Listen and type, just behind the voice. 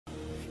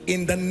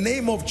in the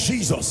name of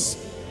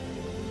Jesus,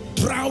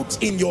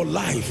 drought in your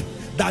life,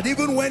 that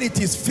even when it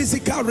is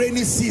physical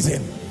rainy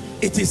season,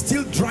 it is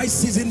still dry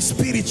season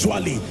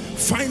spiritually,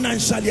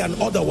 financially and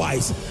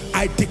otherwise.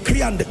 I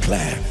decree and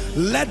declare,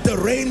 let the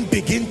rain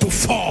begin to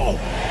fall.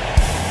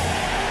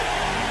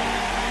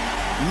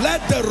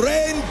 Let the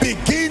rain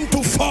begin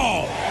to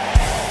fall.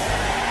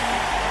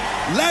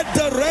 Let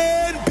the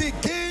rain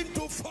begin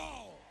to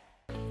fall.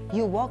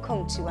 You're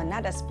welcome to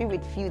another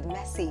spirit-filled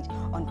message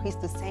on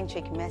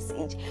Christocentric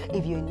Message.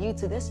 If you're new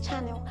to this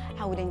channel,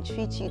 I would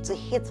entreat you to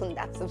hit on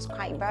that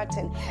subscribe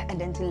button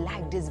and then to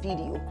like this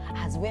video.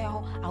 As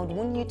well, I would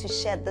want you to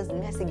share this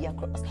message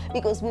across,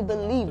 because we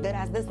believe that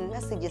as this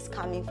message is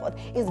coming forth,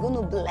 it's going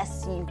to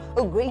bless you.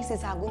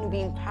 Graces are going to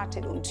be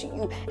imparted unto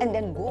you, and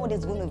then God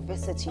is going to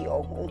visit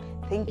your home.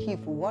 Thank you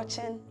for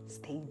watching.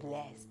 Stay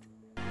blessed.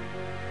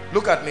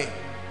 Look at me.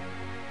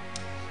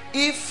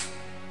 If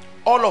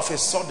all of a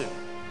sudden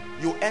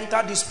you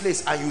enter this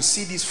place and you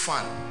see this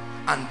fan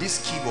and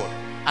this keyboard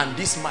and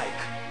this mic,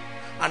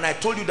 and I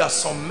told you that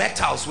some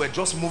metals were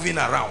just moving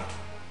around,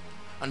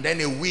 and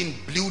then a wind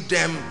blew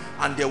them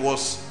and there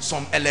was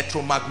some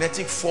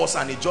electromagnetic force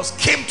and it just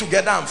came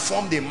together and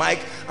formed a mic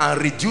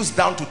and reduced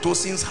down to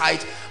Tosin's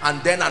height,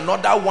 and then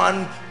another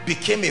one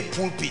became a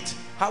pulpit,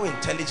 how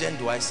intelligent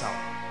do I sound?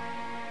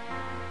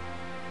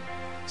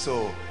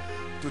 So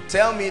to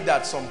tell me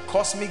that some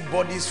cosmic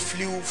bodies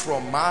flew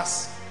from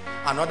Mars,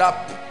 another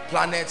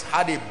planet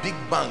had a big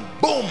bang,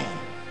 boom,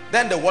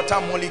 then the water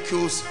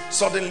molecules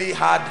suddenly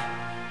had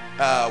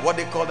what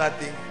they call that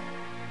thing,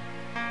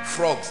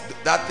 frogs,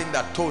 that thing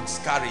that toads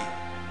carry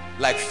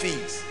like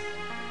fins,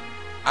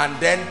 and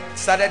then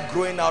started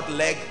growing out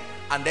leg,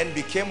 and then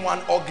became one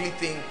ugly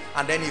thing,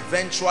 and then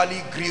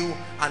eventually grew,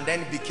 and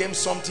then became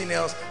something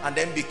else, and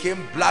then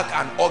became black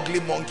and ugly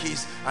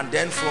monkeys, and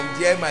then from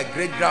there my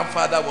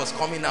great-grandfather was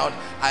coming out,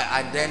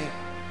 and then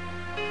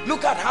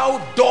look at how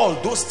dull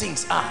those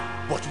things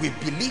are, but we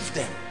believe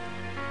them.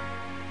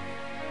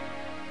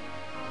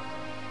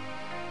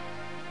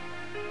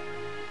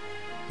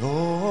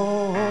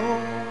 Oh,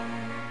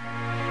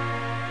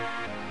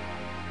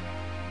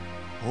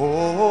 oh,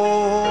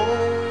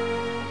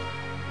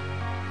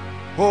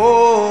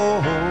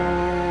 oh,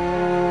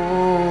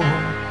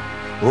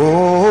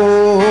 oh,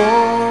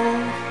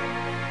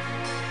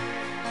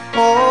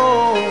 oh,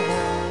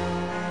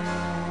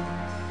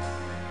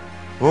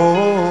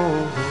 oh.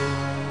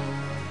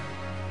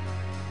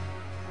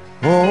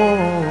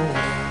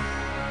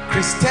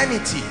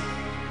 Christianity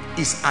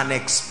is an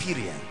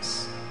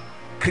experience.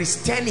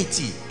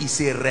 Christianity is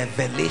a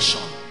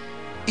revelation.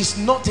 It's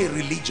not a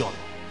religion.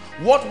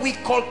 What we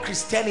call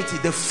Christianity,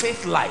 the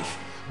faith life,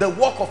 the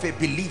work of a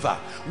believer,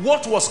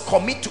 what was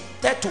committed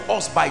to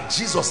us by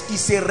Jesus,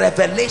 is a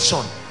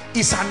revelation.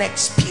 It's an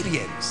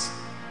experience.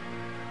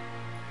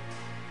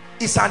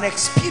 It's an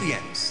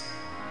experience.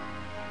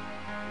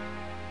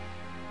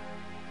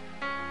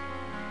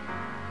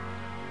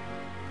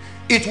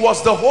 It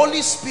was the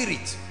Holy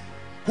Spirit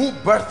who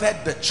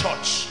birthed the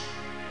church.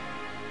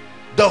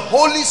 The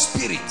Holy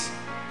Spirit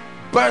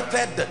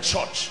birthed the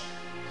church.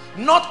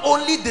 Not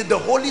only did the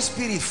Holy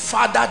Spirit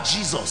father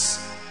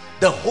Jesus,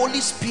 the Holy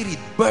Spirit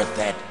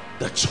birthed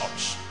the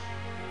church.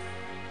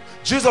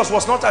 Jesus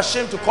was not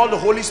ashamed to call the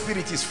Holy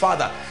Spirit his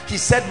father. He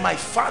said, my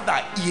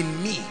Father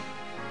in me.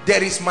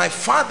 There is my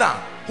Father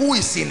who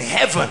is in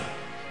heaven,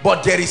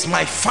 but there is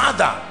my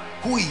Father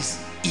who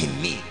is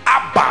in me.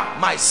 Abba,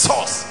 my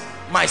source,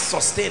 my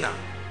sustainer.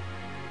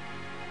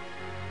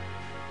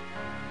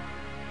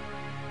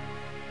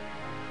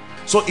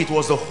 So it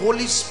was the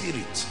Holy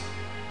Spirit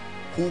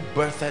who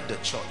birthed the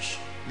church.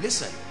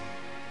 Listen,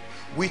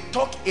 we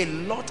talk a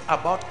lot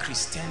about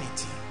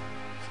Christianity.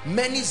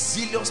 Many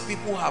zealous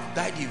people have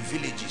died in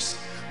villages.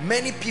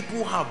 Many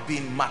people have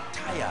been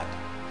martyred,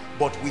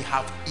 but we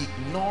have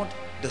ignored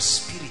the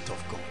Spirit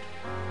of God.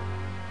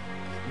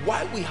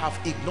 Why we have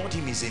ignored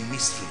him is a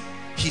mystery.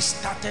 He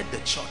started the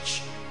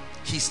church.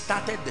 He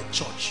started the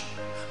church,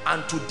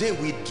 and today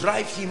we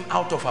drive him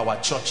out of our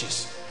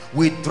churches.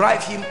 We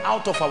drive him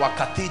out of our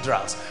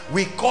cathedrals.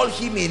 We call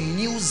him a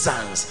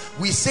nuisance.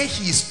 We say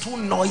he is too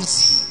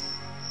noisy.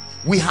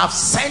 We have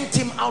sent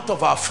him out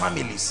of our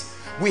families.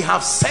 We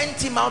have sent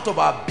him out of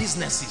our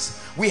businesses.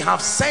 We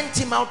have sent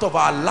him out of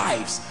our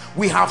lives.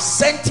 We have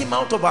sent him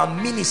out of our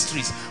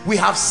ministries. We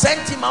have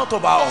sent him out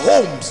of our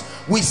homes.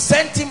 We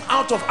sent him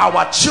out of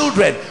our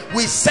children.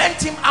 We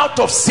sent him out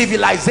of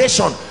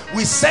civilization.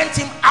 We sent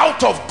him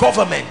out of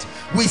government.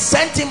 We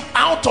sent him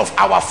out of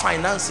our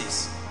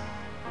finances.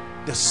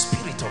 The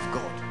Spirit of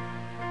God.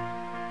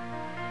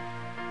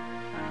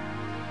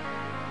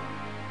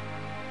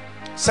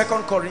 2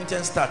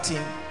 Corinthians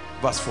 13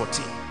 verse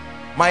 14.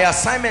 My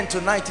assignment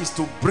tonight is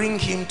to bring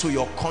him to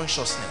your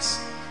consciousness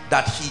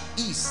that he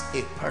is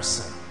a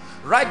person.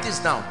 Write this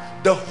down.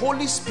 The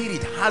Holy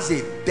Spirit has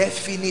a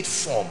definite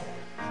form.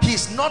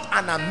 He's not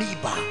an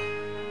amoeba.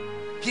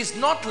 He's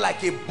not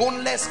like a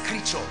boneless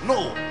creature.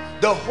 No,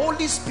 the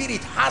Holy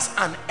Spirit has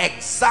an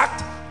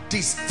exact,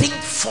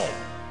 distinct form.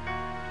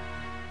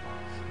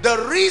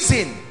 The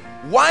reason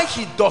Why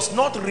he does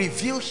not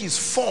reveal his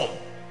form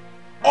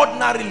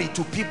ordinarily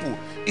to people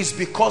is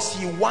because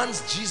he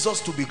wants Jesus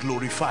to be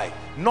glorified,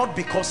 not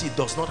because he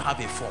does not have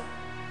a form.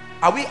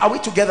 Are we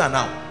together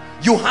now?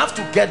 You have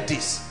to get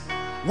this.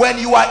 When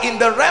you are in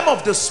the realm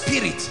of the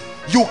spirit,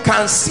 you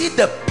can see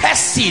the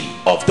person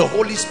of the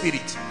Holy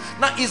Spirit.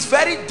 Now it's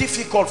very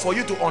difficult for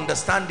you to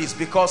understand this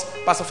because,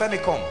 Pastor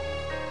Femi, come.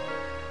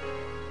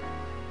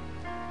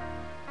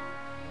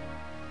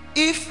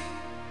 If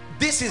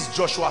this is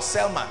Joshua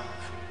Selman,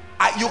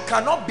 you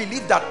cannot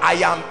believe that I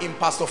am in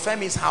Pastor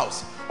Femi's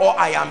house or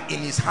I am in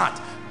his heart.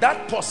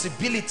 That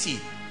possibility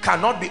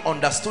cannot be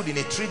understood in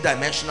a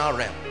three-dimensional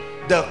realm.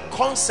 The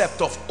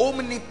concept of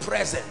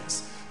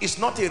omnipresence is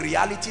not a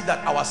reality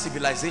that our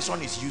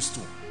civilization is used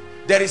to.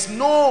 There is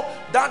no,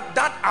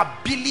 that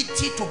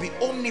ability to be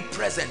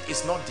omnipresent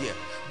is not there.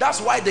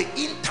 That's why the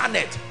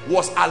internet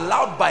was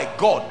allowed by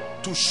God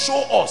to show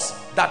us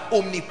that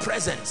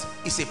omnipresence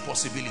is a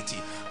possibility.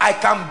 I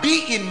can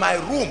be in my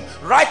room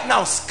right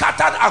now,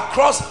 scattered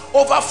across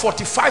over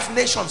 45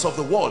 nations of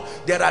the world.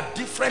 There are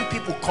different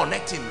people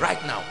connecting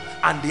right now,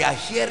 and they are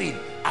hearing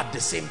at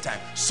the same time.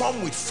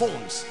 Some with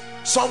phones,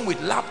 some with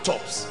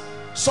laptops,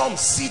 some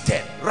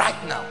seated right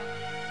now.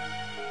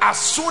 As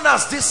soon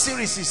as this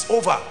series is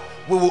over,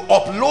 we will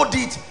upload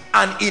it,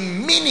 and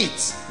in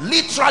minutes,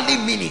 literally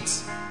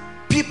minutes,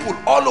 people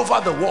all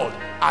over the world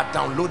are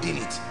downloading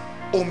it.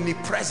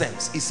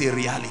 Omnipresence is a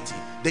reality.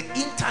 The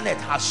internet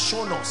has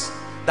shown us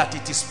that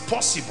it is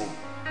possible.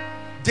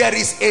 There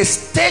is a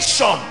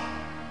station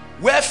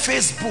where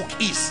Facebook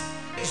is.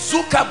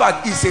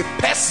 Zuckerberg is a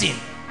person,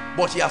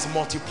 but he has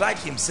multiplied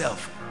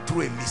himself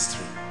through a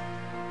mystery.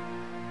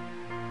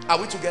 Are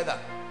we together?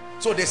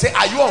 So they say,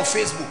 are you on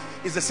Facebook?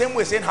 It's the same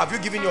way saying, have you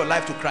given your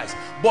life to Christ?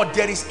 But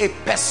there is a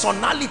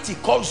personality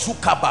called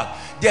Zuckerberg.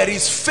 There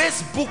is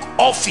Facebook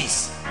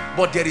office,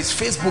 but there is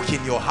Facebook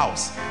in your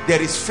house.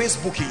 There is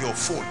Facebook in your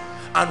phone.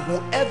 And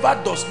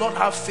whoever does not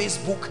have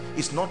Facebook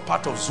is not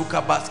part of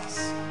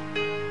Zuckerberg's.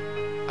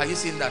 Are you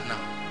seeing that now?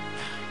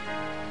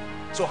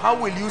 So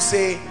how will you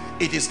say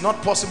it is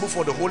not possible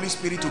for the Holy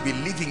Spirit to be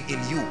living in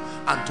you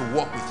and to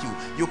walk with you?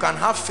 You can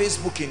have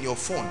Facebook in your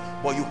phone,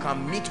 but you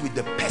can meet with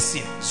the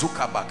person,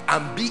 Zuckerberg,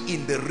 and be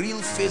in the real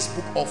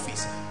Facebook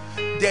office.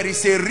 There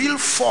is a real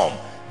form.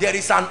 There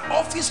is an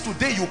office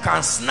today you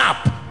can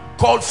snap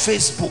called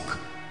Facebook,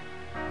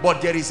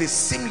 but there is a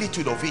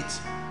similitude of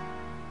it.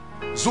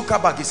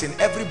 Zuckerberg is in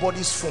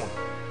everybody's phone.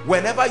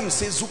 Whenever you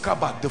say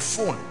Zuckerberg, the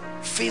phone,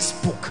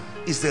 Facebook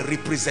is the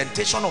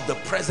representation of the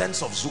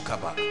presence of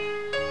Zuckerberg.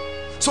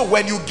 So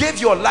when you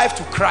gave your life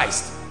to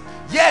Christ,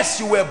 yes,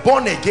 you were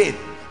born again,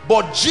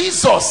 but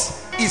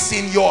Jesus is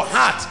in your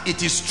heart.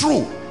 It is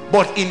true,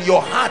 but in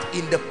your heart,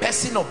 in the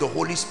person of the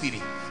Holy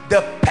Spirit.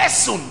 The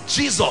person,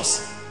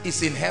 Jesus,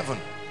 is in heaven,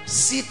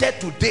 seated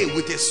today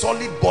with a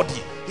solid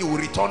body. He will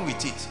return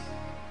with it.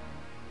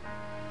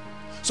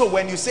 So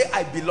when you say,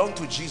 I belong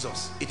to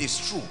Jesus, it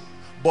is true,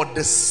 but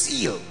the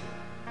seal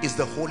is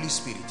the Holy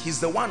Spirit. He's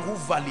the one who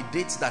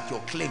validates that your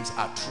claims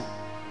are true.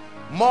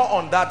 More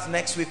on that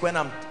next week when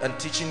I'm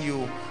teaching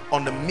you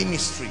on the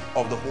ministry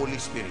of the Holy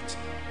Spirit.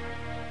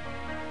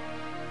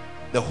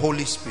 The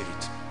Holy Spirit.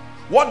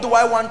 What do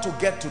I want to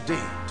get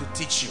today to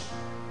teach you?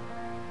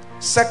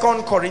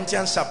 2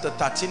 Corinthians chapter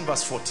 13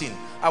 verse 14.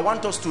 I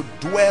want us to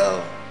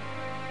dwell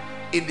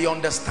in the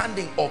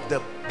understanding of the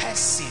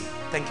person.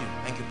 Thank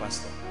you,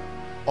 Pastor.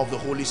 Of the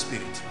Holy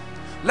Spirit.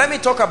 Let me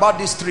talk about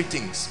these three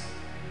things.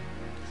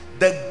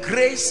 The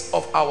grace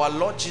of our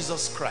Lord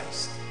Jesus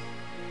Christ.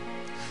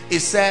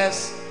 It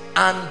says,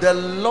 and the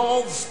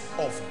love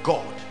of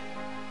God.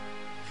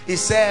 It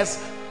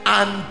says,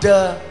 and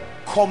the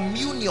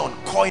communion,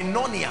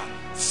 koinonia,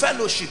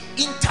 fellowship,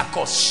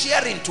 intercourse,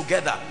 sharing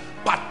together,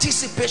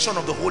 participation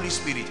of the Holy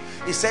Spirit.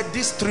 It said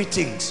these three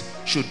things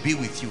should be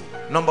with you.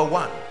 Number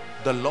one,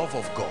 the love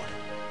of God.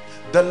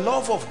 The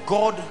love of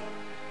God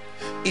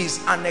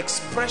is an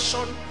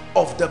expression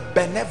of the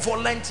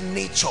benevolent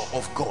nature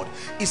of God.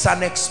 It's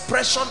an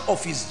expression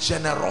of his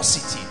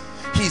generosity,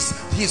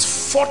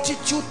 his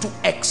fortitude to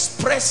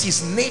express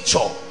his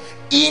nature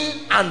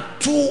in and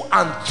to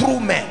and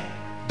through men.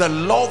 The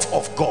love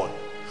of God.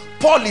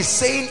 Paul is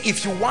saying,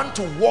 if you want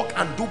to walk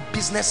and do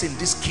business in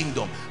this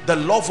kingdom, the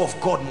love of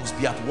God must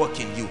be at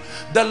work in you.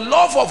 The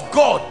love of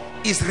God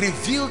is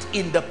revealed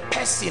in the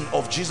person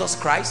of Jesus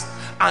Christ,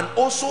 and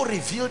also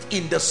revealed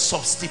in the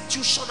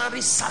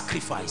substitutionary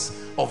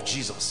sacrifice of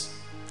Jesus.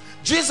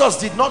 Jesus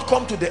did not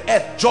come to the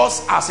earth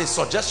just as a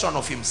suggestion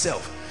of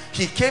himself.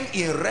 He came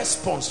in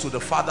response to the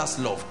Father's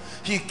love.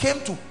 He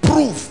came to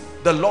prove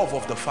the love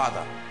of the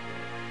Father.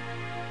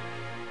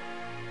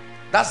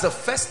 That's the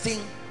first thing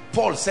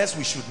Paul says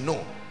we should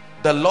know.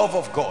 The love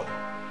of God.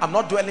 I'm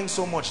not dwelling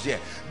so much there.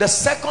 The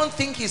second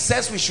thing he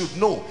says we should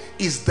know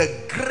is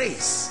the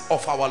grace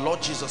of our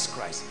Lord Jesus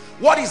Christ.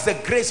 What is the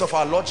grace of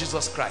our Lord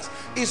Jesus Christ?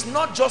 It's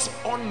not just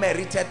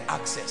unmerited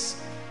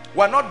access.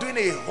 We're not doing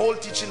a whole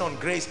teaching on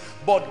grace,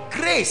 but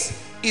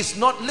grace is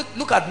not,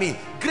 look at me,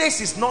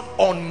 grace is not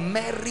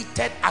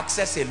unmerited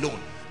access alone.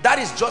 That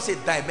is just a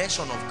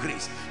dimension of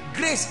grace.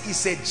 Grace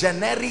is a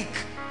generic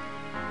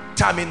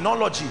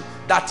terminology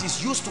that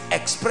is used to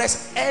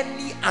express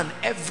any and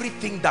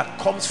everything that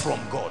comes from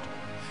God.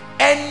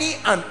 Any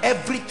and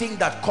everything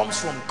that comes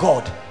from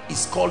God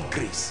is called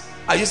grace.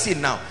 Are you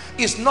seeing now?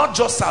 It's not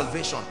just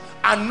salvation.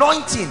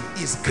 Anointing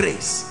is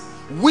grace.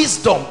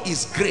 Wisdom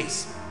is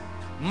grace.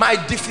 My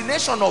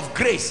definition of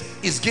grace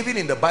is given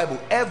in the Bible.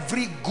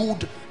 Every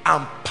good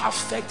and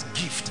perfect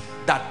gift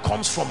that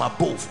comes from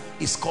above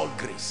is called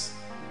grace.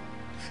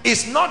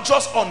 It's not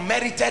just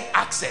unmerited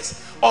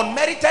access.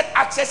 Unmerited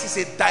access is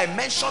a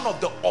dimension of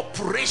the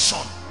operation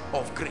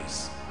of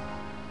grace.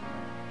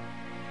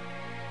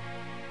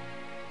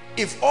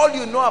 If all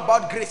you know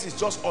about grace is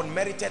just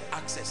unmerited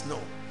access, no.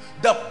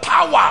 The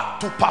power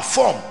to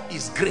perform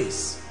is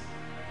grace,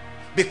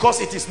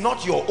 because it is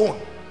not your own.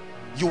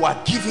 You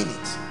are giving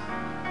it.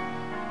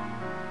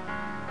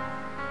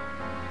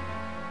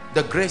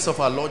 The grace of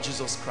our Lord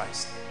Jesus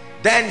Christ.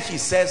 Then he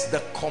says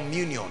the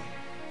communion.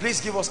 Please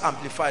give us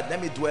amplified.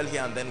 Let me dwell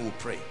here and then we'll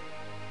pray.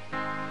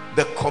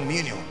 The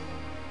communion.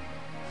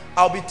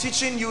 I'll be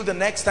teaching you the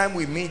next time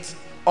we meet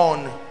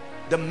on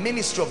the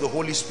ministry of the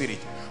Holy Spirit.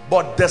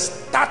 But the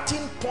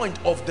starting point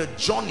of the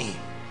journey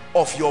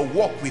of your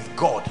walk with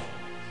God,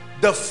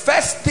 the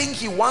first thing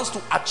he wants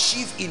to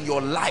achieve in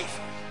your life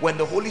when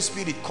the Holy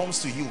Spirit comes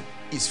to you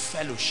is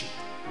fellowship.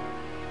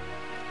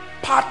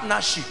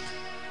 Partnership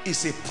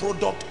is a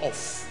product of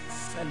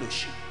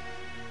fellowship.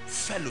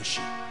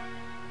 Fellowship.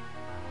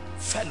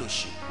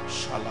 Fellowship.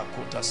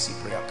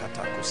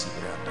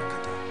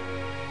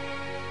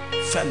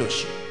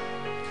 Fellowship.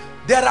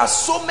 There are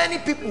so many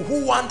people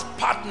who want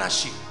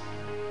partnership,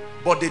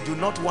 but they do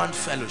not want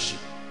fellowship.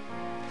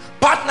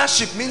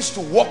 Partnership means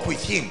to walk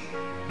with him.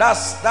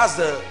 That's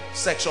the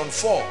section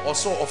 4 or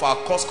so of our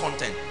course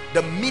content.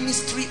 The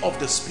ministry of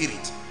the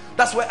Spirit.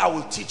 That's where I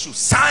will teach you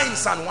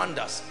signs and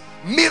wonders,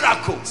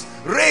 miracles,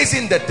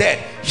 raising the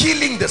dead,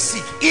 healing the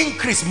sick,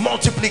 increase,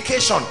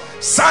 multiplication,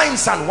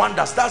 signs and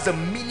wonders. That's the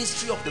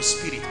ministry of the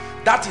Spirit.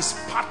 That is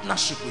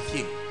partnership with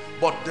him.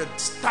 But the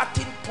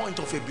starting point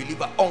of a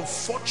believer,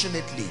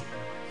 unfortunately,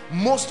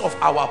 most of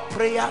our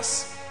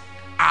prayers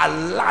are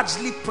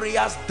largely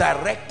prayers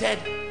directed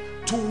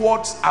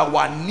towards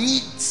our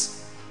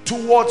needs,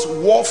 towards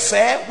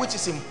warfare, which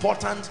is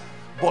important,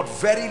 but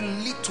very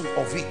little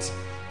of it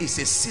is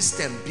a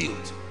system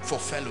built for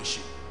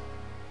fellowship.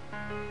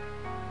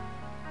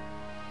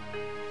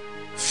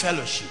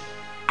 Fellowship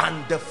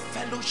and the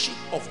fellowship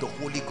of the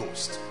Holy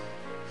Ghost.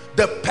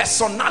 The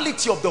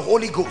personality of the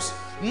Holy Ghost,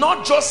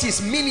 not just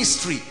his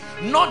ministry,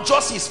 not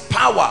just his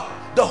power.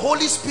 The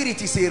Holy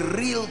Spirit is a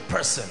real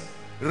person.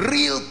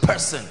 Real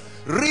person.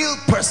 Real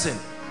person.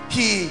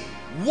 He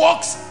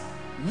walks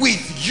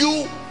with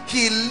you.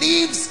 He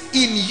lives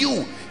in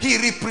you. He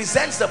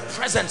represents the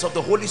presence of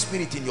the Holy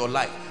Spirit in your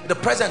life, the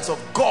presence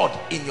of God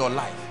in your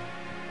life.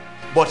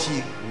 But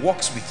he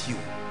walks with you.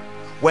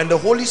 When the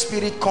Holy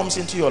Spirit comes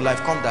into your life,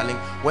 come darling,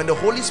 when the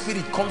Holy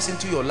Spirit comes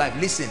into your life,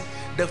 listen,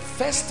 the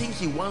first thing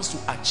he wants to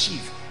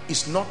achieve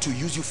is not to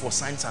use you for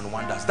signs and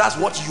wonders. That's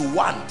what you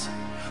want.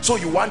 So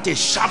you want a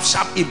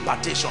sharp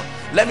impartation.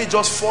 Let me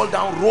just fall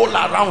down, roll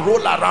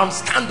around,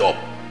 stand up,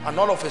 and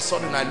all of a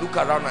sudden I look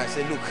around and I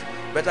say, look,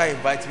 better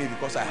invite me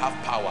because I have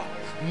power.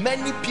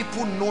 Many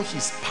people know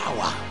his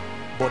power,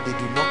 but they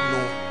do not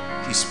know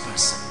his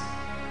person.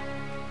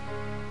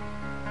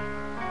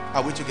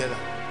 Are we together?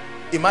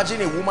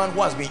 Imagine a woman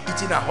who has been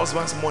eating her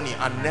husband's money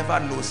and never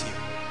knows him.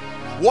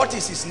 What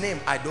is his name?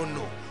 I don't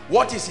know.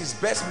 What is his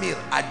best meal?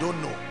 I don't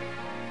know.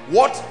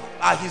 What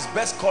are his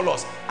best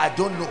colors? I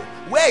don't know.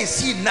 Where is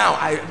he now?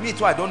 Me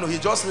too, I don't know. He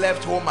just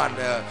left home, and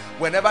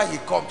whenever he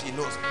comes, he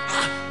knows.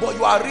 But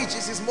you are rich.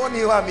 It's his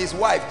money. I'm his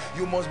wife.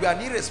 You must be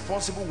an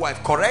irresponsible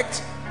wife,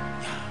 correct?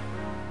 Yeah.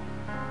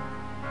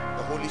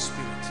 The Holy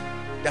Spirit.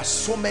 There are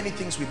so many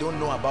things we don't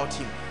know about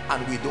him,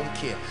 and we don't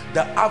care.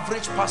 The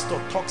average pastor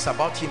talks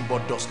about him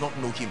but does not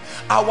know him.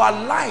 Our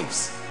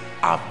lives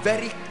are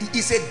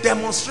it's a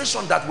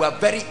demonstration that we are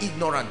very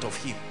ignorant of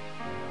him.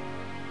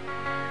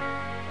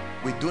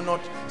 We do not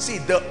see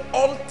the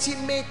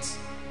ultimate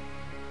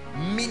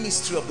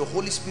ministry of the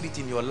Holy Spirit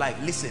in your life.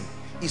 Listen,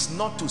 is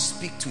not to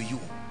speak to you,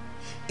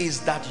 is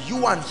that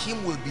you and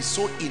him will be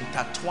so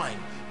intertwined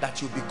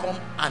that you become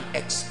an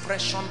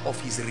expression of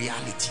his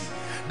reality.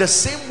 The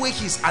same way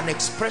he's an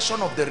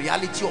expression of the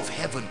reality of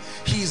heaven,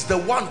 he is the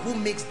one who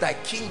makes thy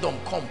kingdom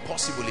come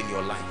possible in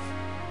your life.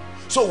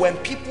 So when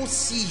people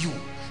see you,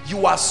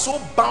 you are so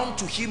bound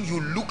to him,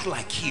 you look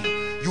like him,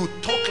 you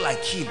talk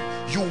like him,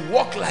 you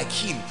walk like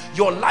him.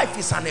 Your life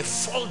is an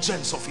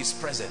effulgence of his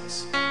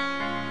presence.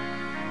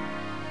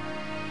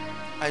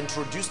 I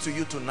introduce to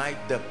you tonight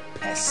the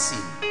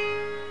person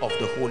of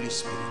the Holy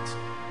Spirit.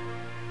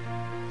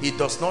 He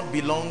does not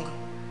belong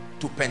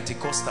to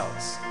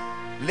Pentecostals.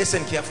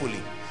 Listen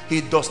carefully.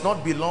 He does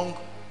not belong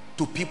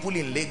to people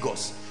in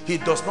Lagos. He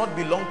does not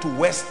belong to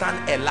Western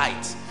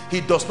elites.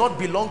 He does not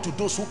belong to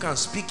those who can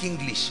speak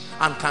English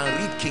and can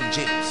read King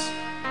James.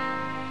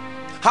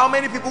 How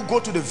many people go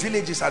to the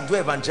villages and do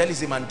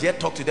evangelism and dare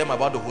talk to them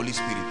about the Holy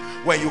Spirit?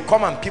 When you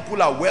come and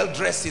people are well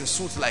dressed in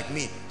suits like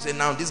me, say,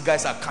 now these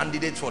guys are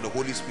candidates for the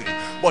Holy Spirit.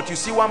 But you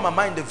see one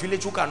mama in the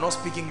village who cannot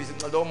speak English,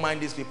 I don't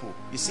mind these people.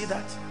 You see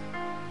that?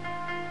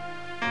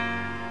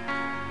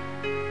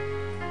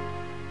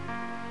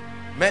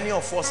 Many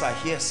of us are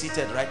here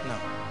seated right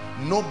now.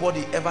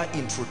 Nobody ever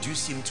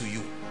introduced him to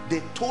you.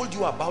 They told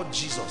you about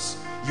Jesus.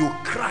 You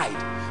cried.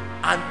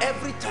 And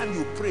every time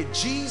you pray,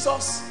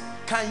 Jesus,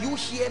 can you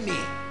hear me?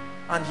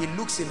 And he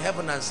looks in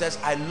heaven and says,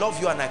 I love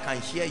you and I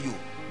can hear you,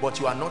 but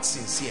you are not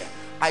sincere.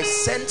 I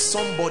sent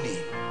somebody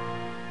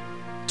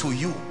to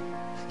you.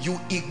 You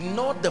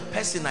ignored the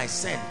person I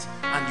sent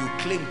and you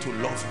claim to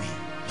love me.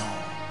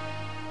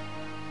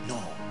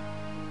 No.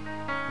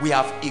 We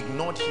have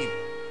ignored him.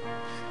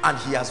 And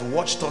he has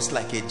watched us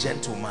like a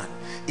gentleman.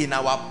 In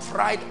our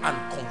pride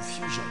and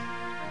confusion,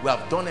 we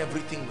have done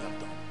everything we have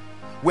done.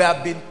 We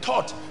have been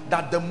taught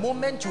that the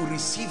moment you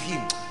receive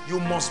him, you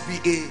must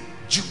be a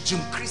Jim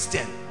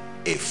Christian,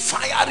 a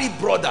fiery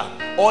brother,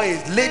 or a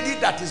lady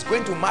that is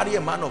going to marry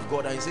a man of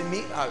God. And you say,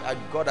 me,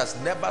 God has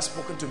never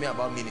spoken to me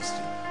about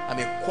ministry. I'm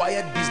a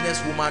quiet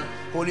businesswoman.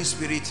 Holy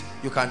Spirit,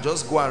 you can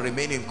just go and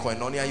remain in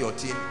koinonia, your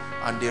team,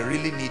 and they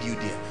really need you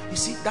there. You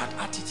see that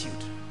attitude.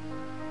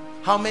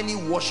 How many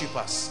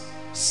worshipers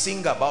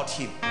sing about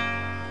him?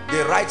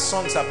 They write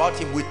songs about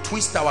him. We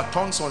twist our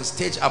tongues on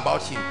stage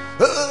about him.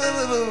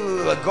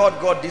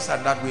 God, this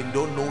and that. We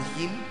don't know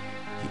him.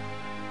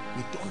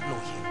 We don't know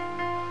him.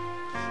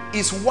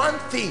 It's one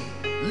thing,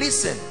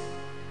 listen,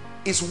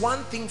 it's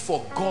one thing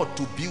for God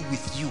to be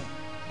with you,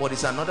 but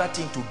it's another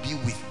thing to be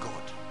with God.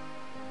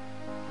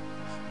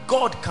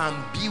 God can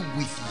be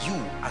with you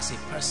as a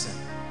person,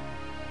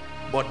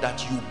 but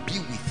that you be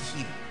with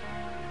him.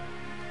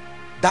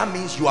 That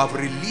means you have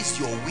released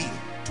your will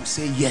to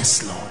say,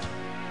 yes, Lord.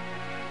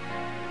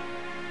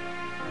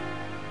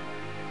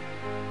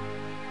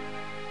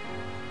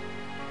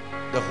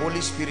 The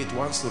Holy Spirit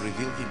wants to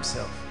reveal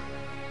himself.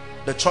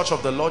 The church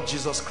of the Lord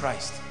Jesus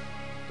Christ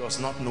does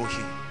not know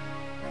him.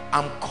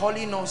 I'm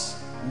calling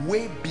us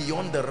way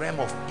beyond the realm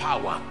of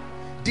power.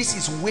 This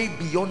is way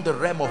beyond the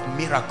realm of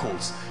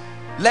miracles.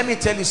 Let me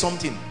tell you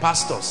something,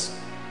 pastors,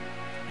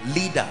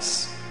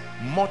 leaders,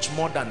 much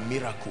more than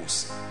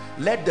miracles.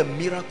 Let the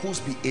miracles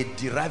be a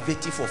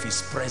derivative of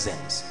his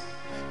presence.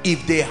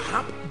 If they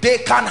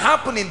can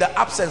happen in the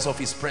absence of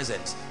his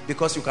presence,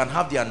 because you can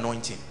have the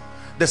anointing.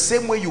 The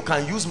same way you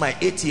can use my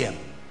ATM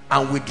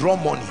and withdraw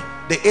money,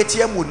 the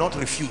ATM will not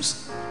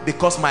refuse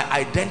because my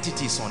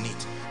identity is on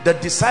it. The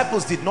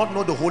disciples did not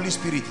know the Holy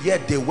Spirit,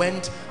 yet they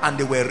went and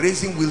they were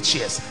raising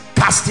wheelchairs,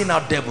 casting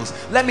out devils.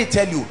 Let me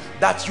tell you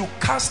that you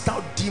cast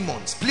out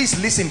demons. Please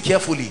listen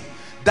carefully.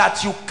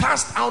 That you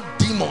cast out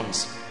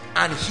demons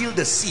and heal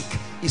the sick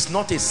is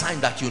not a sign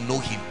that you know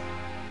him.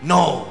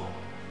 No.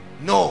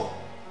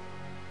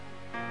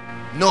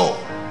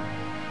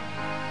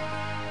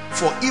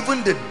 For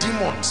even the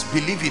demons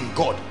believe in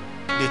God.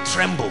 They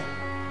tremble.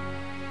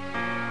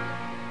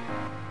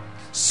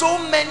 So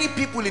many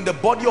people in the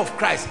body of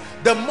Christ,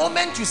 the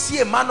moment you see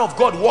a man of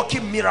God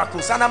working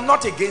miracles, and I'm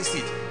not against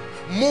it,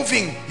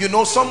 moving, you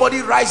know,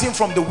 somebody rising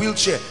from the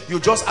wheelchair, you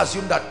just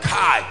assume that,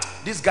 Kai,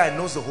 this guy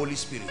knows the Holy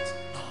Spirit.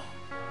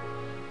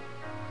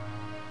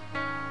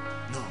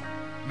 No.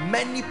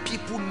 Many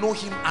people know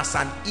him as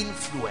an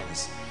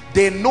influence.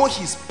 They know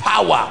his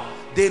power.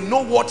 They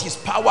know what his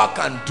power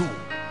can do,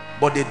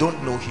 but they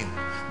don't know him.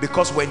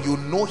 Because when you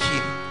know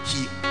him,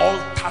 he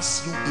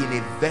alters you in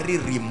a very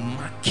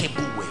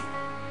remarkable way.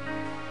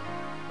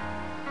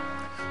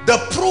 The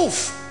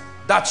proof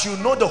that you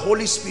know the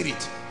Holy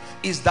Spirit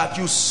is that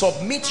you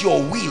submit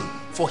your will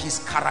for his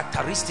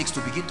characteristics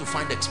to begin to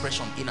find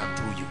expression in and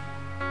through you.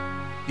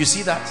 You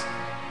see that?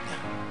 Yeah.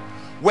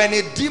 When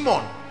a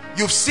demon,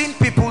 you've seen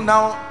people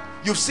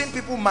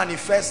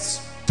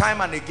manifest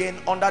time and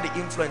again under the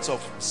influence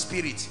of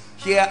spirits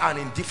here and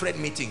in different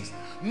meetings.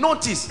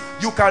 Notice,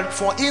 you can,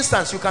 for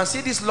instance, you can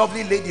see this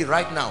lovely lady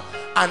right now,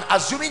 and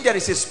assuming there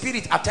is a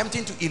spirit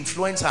attempting to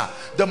influence her,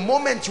 the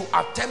moment you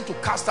attempt to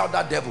cast out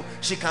that devil,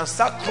 she can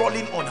start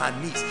crawling on her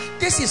knees.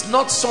 This is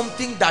not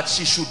something that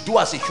she should do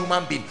as a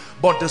human being,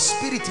 but the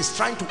spirit is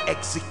trying to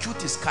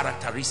execute his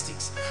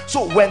characteristics.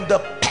 So when the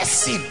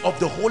person of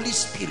the Holy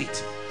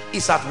Spirit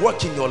is at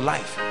work in your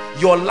life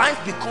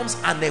becomes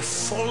an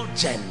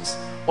effulgence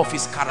of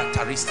his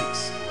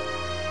characteristics.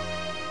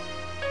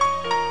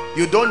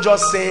 You don't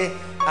just say,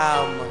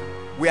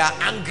 we are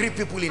angry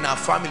people in our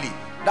family.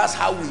 That's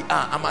how we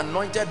are. I'm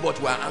anointed, but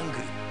we are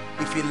angry.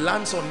 If it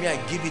lands on me, I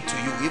give it to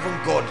you. Even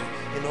God,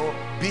 you know,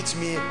 beat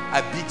me,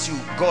 I beat you.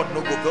 God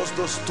no go.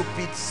 Those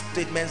stupid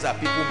statements that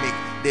people make,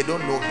 they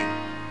don't know him.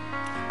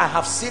 I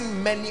have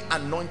seen many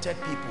anointed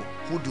people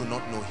who do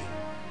not know him.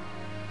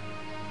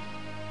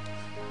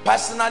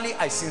 Personally,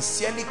 I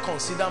sincerely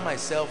consider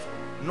myself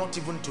not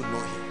even to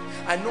know him.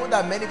 I know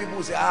that many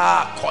people say,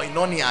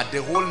 koinonia,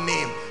 the whole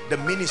name, the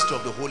ministry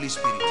of the Holy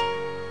Spirit.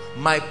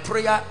 My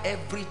prayer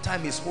every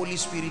time is, Holy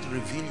Spirit,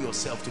 reveal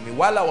yourself to me.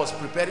 While I was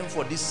preparing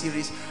for this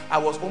series, I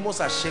was almost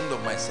ashamed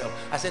of myself.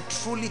 I said,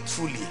 truly,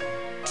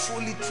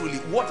 truly, truly,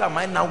 what am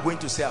I now going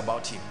to say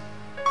about him?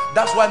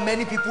 That's why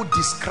many people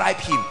describe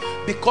him,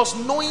 because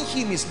knowing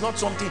him is not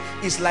something,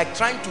 it's like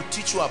trying to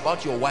teach you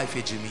about your wife,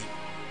 Ejimi.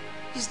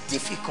 It's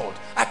difficult.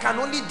 I can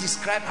only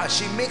describe her.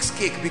 She makes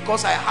cake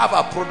because I have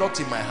her product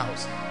in my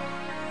house.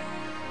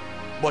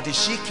 But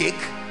is she cake?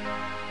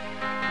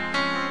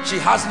 She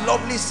has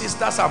lovely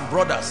sisters and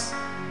brothers.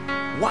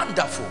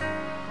 Wonderful.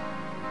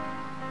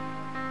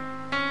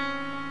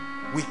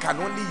 We can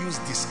only use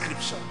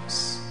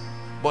descriptions.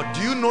 But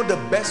do you know the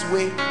best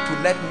way to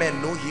let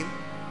men know him?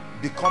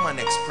 Become an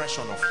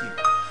expression of him.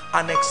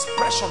 An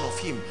expression of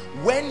him.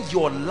 When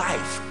your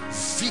life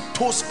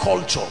vetoes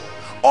culture,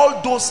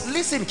 all those,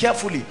 listen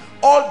carefully,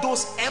 all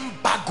those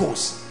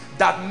embargoes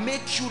that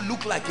make you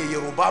look like a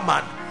Yoruba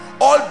man,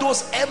 all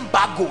those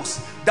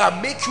embargoes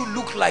that make you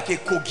look like a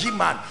Kogi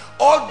man,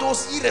 all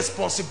those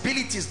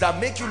irresponsibilities that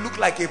make you look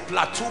like a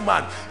Plateau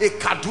man, a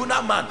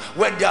Kaduna man,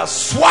 when they are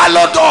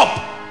swallowed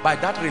up by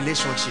that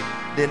relationship,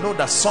 they know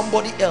that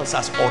somebody else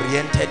has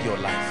oriented your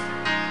life.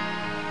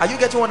 Are you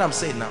getting what I'm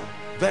saying now?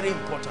 Very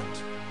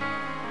important.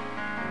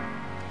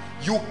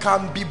 You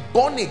can be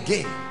born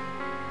again,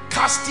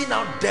 casting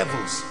out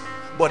devils,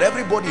 but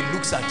everybody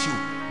looks at you.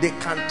 They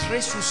can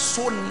trace you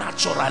so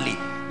naturally.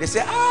 They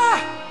say,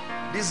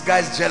 ah, this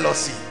guy's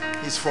jealousy.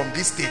 He's from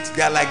this state.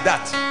 They are like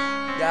that.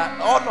 They are,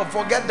 oh no,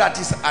 forget that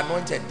he's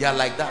anointed. They are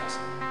like that.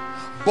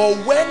 But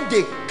when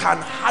they can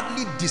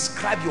hardly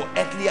describe your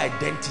earthly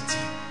identity,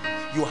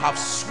 you have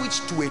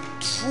switched to a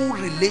true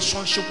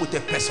relationship with a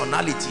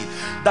personality,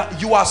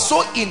 that you are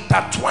so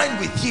intertwined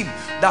with him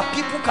that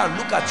people can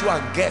look at you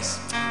and guess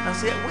and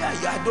say, where are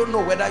you? I don't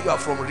know whether you are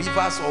from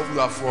Rivers or you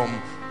are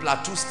from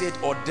Plateau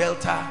State or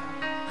Delta,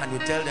 and you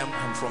tell them,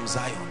 I'm from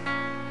Zion.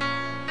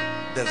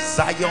 The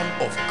Zion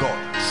of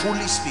God,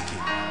 truly speaking.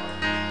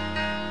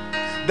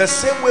 The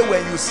same way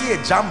when you see a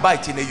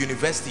jambite in a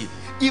university,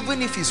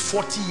 even if he's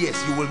 40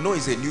 years, you will know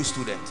he's a new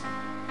student.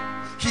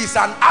 He's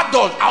an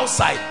adult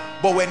outside,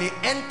 but when he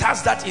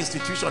enters that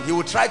institution, he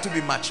will try to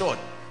be matured.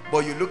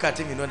 But you look at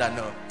him, you know that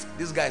no,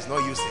 this guy is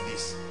not used to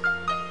this.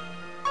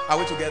 Are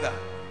we together?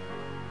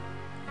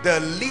 The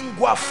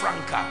lingua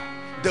franca,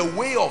 the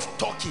way of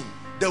talking,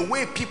 the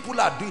way people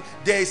are doing.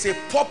 There is a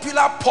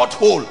popular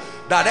pothole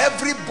that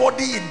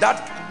everybody in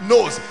that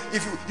knows.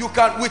 If you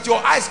can, with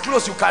your eyes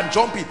closed, you can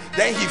jump it.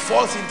 Then he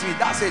falls into it.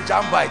 That's a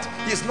jambite.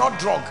 He's not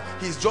drunk.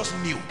 He's just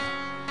new.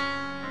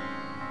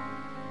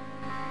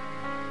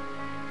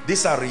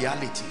 These are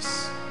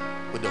realities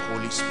with the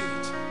Holy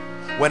Spirit.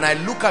 When I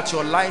look at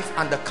your life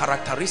and the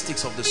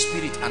characteristics of the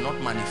Spirit are not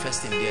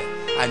manifesting there,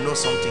 I know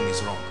something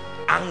is wrong.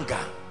 Anger,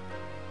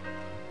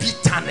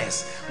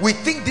 bitterness. We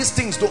think these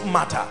things don't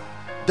matter.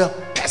 The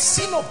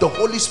person of the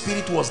Holy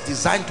Spirit was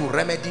designed to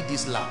remedy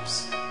these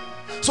lapses.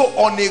 So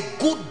on a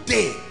good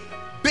day,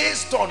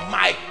 based on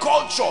my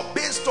culture,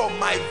 based on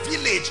my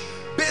village,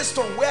 based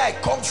on where I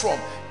come from,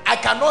 I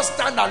cannot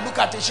stand and look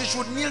at it. She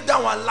should kneel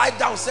down and lie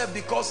down self,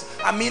 because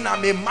I mean,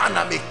 I'm a man,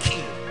 I'm a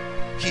king.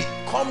 He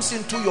comes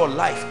into your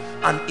life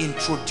and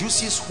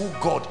introduces who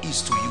God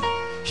is to you.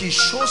 He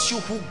shows you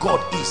who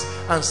God is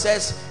and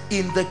says,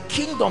 in the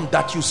kingdom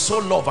that you so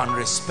love and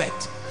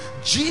respect,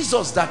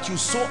 Jesus that you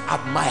so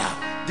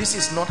admire, this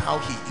is not how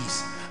he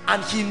is.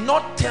 And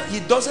he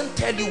doesn't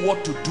tell you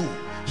what to do.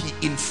 He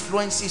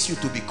influences you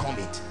to become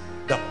it.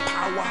 The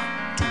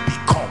power to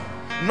become,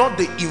 not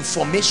the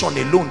information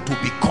alone to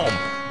become,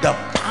 the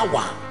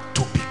power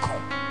to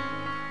become.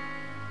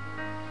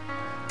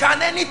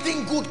 Can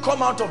anything good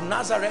come out of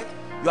Nazareth?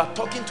 You are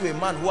talking to a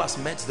man who has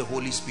met the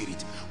Holy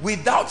Spirit.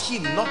 Without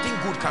him, nothing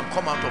good can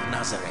come out of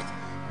Nazareth.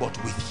 But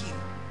with him,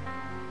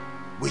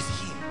 with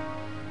him,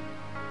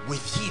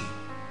 with him,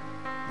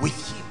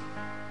 with him.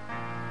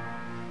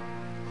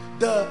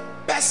 The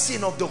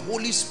person of the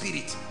Holy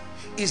Spirit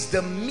is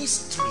the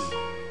mystery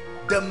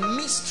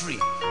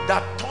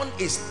that turned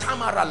a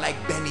stammerer like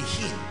Benny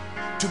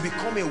Hinn to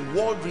become a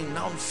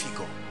world-renowned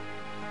figure.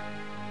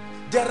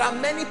 There are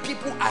many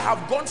people, I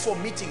have gone for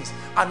meetings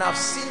and I've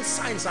seen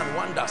signs and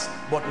wonders,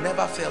 but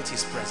never felt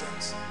his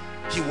presence.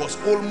 He was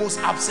almost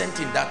absent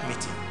in that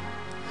meeting.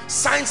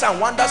 Signs and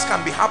wonders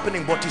can be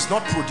happening, but it's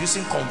not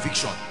producing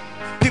conviction.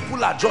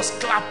 People are just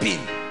clapping,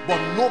 but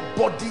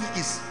nobody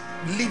is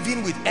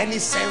living with any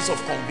sense of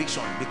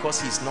conviction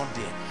because he's not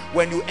there.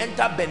 When you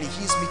enter Benny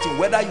Hinn's meeting,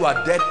 whether you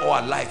are dead or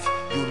alive,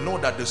 you know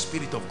that the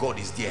Spirit of God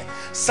is there.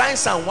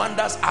 Signs and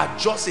wonders are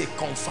just a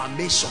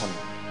confirmation,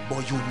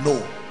 but you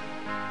know.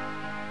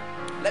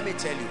 Let me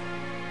tell you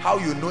how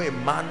you know a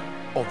man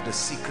of the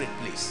secret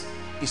place.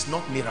 It's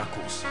not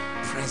miracles.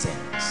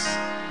 Presence.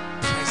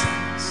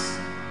 Presence.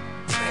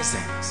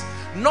 Presence.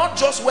 Not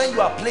just when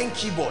you are playing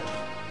keyboard.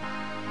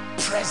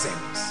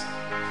 Presence.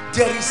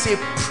 There is a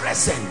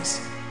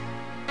presence.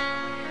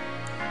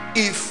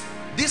 If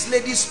this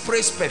lady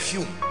sprays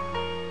perfume,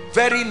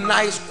 very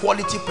nice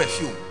quality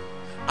perfume,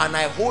 and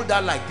I hold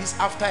her like this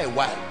after a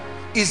while,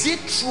 is it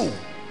true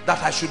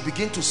that I should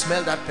begin to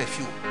smell that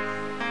perfume?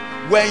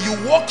 When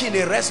you walk in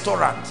a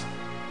restaurant,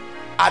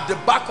 at the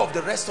back of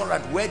the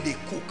restaurant where they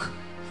cook,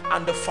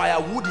 and the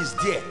firewood is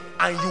there,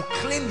 and you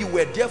claim you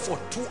were there for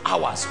 2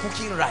 hours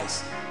cooking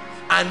rice,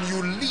 and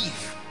you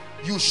leave,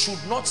 you should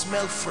not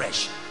smell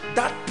fresh.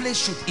 That place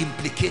should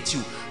implicate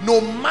you. No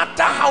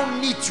matter how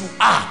neat you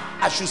are,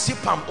 I should see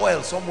palm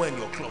oil somewhere in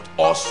your cloth,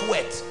 or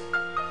sweat.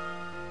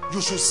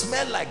 You should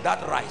smell like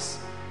that rice,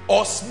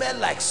 or smell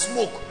like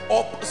smoke,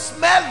 or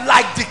smell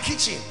like the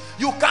kitchen.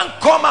 You can't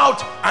come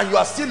out and you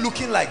are still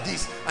looking like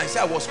this and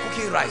say, I was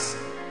cooking rice,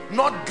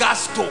 not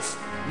gas stove.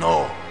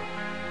 No,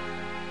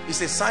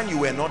 it's a sign you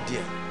were not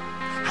there.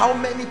 How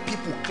many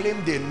people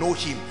claim they know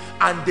him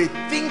and they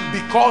think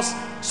because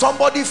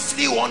somebody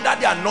flew under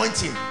the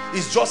anointing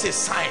is just a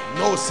sign?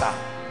 No sir,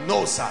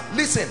 no sir.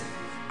 Listen,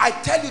 I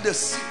tell you the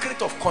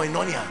secret of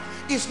koinonia.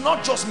 It's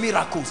not just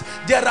miracles.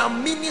 There are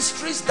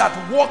ministries that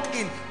walk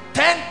in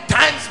 10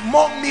 times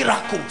more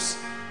miracles.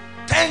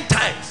 10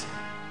 times.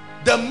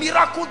 The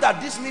miracle that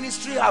this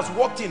ministry has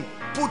walked in,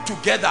 put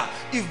together,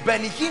 if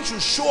Benny Hinn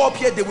should show up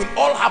here, they will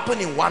all happen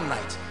in one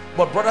night.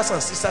 But brothers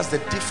and sisters, the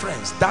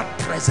difference, that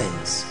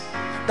presence,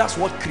 that's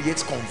what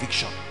creates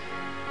conviction.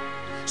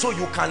 So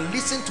you can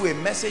listen to a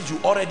message, you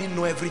already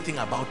know everything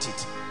about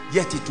it,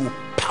 yet it will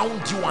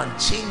pound you and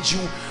change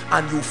you,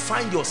 and you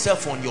find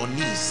yourself on your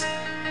knees.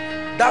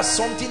 That's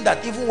something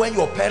that even when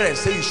your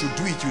parents say you should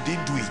do it, you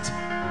didn't do it.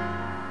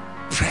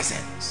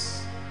 Presence.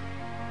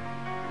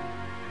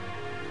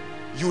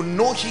 You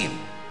know him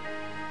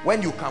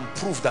when you can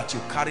prove that you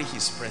carry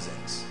his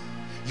presence.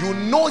 You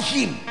know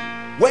him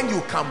when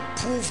you can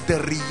prove the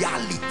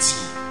reality.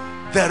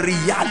 The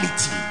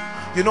reality.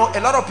 You know, a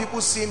lot of people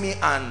see me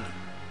and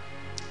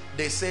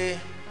they say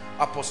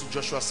Apostle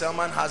Joshua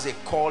Selman has a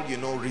call, you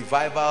know,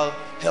 revival,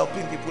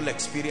 helping people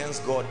experience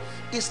God.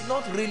 It's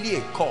not really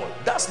a call.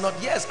 That's not,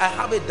 yes, I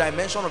have a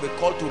dimension of a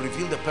call to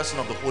reveal the person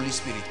of the Holy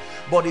Spirit,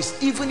 but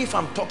it's even if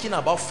I'm talking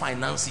about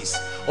finances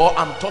or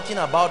I'm talking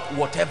about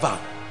whatever,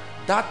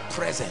 that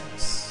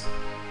presence,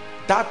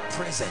 that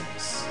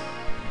presence,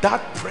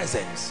 that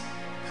presence.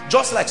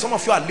 Just like some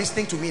of you are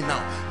listening to me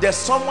now, there's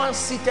someone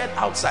seated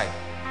outside.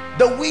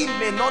 The wind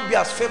may not be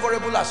as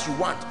favorable as you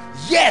want,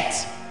 yet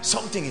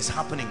something is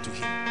happening to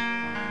him.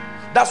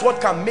 That's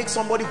what can make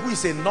somebody who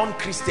is a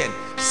non-Christian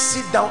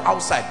sit down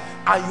outside,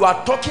 and you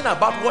are talking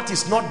about what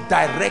is not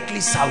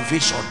directly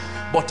salvation,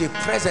 but a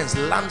presence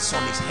lands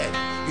on his head.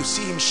 You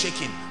see him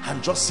shaking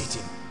and just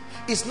sitting.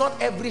 It's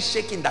not every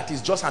shaking that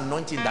is just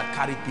anointing that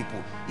carried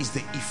people. It's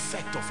the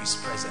effect of his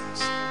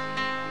presence.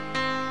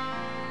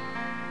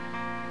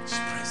 His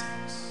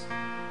presence.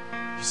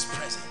 His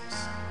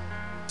presence.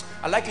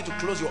 I'd like you to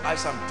close your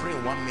eyes and pray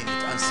 1 minute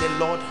and say,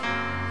 Lord,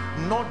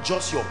 not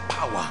just your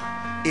power,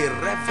 a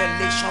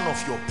revelation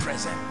of your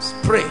presence.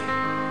 Pray.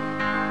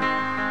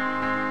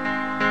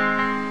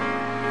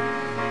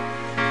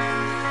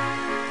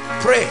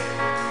 Pray.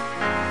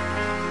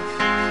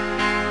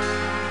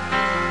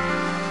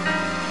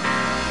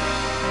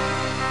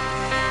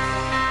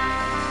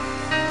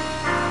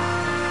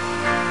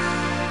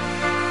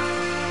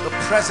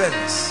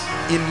 Presence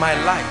in my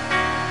life,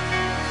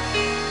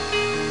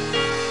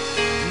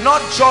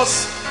 not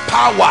just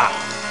power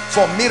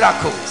for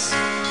miracles.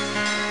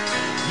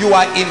 You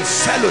are in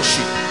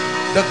fellowship,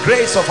 the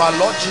grace of our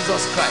Lord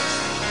Jesus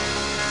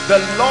Christ, the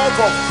love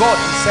of God,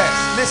 he says,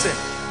 listen,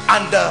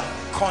 and the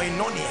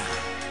koinonia,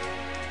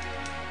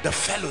 the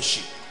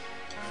fellowship,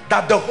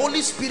 that the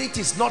Holy Spirit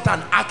is not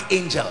an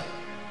archangel.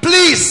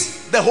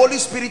 Please, the Holy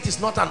Spirit is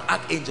not an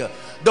archangel.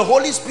 The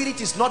Holy Spirit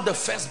is not the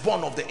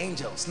firstborn of the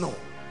angels. No.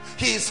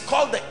 He is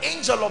called the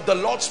angel of the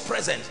Lord's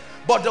presence,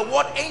 but the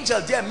word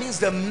angel there means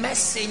the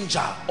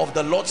messenger of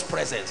the Lord's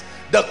presence,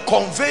 the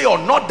conveyor,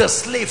 not the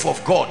slave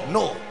of God.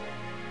 No,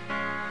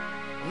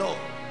 no,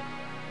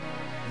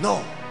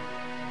 no,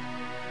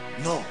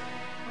 no.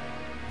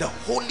 The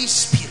Holy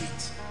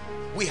Spirit,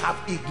 we have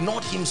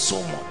ignored him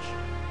so much.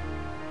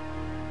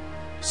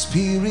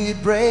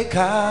 Spirit break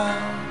out,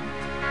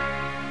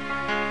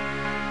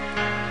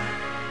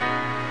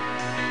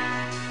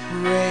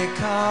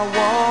 break our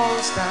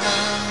walls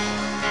down.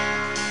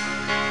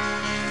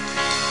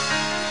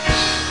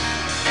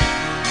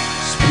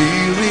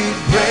 Spirit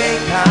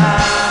break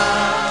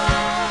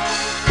out,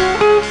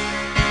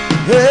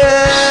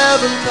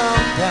 heaven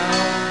come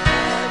down,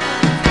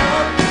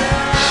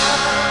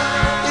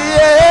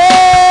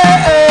 yeah.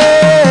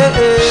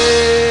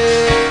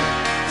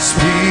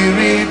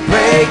 Spirit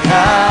break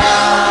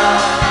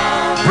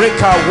out, break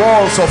our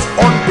walls of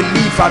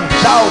unbelief and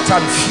doubt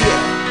and fear.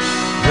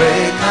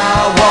 Break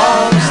our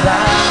walls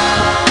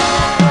down,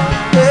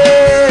 yeah.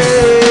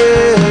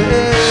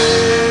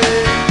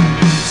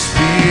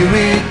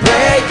 Spirit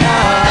break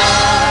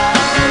out,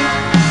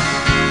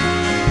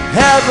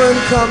 heaven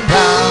come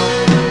down.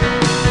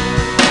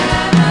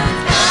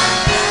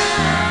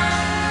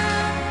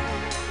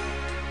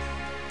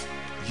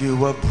 You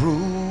are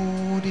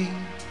brooding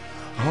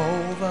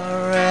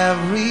over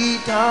every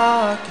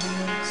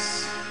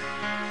darkness.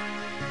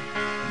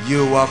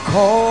 You are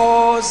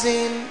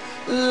causing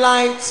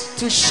light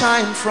to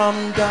shine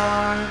from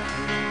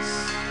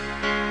darkness.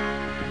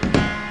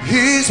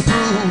 He's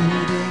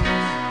brooding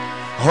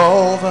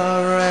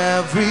over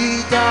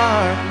every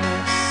darkness.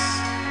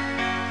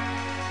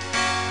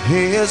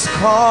 He is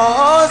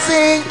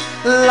causing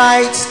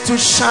lights to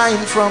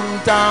shine from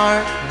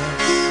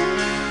darkness.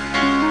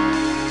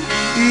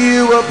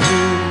 You are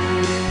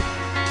brooding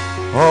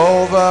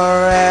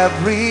over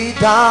every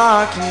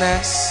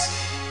darkness.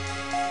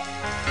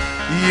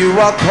 You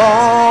are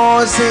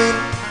causing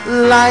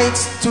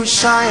lights to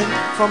shine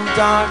from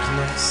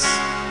darkness.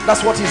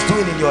 That's what he's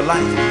doing in your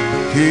life.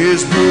 He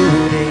is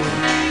brooding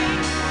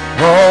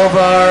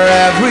over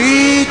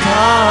every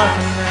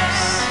darkness.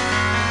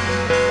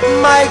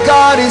 My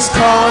God is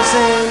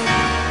causing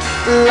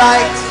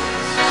light.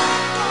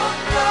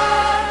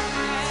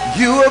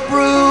 You are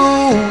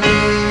brooding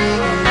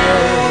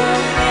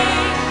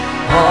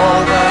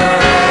over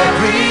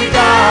every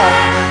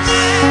darkness.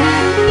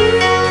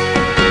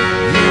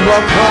 You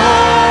are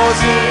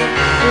causing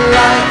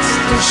light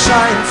to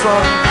shine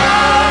from.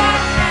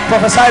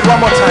 Prophesy it one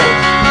more time.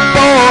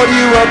 Lord,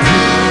 you are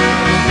brooding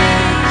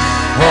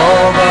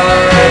over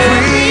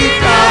every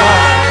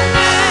darkness.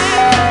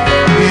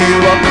 You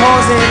are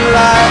causing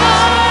light.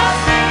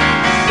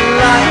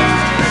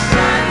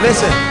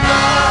 Listen.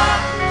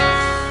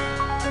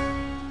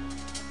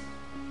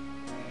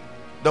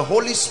 The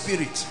Holy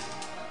Spirit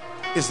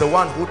is the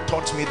one who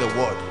taught me the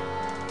word.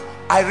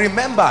 I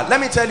remember, let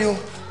me tell you,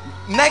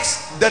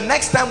 the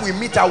next time we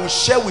meet, I will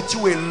share with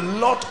you a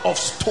lot of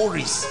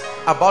stories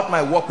about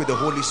my work with the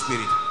Holy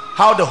Spirit.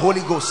 How the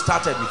Holy Ghost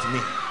started with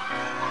me.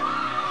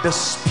 The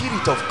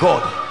Spirit of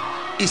God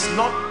is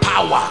not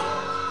power.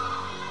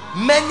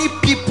 Many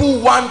people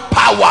want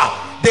power.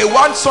 They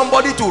want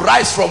somebody to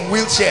rise from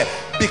wheelchair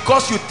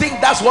because you think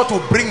that's what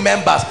will bring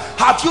members.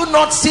 Have you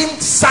not seen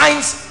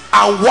signs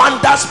and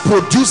wonders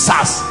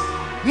producers?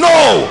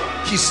 No.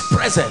 His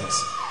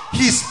presence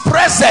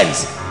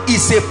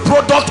is a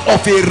product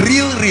of a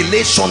real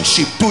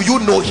relationship. Do you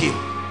know him?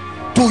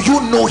 Do you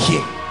know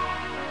him?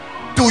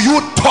 Do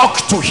you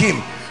talk to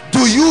him?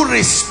 Do you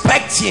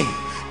respect him?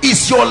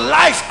 Is your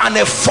life an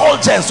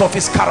effulgence of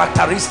his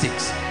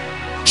characteristics?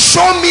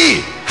 Show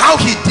me how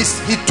he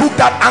took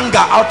that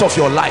anger out of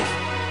your life.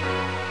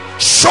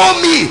 Show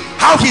me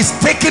how he's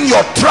taken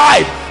your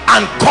tribe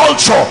and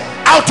culture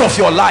out of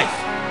your life.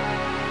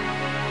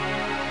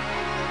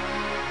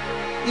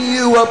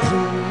 You are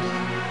brooding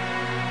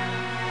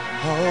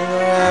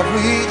over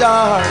every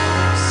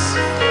darkness.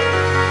 You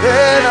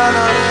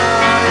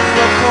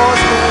are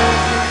causing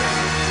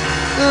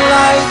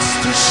lights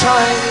to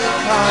shine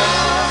upon.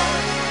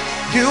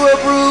 You are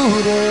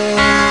brooding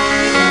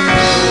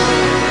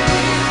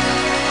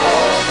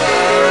over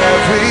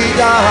every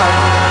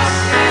darkness.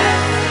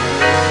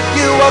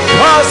 You are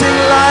causing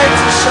light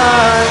to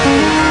shine.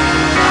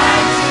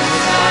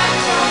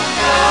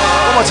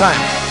 One more time.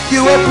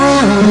 You are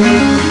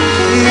brooding.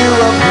 You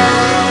are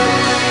brooding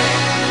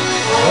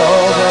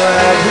over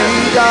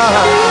every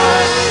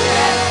darkness.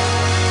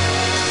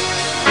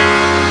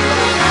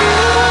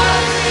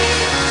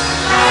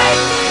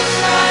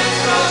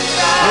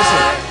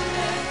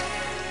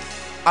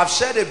 I've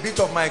shared a bit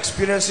of my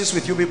experiences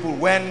with you people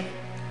when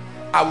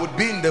I would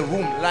be in the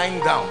room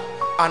lying down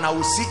and I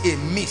would see a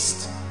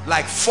mist,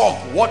 like fog,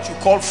 what you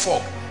call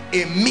fog,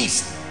 a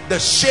mist, the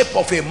shape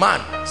of a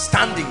man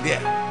standing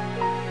there,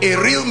 a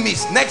real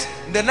mist.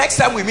 The next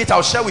time we meet,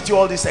 I'll share with you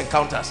all these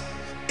encounters.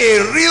 A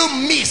real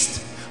mist.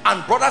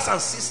 And brothers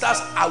and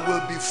sisters, I will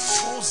be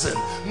frozen,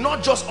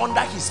 not just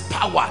under his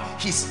power,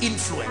 his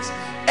influence.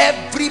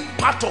 Every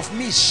part of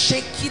me is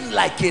shaking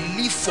like a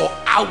leaf for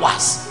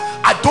hours.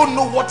 I don't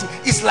know what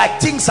it's like.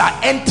 Things are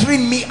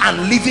entering me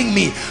and leaving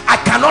me. I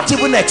cannot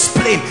even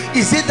explain.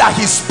 Is it that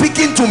he's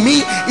speaking to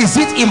me? Is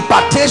it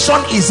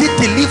impartation? Is it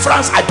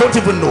deliverance? I don't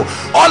even know.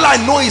 All I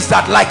know is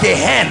that like a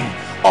hen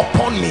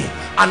upon me,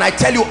 and I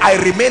tell you, I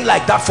remain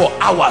like that for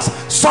hours.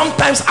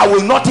 Sometimes I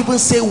will not even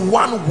say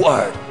one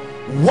word.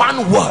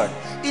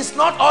 It's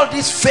not all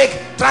this fake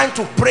trying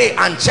to pray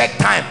and check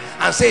time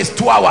and say it's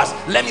 2 hours,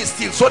 let me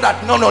steal, so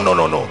that no.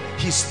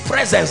 His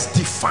presence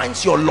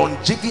defines your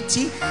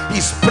longevity.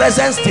 His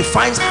presence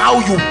defines how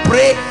you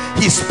pray.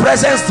 His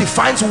presence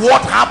defines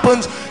what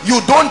happens.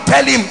 You don't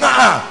tell him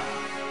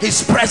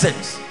his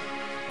presence.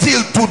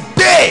 Till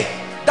today,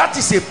 that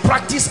is a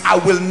practice I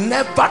will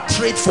never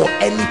trade for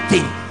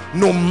anything,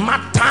 no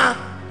matter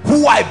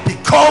who I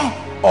become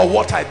or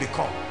what I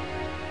become.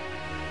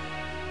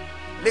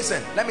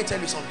 Listen, let me tell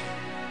you something.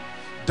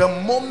 The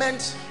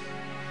moment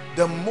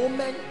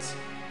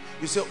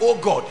you say, oh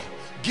God,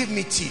 give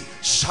me tea,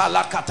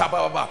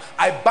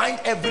 I bind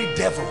every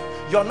devil.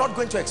 You're not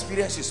going to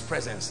experience his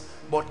presence,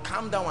 but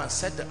calm down and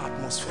set the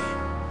atmosphere.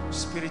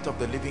 Spirit of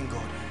the living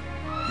God,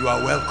 you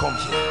are welcome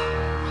here.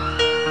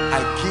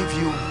 I give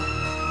you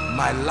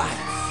my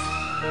life.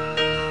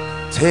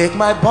 Take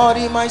my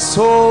body, my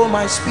soul,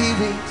 my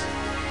spirit,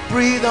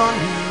 breathe on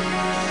me.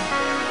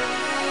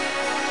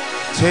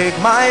 Take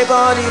my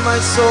body, my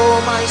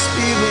soul, my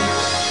spirit,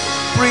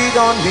 breathe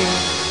on me.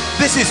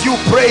 This is you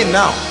praying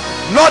now,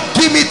 not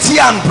give me tea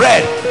and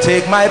bread.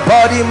 Take my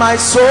body, my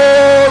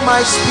soul,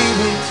 my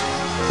spirit,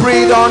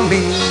 breathe on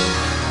me,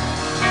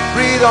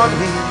 breathe on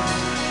me.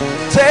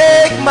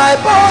 Take my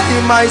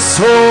body, my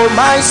soul,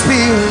 my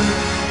spirit,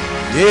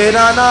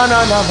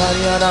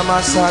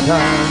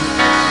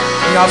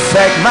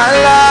 Affect my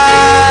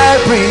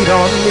life, breathe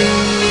on me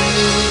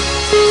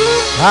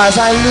as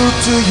I look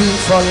to you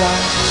for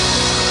life.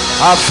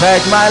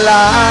 Affect my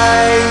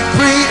life,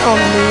 breathe on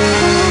me.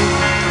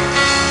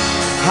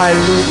 I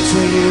look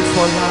to you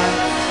for life.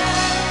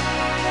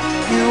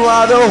 You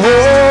are the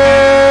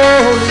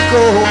Holy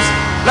Ghost.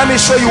 Let me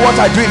show you what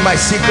I do in my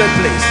secret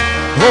place.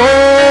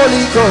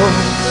 Holy Ghost,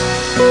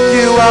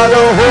 you are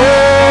the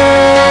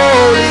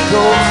Holy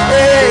Ghost.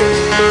 Hey,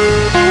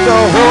 the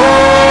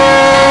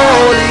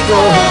Holy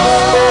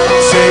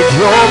Ghost, take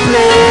your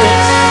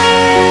place.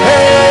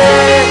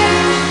 Hey,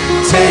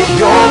 take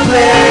your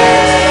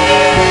place.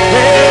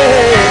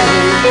 Hey,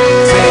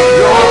 take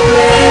your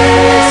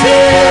place.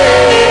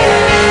 Hey,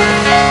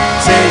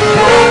 take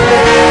your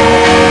place.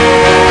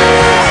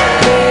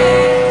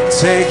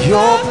 Take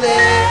your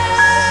place.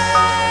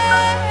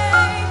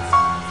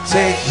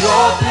 Take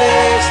your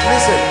place.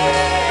 Listen.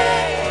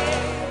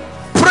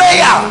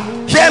 Prayer,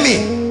 hear me.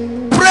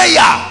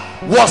 Prayer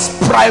was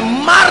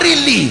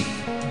primarily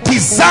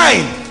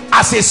designed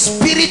as a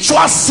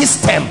spiritual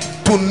system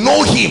to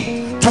know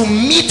him, to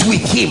meet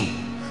with him.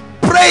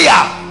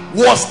 Prayer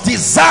was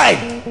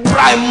designed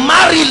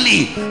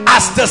primarily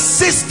as the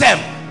system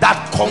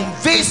that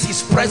conveys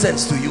his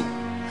presence to you.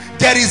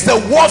 There is the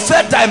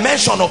warfare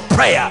dimension of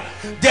prayer.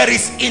 There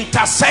is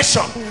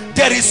intercession.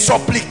 There is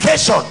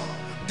supplication.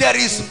 There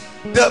is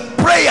the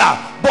prayer.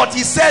 But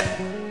he said,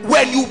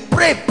 when you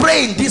pray,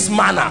 pray in this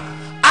manner.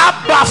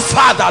 Abba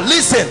Father,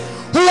 listen,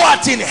 who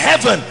art in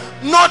heaven,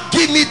 not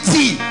give me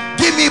tea,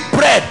 give me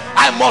bread,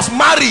 I must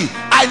marry,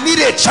 I need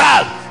a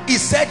child. He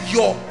said,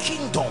 your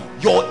kingdom,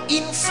 your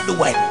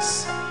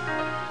influence,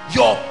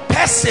 your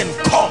person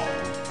come.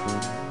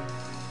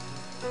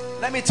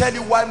 Let me tell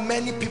you why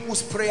many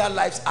people's prayer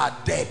lives are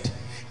dead.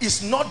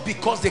 It's not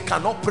because they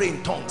cannot pray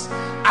in tongues.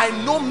 I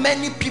know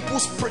many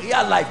people's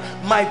prayer life.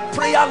 My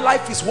prayer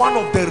life is one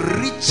of the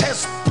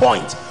richest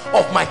points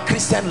of my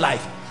Christian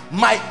life.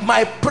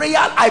 My prayer,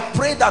 I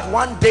pray that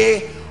one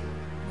day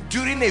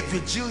during a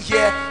vigil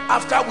here,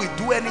 after we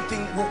do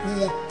anything, we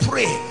will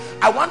pray.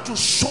 I want to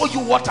show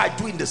you what I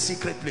do in the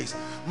secret place.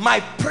 My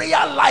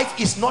prayer life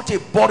is not a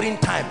boring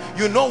time.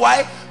 You know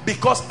why?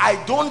 Because I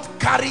don't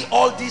carry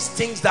all these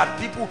things that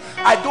people,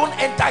 I don't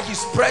enter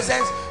his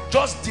presence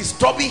just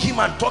disturbing him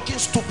and talking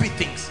stupid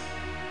things.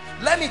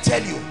 Let me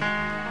tell you,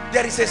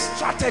 there is a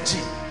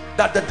strategy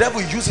that the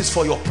devil uses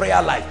for your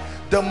prayer life.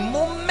 The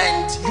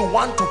moment you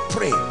want to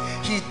pray,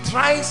 he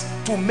tries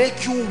to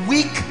make you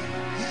weak.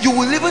 You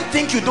will even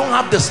think you don't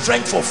have the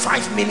strength for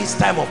 5 minutes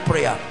time of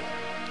prayer.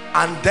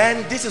 And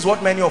then this is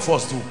what many of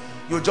us do.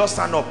 You just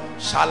stand up.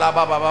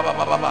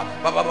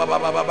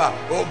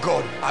 Oh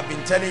God, I've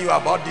been telling you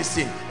about this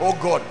thing. Oh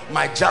God,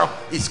 my job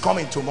is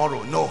coming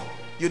tomorrow. No,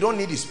 you don't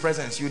need his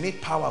presence. You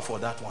need power for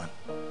that one.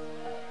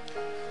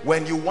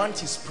 When you want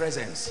his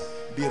presence,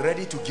 be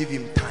ready to give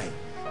him time.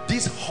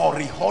 This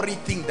hurry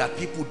thing that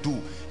people do,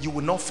 you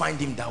will not find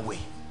him that way.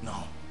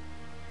 No.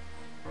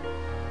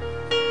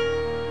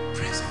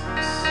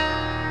 Presence.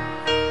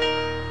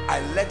 I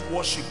let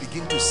worship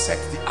begin to set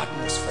the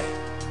atmosphere.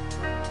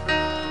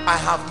 I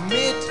have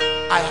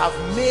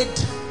made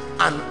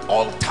an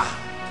altar.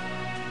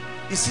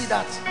 You see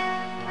that?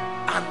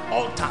 An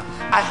altar.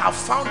 I have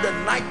found the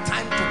night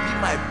time to be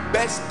my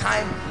best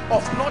time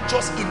of not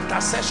just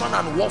intercession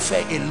and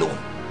warfare alone,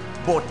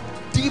 but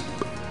deep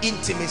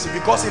intimacy.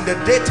 Because in the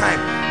daytime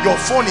your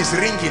phone is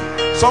ringing,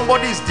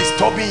 somebody is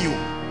disturbing you.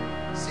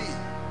 See,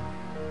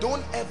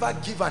 don't ever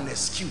give an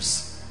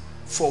excuse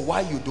for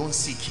why you don't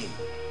seek him.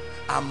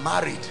 I'm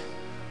married,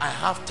 I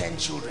have 10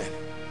 children,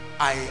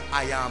 I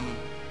am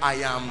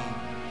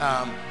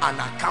an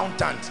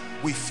accountant,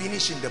 we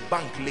finish in the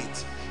bank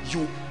late.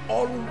 You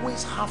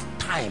always have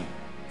time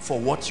for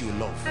what you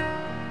love.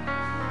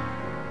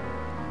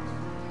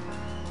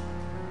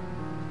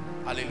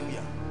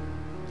 Hallelujah.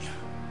 Yeah.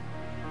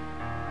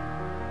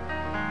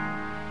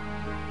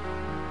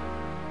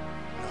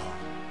 No,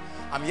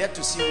 I'm yet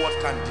to see what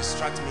can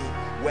distract me.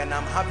 When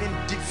I'm having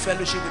deep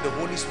fellowship with the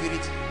Holy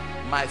Spirit,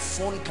 my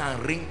phone can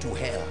ring to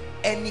hell.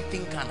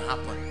 Anything can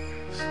happen.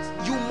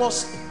 You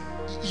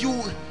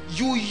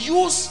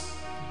use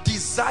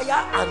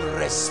desire and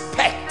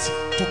respect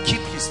to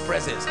keep his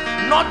presence.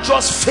 Not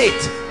just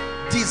faith,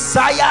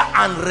 desire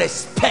and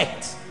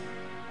respect.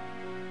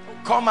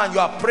 Come and you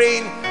are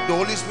praying, the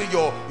Holy Spirit,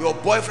 your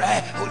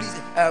boyfriend,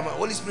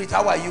 Holy Spirit,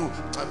 how are you?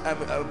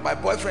 My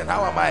boyfriend,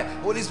 how am I?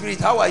 Holy Spirit,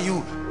 how are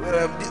you?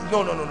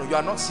 No, you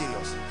are not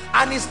serious.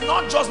 And it's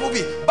not just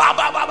moving, ba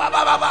ba ba ba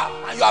ba ba ba,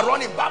 and you are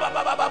running, ba ba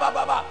ba ba ba ba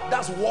ba ba.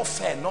 That's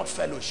warfare, not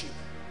fellowship.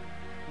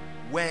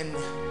 When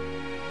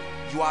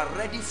you are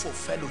ready for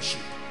fellowship,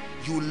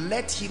 you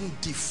let him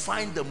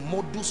define the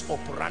modus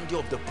operandi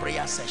of the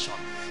prayer session.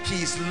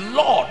 He is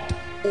Lord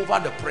over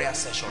the prayer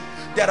session.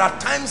 There are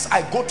times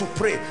I go to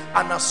pray,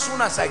 and as soon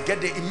as I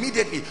get there,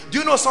 immediately, do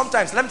you know,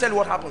 sometimes, let me tell you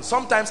what happens.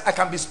 Sometimes I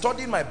can be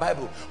studying my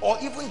Bible or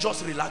even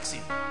just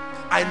relaxing.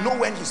 I know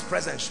when his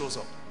presence shows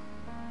up.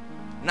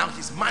 Now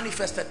his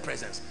manifested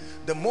presence,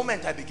 the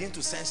moment I begin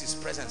to sense his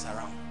presence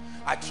around,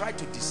 I try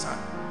to discern.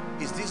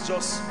 Is this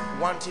just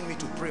wanting me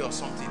to pray or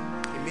something?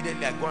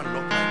 Immediately I go and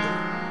lock my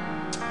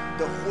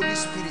door. The Holy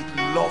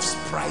Spirit loves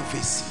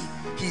privacy.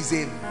 He's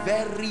a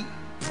very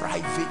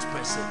private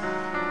person.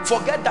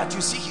 Forget that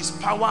you see his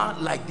power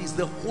like this.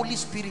 The Holy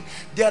Spirit,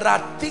 there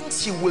are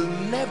things he will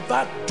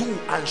never do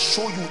and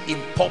show you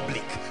in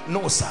public.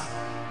 No, sir.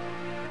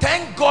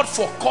 Thank God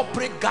for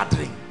corporate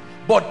gathering,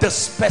 but the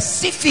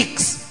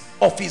specifics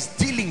of his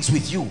dealings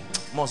with you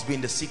must be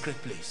in the secret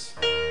place.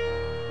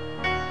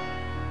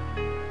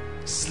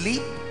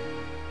 Sleep?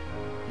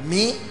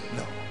 Me?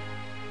 No.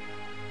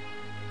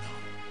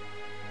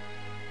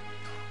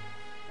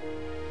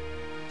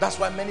 That's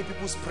why many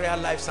people's prayer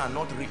lives are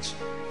not rich.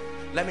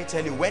 Let me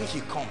tell you, when he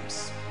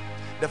comes,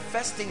 the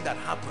first thing that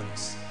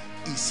happens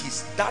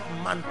is that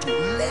man to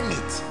learn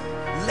it.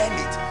 Learn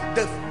it.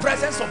 The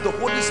presence of the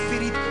Holy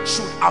Spirit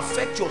should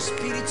affect your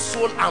spirit,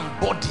 soul,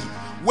 and body.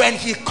 When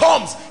he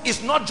comes,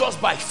 it's not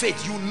just by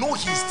faith. You know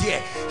he's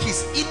there.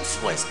 His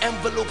influence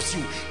envelopes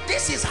you.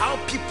 This is how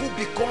people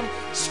become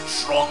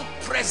strong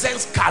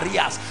presence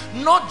carriers,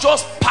 not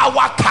just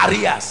power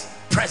carriers.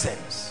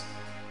 Presence.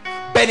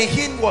 Benny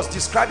Hinn was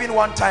describing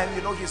one time,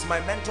 you know, he's my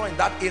mentor in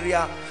that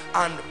area,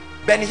 and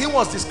Benny Hinn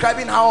was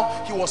describing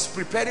how he was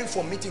preparing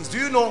for meetings. Do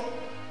you know?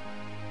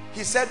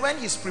 He said when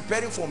he's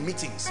preparing for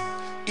meetings,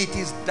 it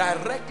is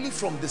directly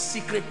from the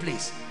secret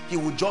place. He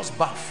would just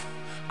bath.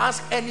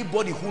 Ask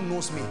anybody who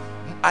knows me.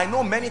 I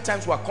know many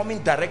times we are coming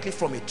directly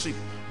from a trip,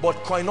 but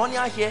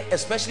koinonia here,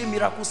 especially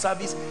miracle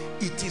service,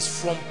 it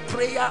is from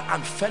prayer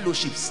and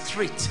fellowship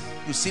straight.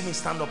 You see me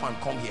stand up and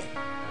come here.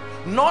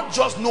 Not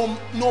just no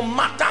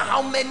matter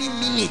how many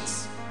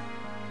minutes.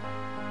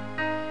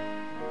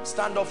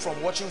 Stand up from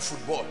watching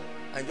football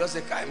and just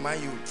say,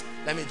 man, you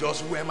let me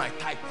just wear my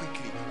tie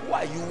quickly. Who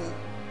are you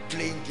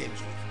playing games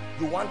with?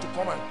 You want to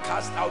come and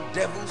cast out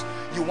devils?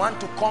 You want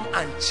to come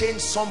and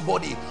change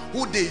somebody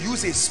who they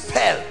use a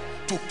spell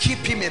to keep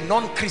him a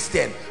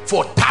non-Christian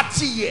for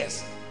 30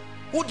 years?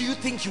 Who do you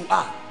think you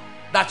are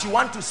that you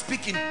want to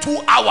speak in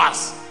 2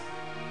 hours?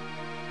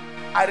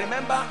 I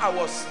remember I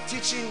was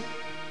teaching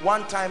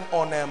one time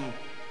on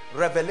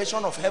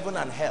revelation of heaven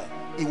and hell.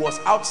 It was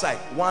outside.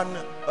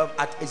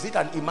 Is it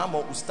an imam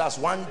or ustaz?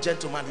 One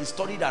gentleman, he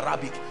studied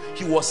Arabic.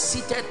 He was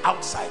seated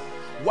outside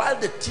while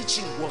the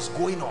teaching was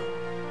going on.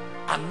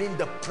 I mean,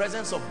 the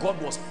presence of God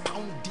was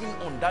pounding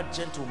on that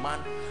gentleman,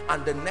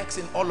 and the next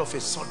thing, all of a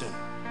sudden,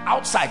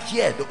 outside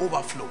here, the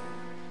overflow,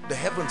 the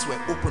heavens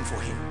were open for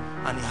him,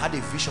 and he had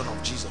a vision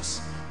of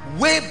Jesus.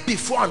 Way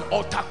before an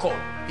altar call.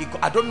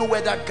 I don't know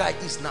where that guy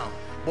is now,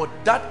 but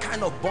that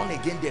kind of born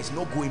again, there's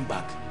no going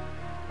back.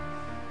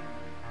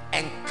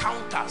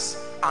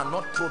 Encounters are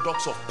not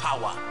products of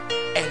power.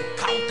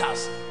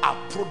 Encounters are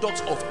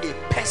products of a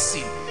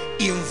person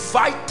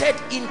invited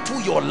into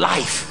your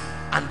life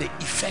and the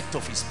effect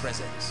of his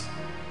presence.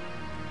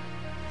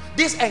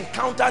 This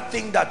encounter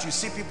thing that you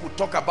see people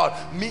talk about,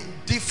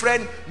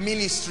 different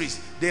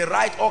ministries, they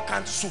write all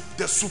kinds of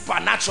the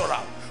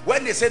supernatural.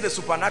 When they say the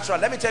supernatural,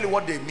 let me tell you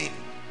what they mean.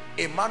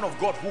 A man of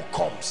God who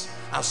comes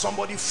and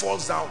somebody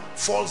falls down,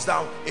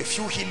 a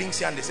few healings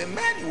here, and they say,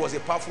 man, it was a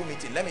powerful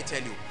meeting. Let me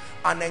tell you,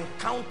 an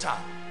encounter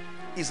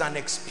is an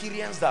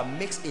experience that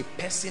makes a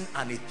person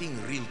and a thing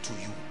real to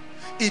you.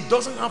 It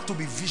doesn't have to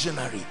be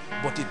visionary,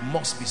 but it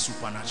must be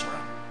supernatural.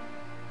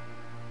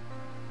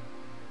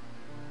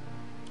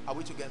 Are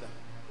we together?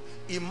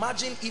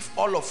 Imagine if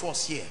all of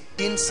us here,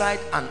 inside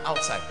and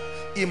outside,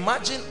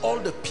 imagine all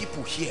the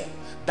people here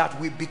that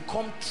we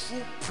become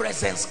true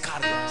presence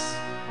carriers.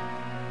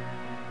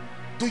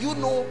 Do you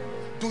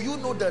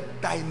know the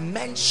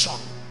dimension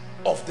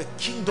of the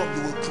kingdom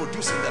you will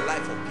produce in the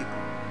life of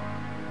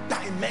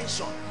people?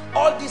 Dimension.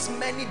 All these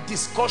many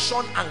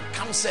discussion and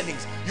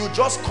counselings, you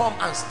just come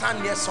and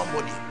stand near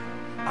somebody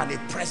and a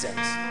presence.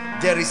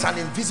 There is an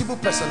invisible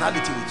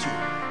personality with you.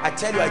 I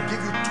tell you, I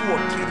give you 2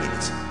 or 3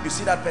 minutes, you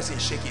see that person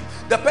shaking.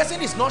 The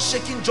person is not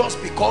shaking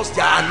just because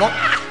they are not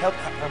help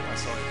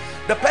sorry.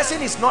 The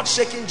person is not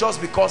shaking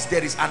just because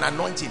there is an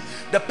anointing.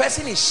 The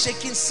person is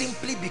shaking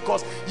simply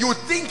because you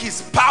think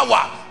it's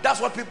power. That's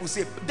what people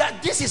say.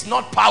 That this is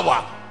not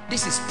power,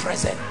 this is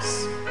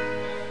presence.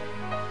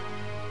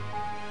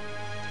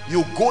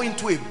 You go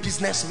into a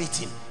business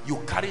meeting,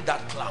 you carry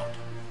that cloud.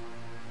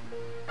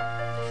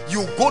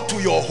 You go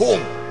to your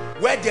home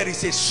where there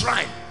is a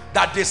shrine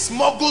that they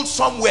smuggled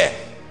somewhere.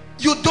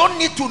 You don't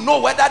need to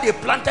know whether they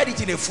planted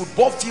it in a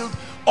football field,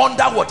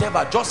 under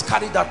whatever. Just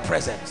carry that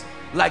presence,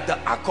 like the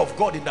ark of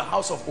God in the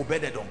house of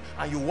Obed-Edom,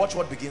 and you watch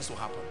what begins to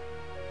happen.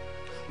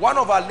 One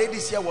of our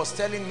ladies here was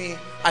telling me,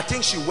 I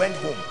think she went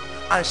home,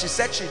 and she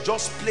said she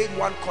just played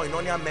one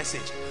koinonia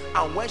message,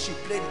 and when she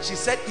played it, she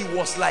said it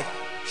was like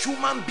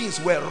human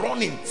beings were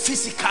running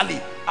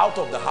physically out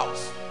of the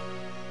house.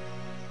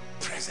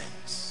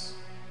 Presence,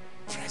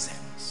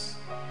 presence,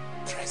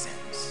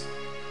 presence.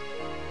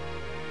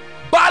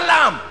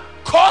 Balaam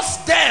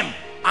cursed them,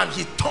 and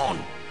he turned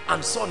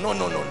and saw, no,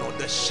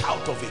 the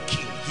shout of a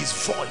king. His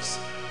voice,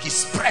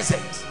 his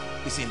presence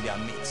is in their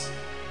midst.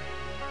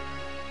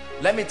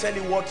 Let me tell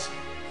you what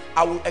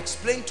I will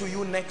explain to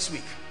you next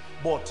week.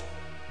 But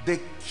the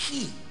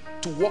key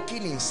to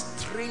walking in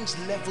strange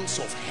levels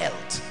of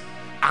health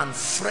and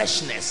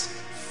freshness,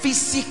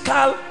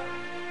 physical,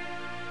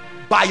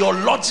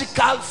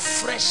 biological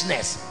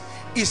freshness,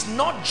 is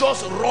not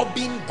just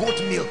rubbing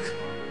goat milk,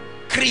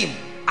 cream,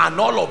 and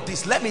all of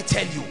this. Let me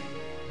tell you,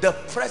 the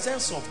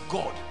presence of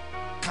God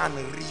can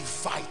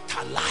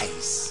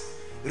revitalize.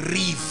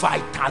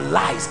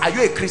 Are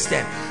you a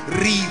Christian?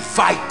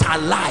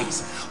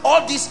 Revitalize.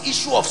 All this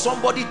issue of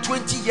somebody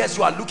 20 years,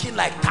 you are looking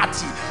like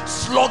 30,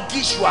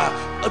 sluggish, you are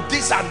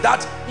this and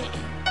that.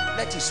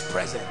 Let his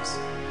presence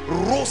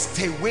roast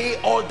away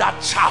all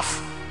that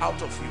chaff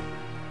out of you.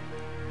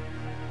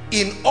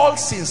 In all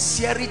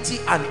sincerity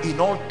and in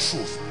all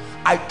truth,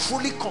 I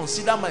truly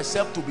consider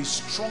myself to be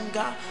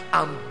stronger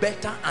and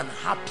better and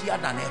happier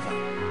than ever.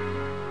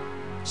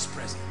 His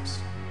presence.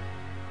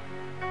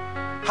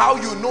 How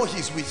you know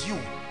he's with you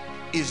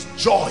is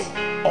joy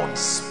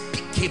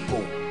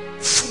unspeakable,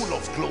 full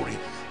of glory.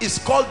 It's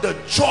called the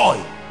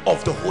joy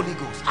of the Holy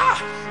Ghost.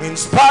 In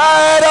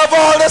spite of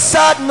all the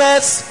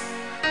sadness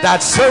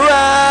that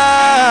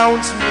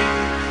surrounds me,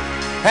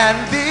 and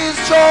this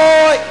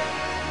joy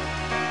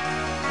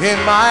in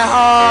my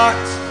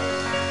heart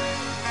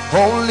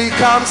only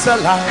comes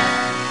alive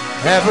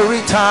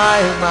every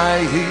time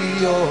I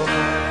hear your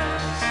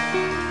voice.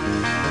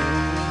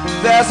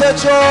 There's a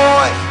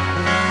joy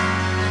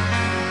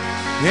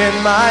in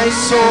my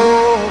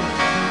soul,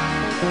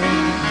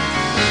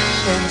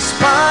 in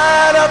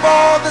spite of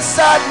all the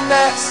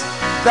sadness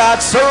that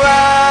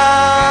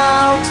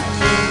surrounds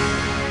me,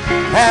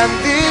 and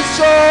this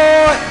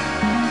joy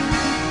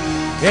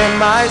in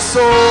my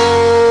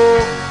soul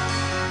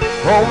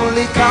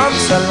only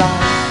comes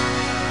alive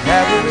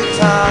every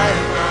time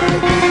I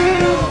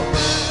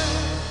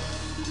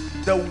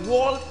hear. The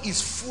world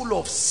is full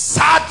of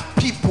sad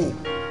people,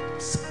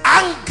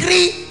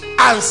 angry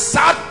and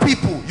sad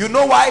people. You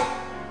know why?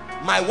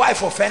 My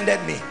wife offended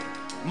me,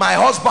 my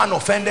husband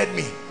offended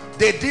me,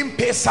 they didn't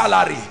pay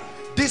salary,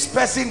 this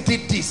person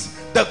did this,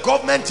 the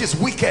government is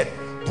wicked,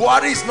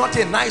 Buhari is not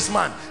a nice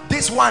man,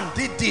 this one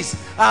did this,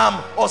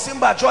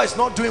 Osimba Joy is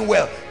not doing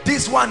well,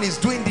 this one is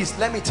doing this.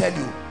 Let me tell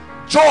you,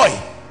 joy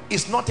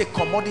is not a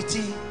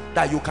commodity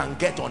that you can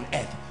get on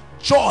earth.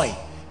 Joy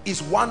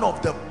is one of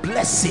the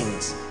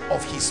blessings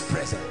of his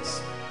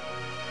presence.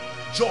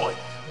 Joy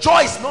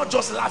is not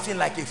just laughing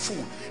like a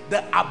fool.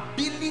 The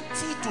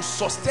ability to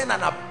sustain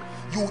and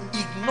you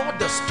ignore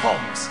the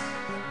storms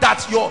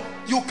that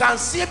you can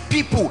see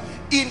people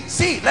in.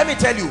 See, let me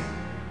tell you,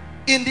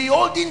 in the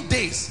olden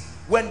days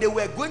when they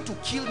were going to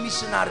kill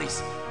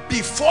missionaries,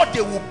 before they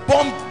would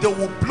bomb, they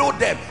would blow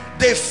them,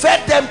 they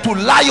fed them to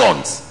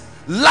lions.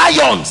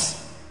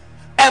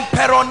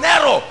 Emperor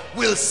Nero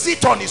will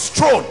sit on his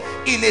throne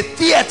in a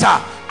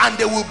theater and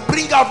they will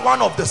bring out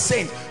one of the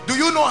saints. Do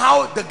you know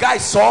how the guy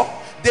saw?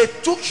 They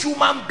took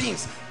human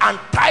beings and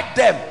tied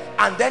them,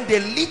 and then they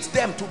lit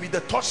them to be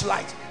the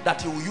torchlight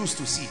that he will use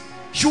to see.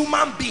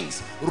 Human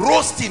beings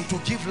roasting to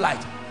give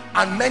light,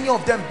 and many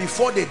of them,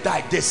 before they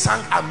died, they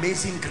sang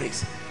Amazing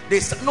Grace. They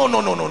said, no.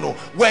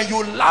 When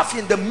you laugh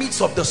in the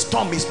midst of the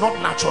storm, it's not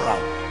natural.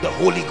 The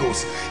Holy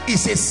Ghost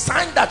is a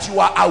sign that you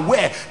are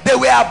aware. They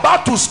were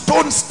about to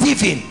stone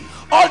Stephen.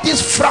 All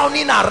this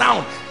frowning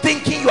around,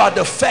 thinking you are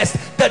the first.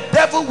 The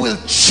devil will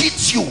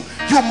cheat you.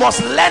 You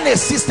must learn a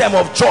system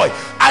of joy.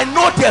 I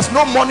know there's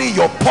no money in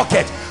your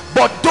pocket,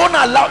 but don't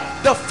allow.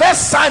 The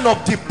first sign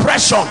of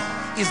depression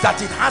is that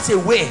it has a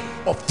way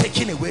of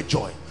taking away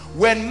joy.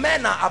 When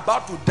men are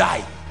about to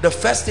die, the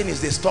first thing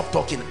is they stop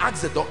talking.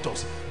 Ask the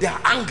doctors. They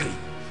are angry.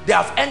 They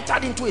have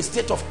entered into a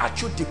state of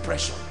acute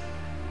depression.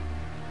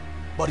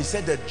 But he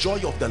said, the joy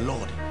of the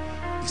Lord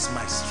is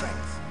my strength.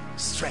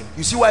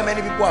 You see why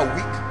many people are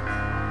weak?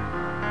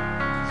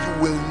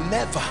 You will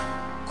never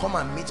come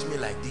and meet me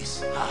like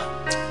this.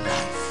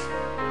 Life.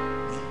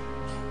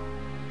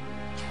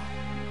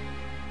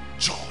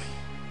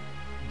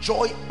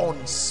 Joy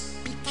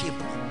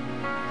unspeakable.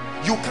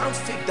 You can't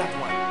fake that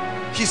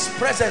one. His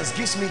presence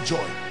gives me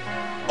joy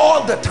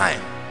all the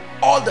time.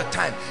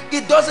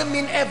 It doesn't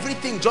mean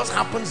everything just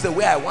happens the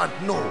way I want.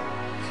 No,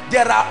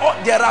 there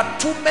are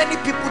too many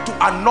people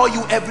to annoy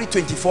you every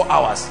 24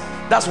 hours.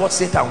 That's what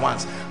Satan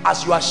wants.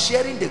 As you are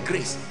sharing the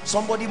grace,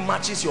 somebody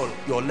matches your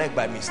leg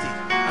by mistake,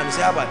 and you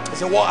say, I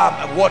say,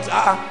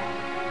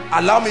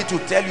 allow me to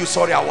tell you,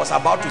 sorry, I was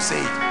about to say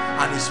it,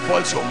 and it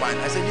spoils your mind.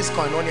 I say, this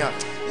koinonia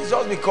is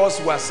just because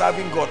we are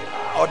serving God.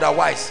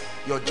 Otherwise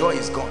your joy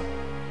is gone.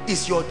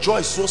 Is your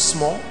joy so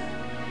small?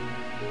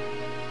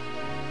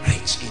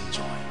 Rich in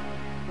joy.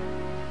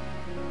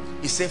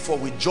 He said, for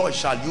with joy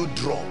shall you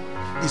draw.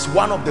 It's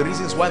one of the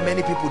reasons why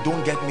many people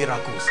don't get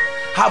miracles.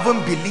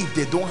 Haven't believed,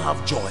 they don't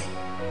have joy.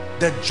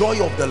 The joy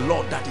of the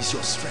Lord, that is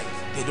your strength.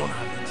 They don't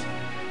have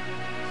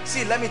it.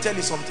 See, let me tell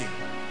you something.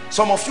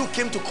 Some of you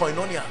came to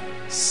koinonia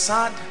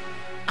sad,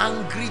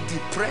 angry,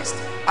 depressed,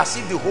 as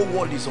if the whole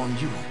world is on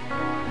you.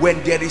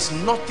 When there is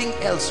nothing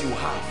else you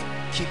have,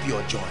 keep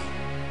your joy.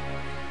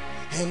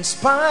 In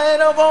spite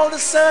of all the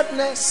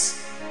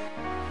sadness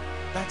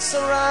that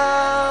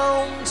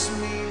surrounds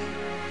me,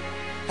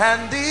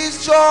 And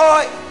this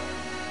joy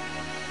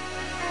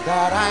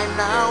that I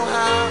now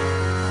have,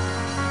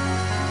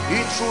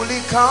 it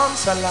truly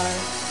comes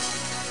alive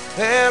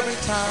every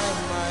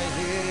time I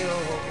hear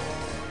your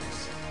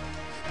voice.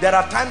 There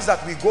are times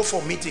that we go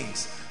for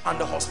meetings and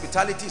the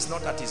hospitality is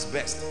not at its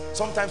best.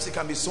 Sometimes it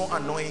can be so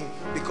annoying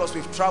because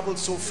we've traveled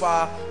so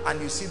far and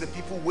you see the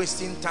people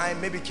wasting time,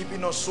 maybe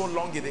keeping us so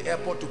long in the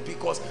airport to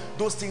pick us.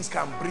 Those things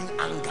can bring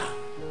anger.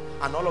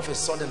 And all of a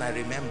sudden I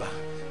remember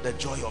the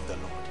joy of the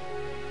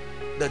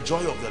Lord. The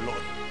joy of the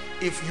Lord.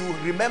 If you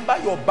remember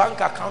your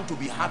bank account to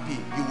be happy,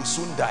 you will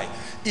soon die.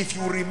 If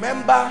you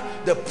remember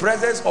the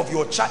presence of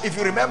your child, if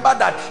you remember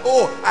that,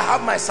 oh, I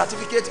have my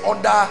certificate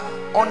under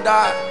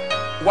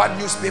one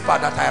newspaper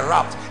that I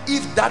wrapped,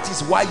 if that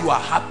is why you are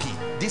happy,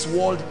 this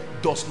world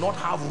does not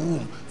have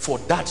room for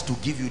that to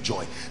give you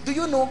joy. Do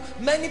you know,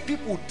 many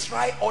people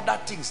try other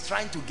things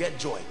trying to get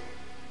joy.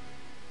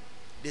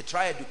 They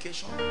try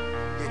education,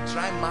 they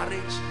try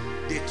marriage,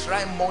 they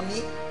try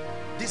money.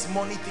 This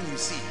money thing you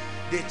see,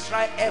 they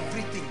try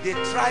everything. They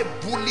try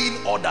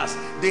bullying others,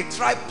 they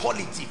try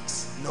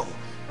politics. No,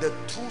 the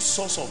true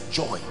source of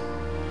joy,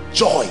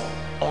 joy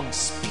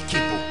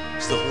unspeakable,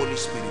 is the Holy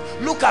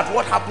Spirit. Look at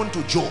what happened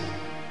to Job.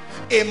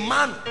 A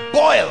man,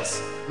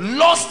 boils,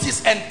 lost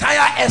his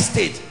entire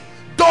estate.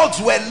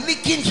 Dogs were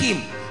licking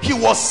him. He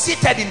was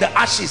seated in the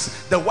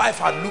ashes. The wife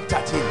had looked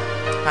at him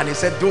and he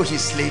said, though he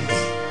slay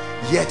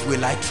me, yet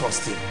will I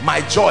trust him.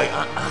 My joy.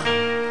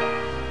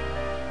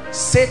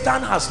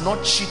 Satan has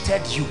not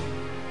cheated you.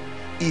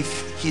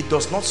 If he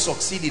does not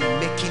succeed in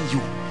making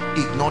you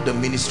ignore the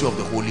ministry of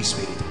the Holy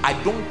Spirit. I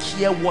don't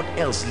care what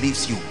else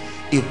leaves you.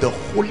 If the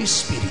Holy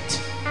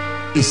Spirit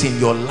is in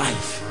your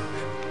life,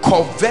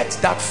 covet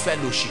that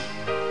fellowship.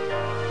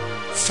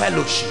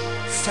 Fellowship,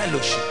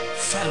 fellowship,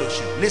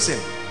 fellowship. Listen,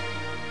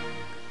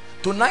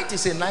 tonight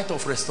is a night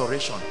of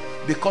restoration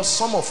because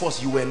some of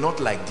us, you were not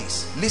like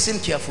this. Listen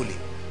carefully.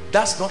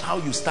 That's not how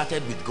you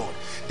started with God.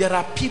 There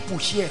are people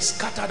here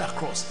scattered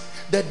across.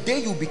 The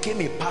day you became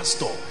a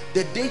pastor,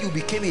 the day you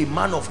became a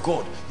man of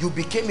God, you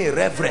became a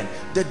reverend,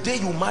 the day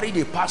you married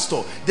a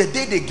pastor, the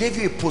day they gave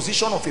you a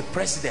position of a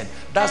president,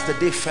 that's the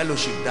day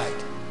fellowship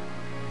died.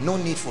 No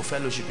need for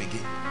fellowship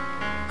again.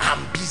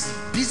 I'm busy.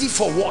 Busy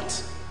for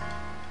what?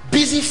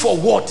 Busy for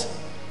what?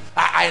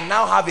 I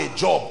now have a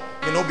job.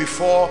 You know,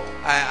 before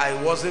I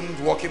wasn't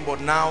working,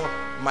 but now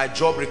my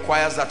job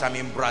requires that I'm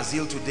in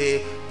Brazil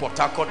today, Port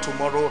Harcourt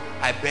tomorrow.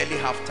 I barely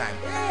have time.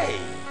 Hey.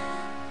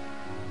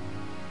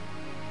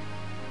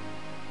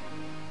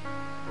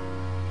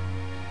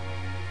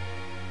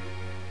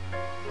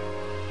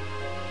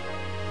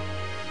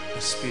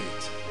 The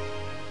Spirit.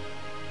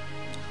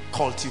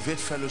 Cultivate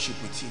fellowship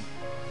with Him.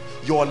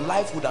 Your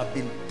life would have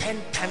been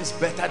 10 times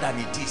better than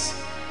it is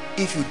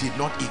if you did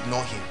not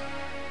ignore Him.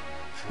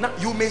 Now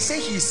you may say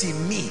He is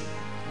in me,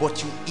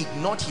 but you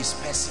ignored His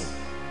person.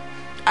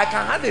 I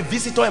can have a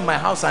visitor in my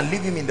house and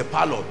leave him in the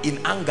parlor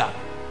in anger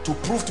to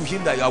prove to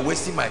him that you are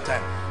wasting my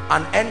time,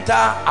 and enter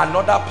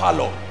another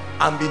parlor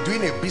and be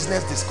doing a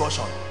business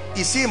discussion.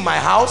 Is he in my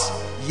house?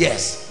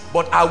 Yes.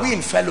 But are we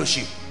in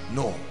fellowship?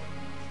 No.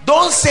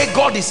 Don't say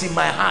God is in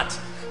my heart.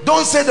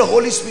 Don't say the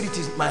Holy Spirit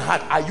is in my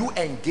heart. Are you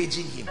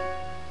engaging Him?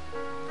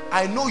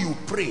 I know you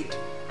prayed.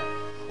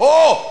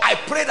 Oh, I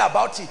prayed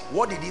about it.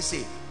 What did He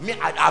say? Me,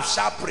 I've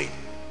sure prayed.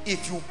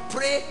 If you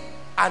pray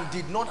and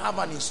did not have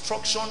an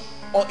instruction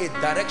or a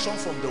direction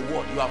from the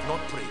word, you have not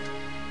prayed.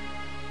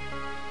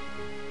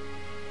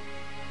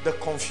 The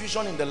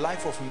confusion in the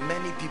life of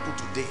many people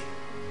today.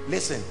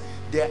 Listen,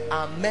 there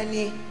are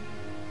many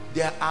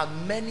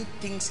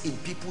things in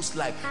people's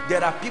life.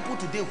 There are people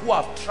today who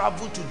have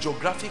traveled to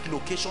geographic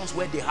locations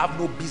where they have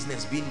no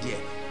business being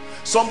there.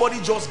 Somebody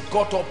just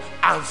got up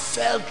and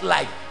felt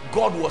like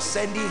God was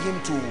sending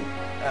him to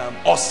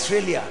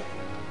Australia.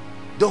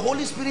 The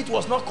Holy Spirit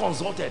was not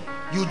consulted.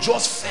 You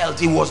just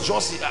felt, it was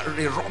just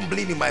a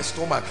rumbling in my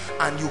stomach,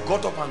 and you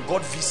got up and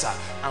got visa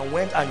and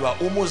went, and you are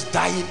almost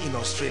dying in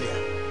Australia.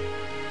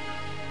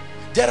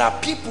 There are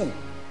people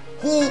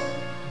who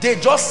they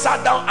just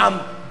sat down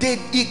and they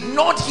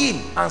ignored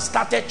Him and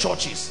started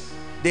churches.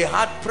 They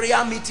had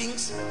prayer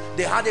meetings,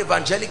 they had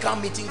evangelical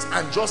meetings,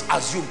 and just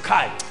assumed,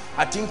 Kai,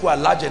 I think we are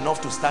large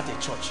enough to start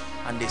a church,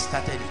 and they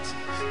started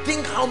it.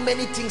 Think how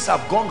many things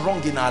have gone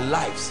wrong in our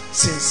lives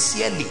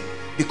sincerely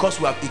because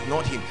we have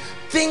ignored Him.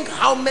 Think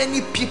how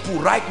many people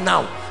right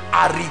now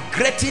are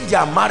regretting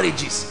their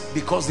marriages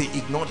because they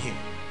ignored Him.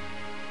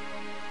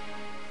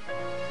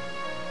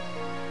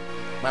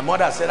 My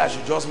mother said I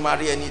should just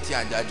marry anything,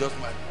 and I just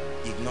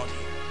ignored Him.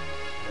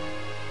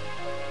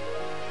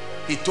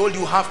 He told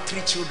you have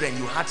 3 children,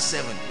 you had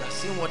 7. You are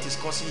seeing what is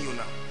causing you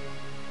now.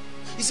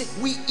 He said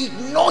we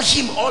ignore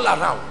Him all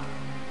around.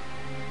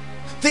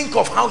 Think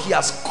of how He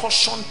has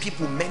cautioned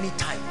people many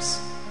times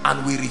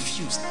and we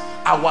refused.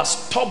 Our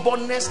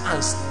stubbornness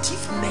and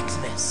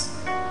stiff-neckedness.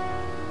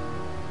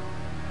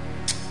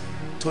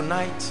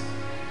 Tonight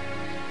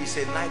is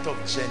a night of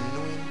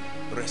genuine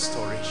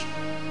restoration.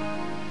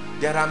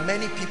 There are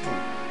many people,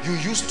 you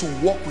used to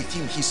walk with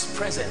Him, His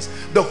presence.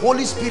 The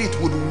Holy Spirit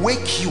would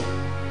wake you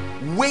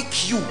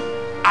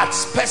at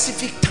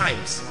specific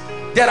times.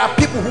 There are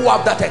people who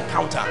have that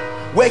encounter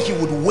where he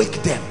would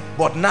wake them,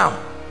 but now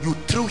you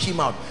threw him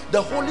out.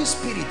 The Holy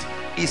Spirit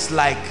is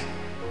like,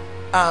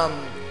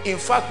 in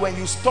fact, when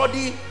you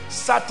study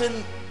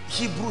certain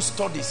Hebrew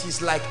studies,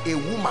 he's like a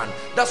woman.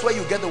 That's where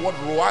you get the word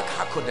Ruach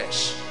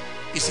HaKodesh.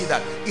 You see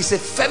that? It's a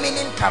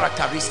feminine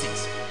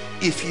characteristics.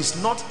 If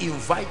he's not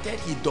invited,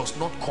 he does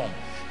not come.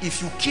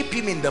 If you keep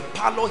him in the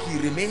parlor, he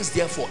remains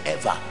there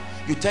forever.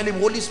 You tell him,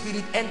 Holy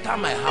Spirit, enter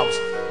my house,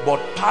 but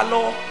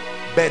parlor,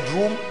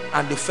 bedroom,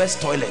 and the first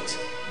toilet,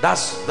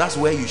 that's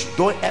where you should.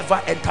 Don't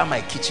ever enter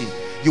my kitchen.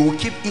 You will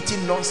keep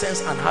eating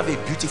nonsense and have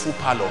a beautiful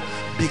parlor,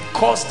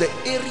 because the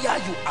area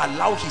you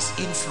allow his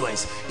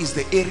influence is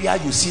the area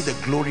you see the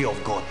glory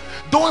of God.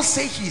 Don't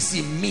say he's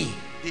in me.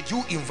 Did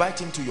you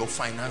invite him to your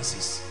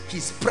finances?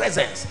 His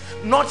presence,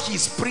 not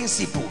his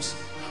principles.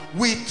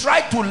 We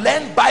try to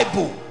learn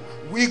Bible,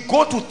 we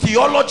go to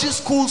theology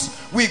schools,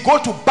 we go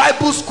to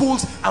Bible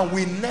schools, and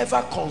we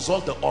never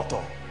consult the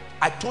author.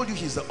 I told you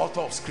he's the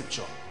author of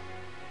scripture.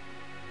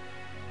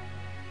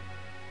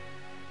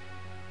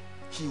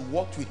 He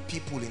walked with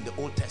people in the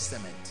Old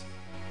Testament.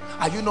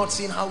 Are you not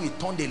seeing how he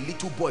turned a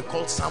little boy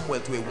called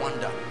Samuel to a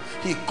wonder?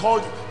 He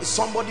called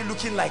somebody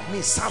looking like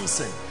me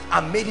Samson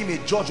and made him a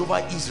judge over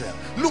Israel.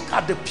 Look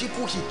at the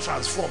people he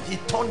transformed. He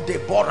turned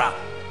Deborah.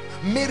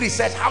 Mary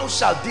said, how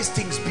shall these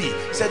things be?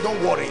 He said,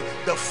 don't worry,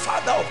 the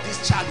father of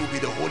this child will be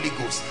the Holy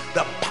Ghost,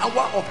 the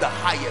power of the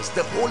highest,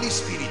 the Holy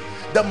Spirit,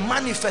 the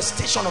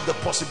manifestation of the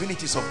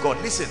possibilities of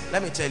God. Listen,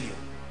 let me tell you,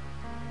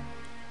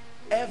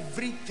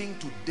 everything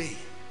today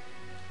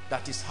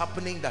that is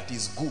happening that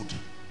is good.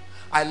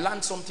 I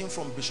learned something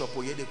from Bishop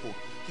Oyedepo.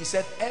 He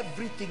said,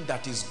 everything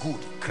that is good,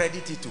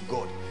 credit it to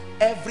God.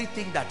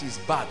 Everything that is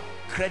bad,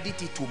 credit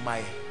it to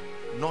my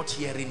not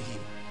hearing him.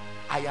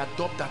 I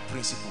adopt that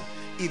principle.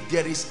 If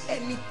there is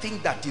anything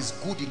that is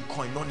good in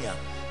koinonia,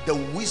 the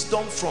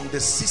wisdom from the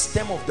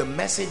system of the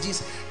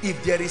messages,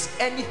 if there is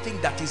anything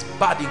that is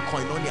bad in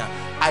koinonia,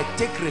 I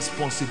take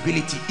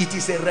responsibility. It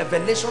is a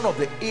revelation of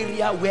the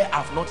area where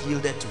I've not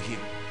yielded to him.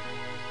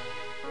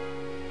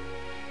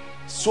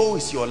 So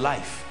is your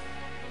life.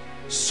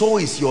 So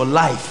is your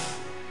life.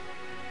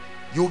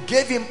 You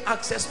gave him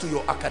access to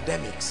your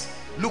academics.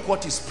 Look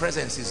what his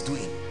presence is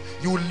doing.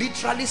 You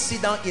literally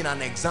sit down in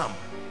an exam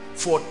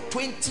for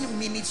 20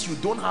 minutes, you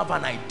don't have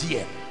an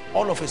idea.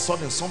 All of a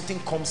sudden something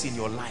comes in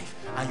your life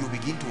and you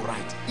begin to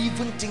write,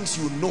 even things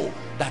you know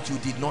that you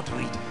did not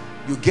read.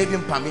 You gave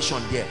him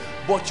permission there,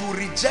 but you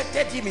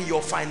rejected him in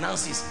your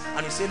finances,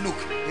 and you say, look,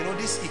 you know,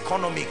 this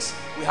economics,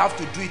 we have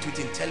to do it with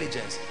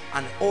intelligence.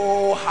 And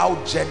oh, how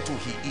gentle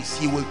he is.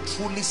 He will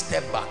truly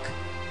step back.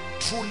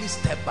 Truly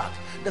step back.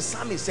 The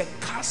psalmist said,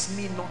 cast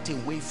me not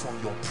away from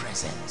your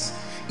presence.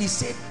 He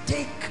said,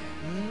 take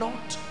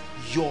not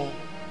your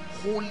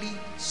Holy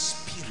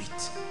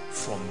Spirit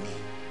from me.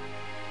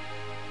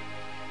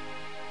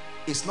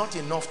 It's not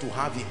enough to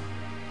have him.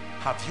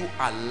 Have you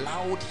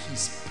allowed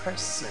his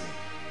person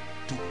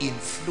to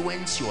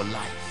influence your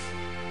life?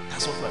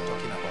 That's what we're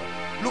talking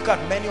about. Look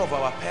at many of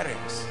our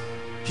parents.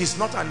 He's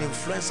not an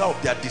influencer of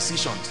their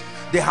decisions.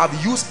 They have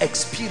used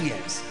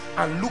experience,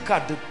 and look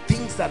at the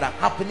things that are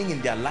happening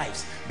in their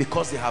lives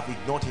because they have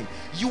ignored him.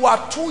 You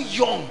are too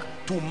young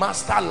to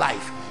master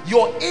life.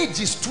 Your age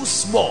is too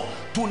small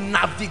to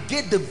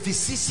navigate the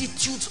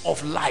vicissitudes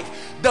of life.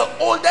 The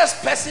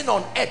oldest person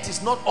on earth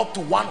is not up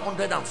to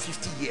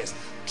 150 years.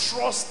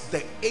 Trust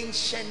the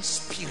ancient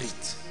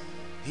spirit.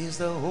 He's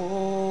the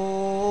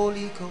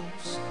Holy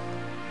Ghost,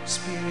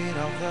 Spirit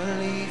of the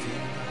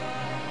living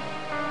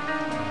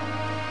God.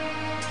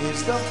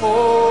 He's the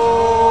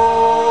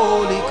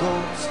Holy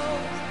Ghost,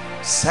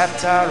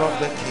 Scepter of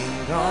the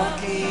King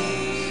of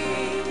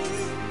Kings.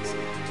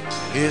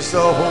 He's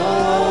the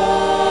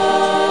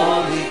Holy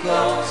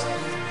Ghost,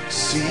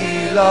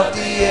 Seal of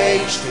the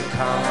age to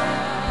come.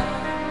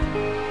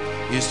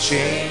 He's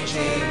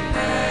changing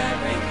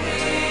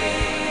everything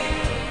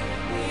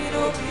in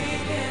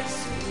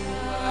obedience to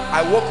us.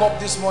 I woke up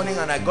this morning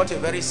and I got a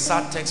very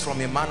sad text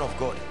from a man of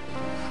God.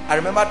 I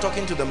remember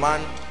talking to the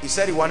man. He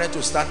said he wanted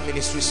to start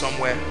ministry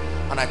somewhere,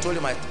 and I told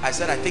him, I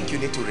said, I think you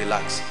need to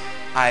relax.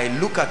 I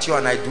look at you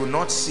and I do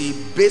not see,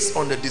 based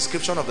on the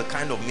description of the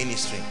kind of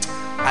ministry,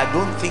 I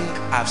don't think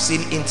I've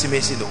seen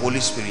intimacy in the Holy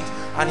Spirit.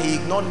 And he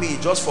ignored me. He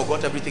just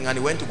forgot everything and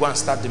he went to go and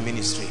start the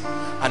ministry.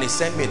 And he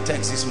sent me a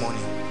text this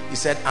morning. He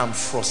said, I'm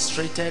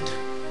frustrated.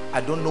 I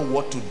don't know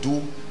what to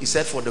do. He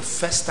said for the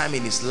first time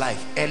in his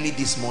life, early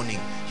this morning,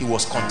 he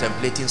was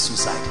contemplating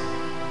suicide.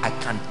 I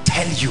can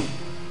tell you,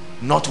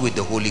 not with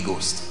the Holy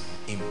Ghost.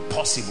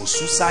 Impossible.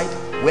 Suicide,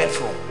 where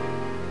from?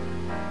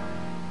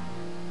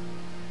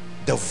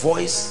 The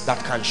voice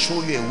that can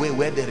show you a way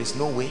where there is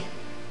no way.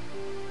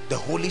 The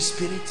Holy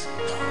Spirit.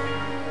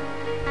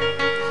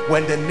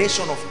 When the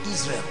nation of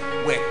Israel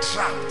were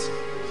trapped,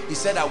 he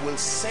said, I will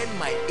send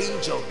my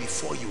angel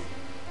before you.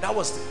 That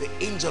was the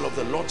angel of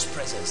the Lord's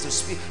presence. The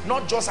Spirit,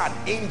 not just an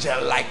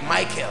angel like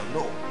Michael,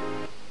 no.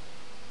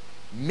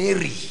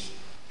 Mary,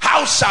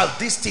 how shall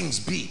these things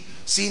be,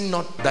 seeing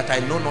not that I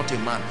know not a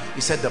man?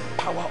 He said, the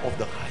power of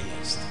the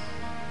highest.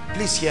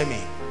 Please hear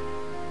me.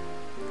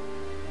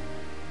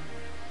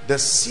 The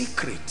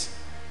secret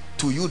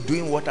to you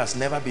doing what has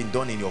never been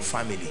done in your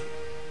family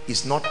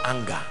is not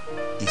anger,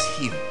 it's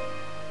him.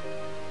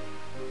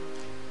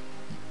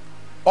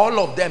 All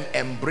of them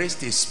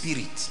embraced a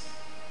spirit.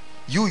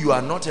 You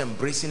are not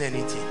embracing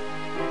anything.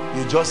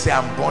 You just say,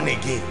 I'm born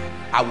again,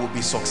 I will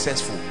be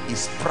successful.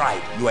 It's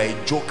pride. You are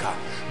a joker.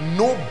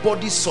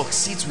 Nobody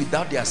succeeds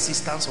without the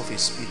assistance of a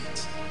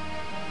spirit.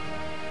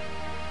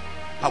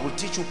 I will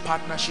teach you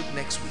partnership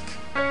next week.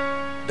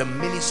 The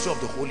ministry of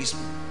the Holy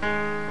Spirit.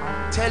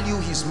 Tell you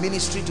his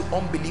ministry to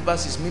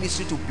unbelievers, his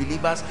ministry to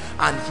believers,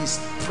 and his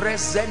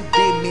present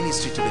day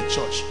ministry to the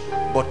church.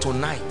 But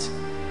tonight,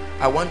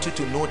 I want you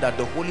to know that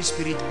the Holy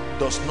Spirit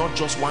does not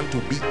just want to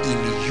be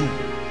in you.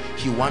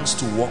 He wants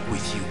to walk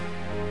with you.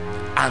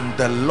 And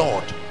the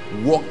Lord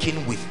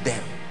walking with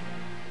them.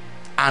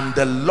 And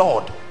the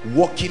Lord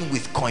walking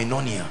with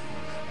koinonia.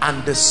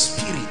 And the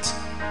Spirit,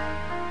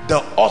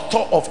 the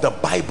author of the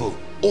Bible,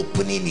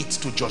 opening it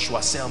to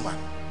Joshua Selman.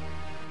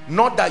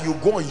 Not that you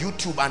go on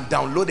YouTube and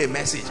download a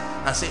message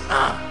and say,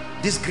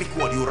 this Greek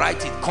word, you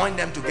write it, coin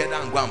them together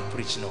and go and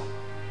preach. No.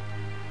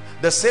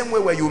 The same way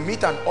where you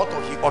meet an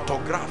author, he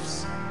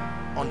autographs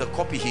on the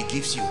copy he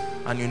gives you,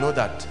 and you know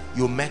that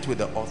you met with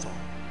the author.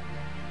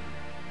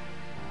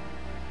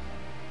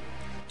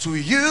 To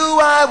you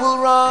I will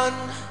run,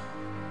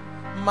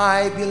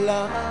 my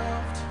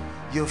beloved,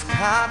 you've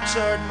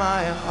captured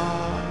my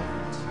heart.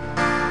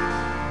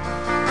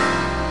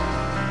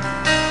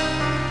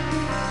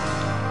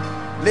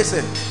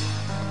 Listen.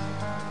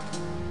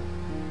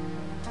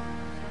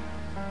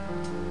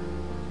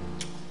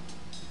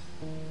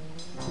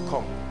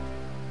 Come.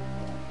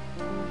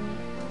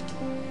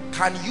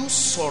 Can you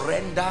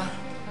surrender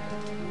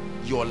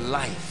your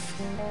life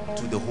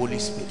to the Holy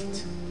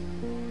Spirit?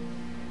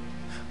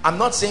 I'm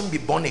not saying be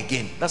born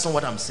again. That's not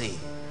what I'm saying.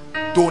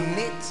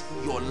 Donate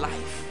your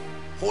life.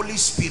 Holy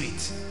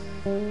Spirit,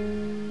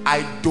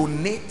 I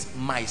donate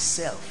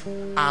myself.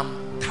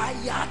 I'm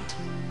tired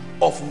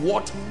of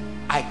what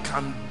I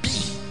can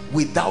be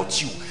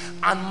without you,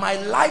 and my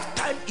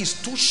lifetime is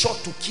too short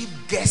to keep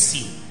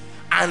guessing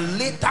and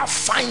later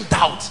find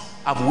out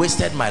I've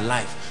wasted my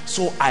life.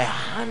 So I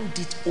hand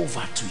it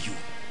over to you.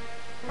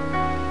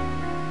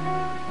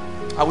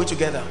 Are we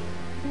together?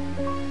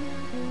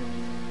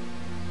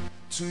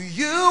 To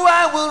you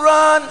I will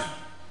run,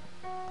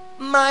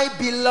 my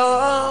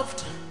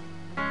beloved.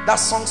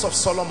 That's Songs of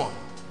Solomon.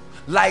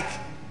 Like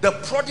the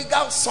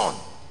prodigal son,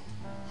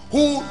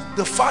 who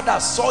the father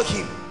saw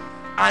him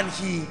and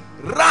he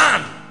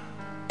ran,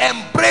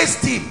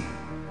 embraced him,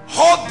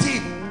 hugged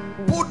him,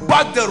 put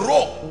back the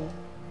robe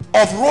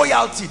of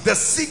royalty, the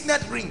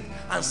signet ring,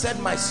 and said,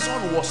 my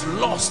son was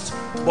lost,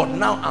 but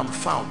now I'm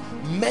found.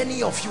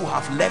 Many of you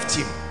have left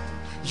him.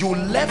 You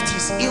left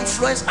his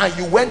influence and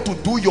you went to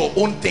do your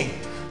own thing.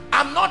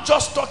 I'm not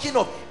just talking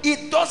of,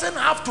 it doesn't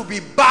have to be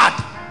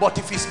bad, but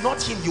if it's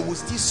not him, you will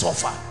still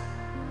suffer.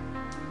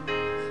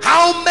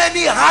 How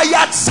many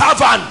hired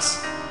servants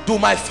do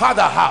my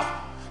father have?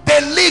 They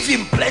live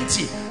in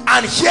plenty,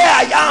 and here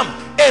I am,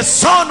 a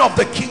son of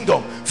the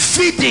kingdom,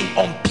 feeding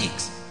on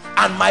pigs,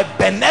 and my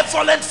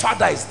benevolent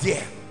father is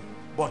there,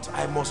 but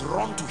I must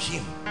run to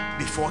him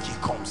before he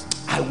comes.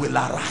 I will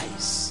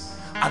arise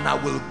and I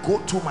will go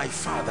to my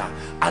father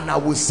and I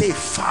will say,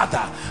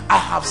 Father, I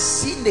have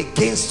sinned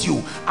against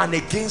you and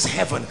against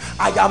heaven.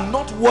 I am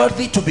not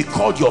worthy to be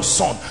called your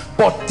son,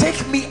 but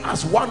take me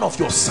as one of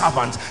your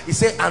servants. He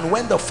said, and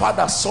when the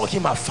father saw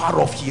him afar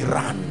off, he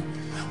ran.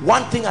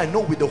 One thing I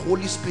know with the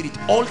Holy Spirit,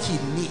 all he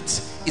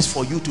needs is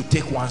for you to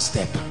take one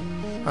step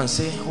and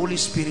say, Holy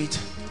Spirit,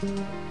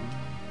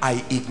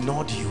 I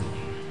ignored you.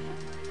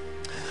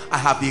 I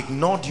have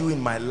ignored you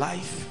in my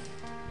life.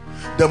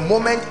 The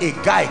moment a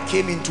guy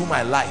came into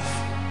my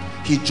life,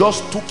 he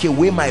just took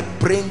away my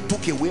brain,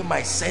 took away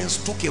my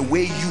sense, took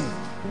away you.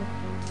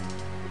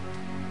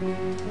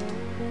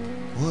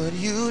 Would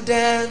you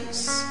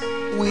dance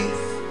with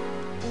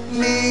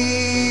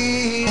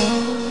me,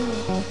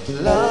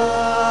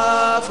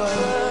 lover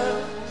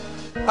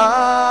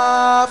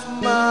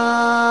of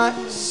my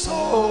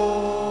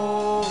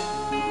soul,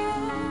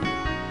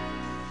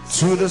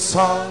 to the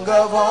song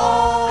of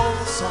all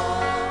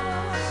songs?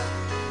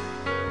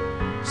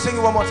 Sing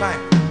it one more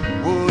time.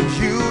 Would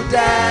you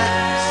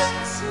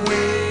dance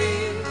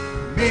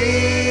with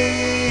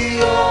me,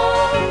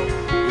 oh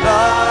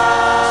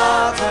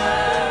lover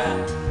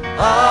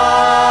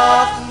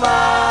of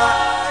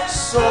my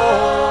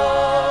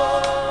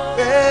soul,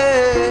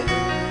 yeah,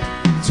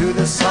 to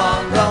the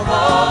song of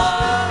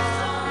all.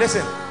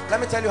 Listen, let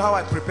me tell you how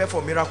I prepare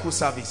for miracle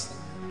service.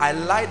 I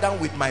lie down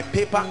with my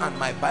paper and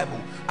my Bible.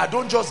 I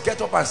don't just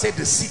get up and say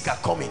the sick are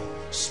coming.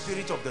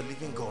 Spirit of the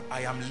living God,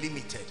 I am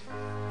limited.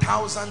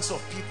 Thousands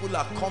of people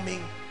are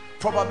coming,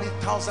 probably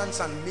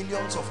thousands and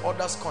millions of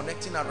others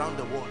connecting around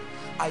the world.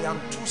 I am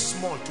too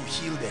small to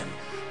heal them.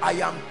 I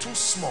am too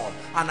small,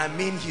 and I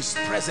mean his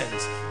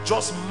presence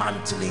just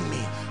mantling me.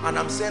 And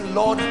I'm saying,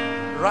 Lord,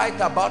 right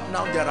about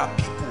now there are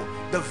people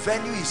The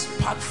venue is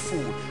packed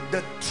full.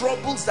 The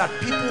troubles that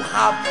people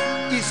have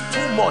is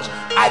too much.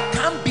 I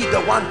can't be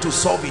the one to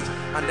solve it.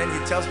 And then he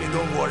tells me,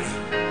 don't worry,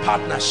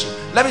 partnership.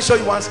 Let me show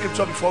you one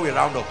scripture before we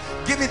round up.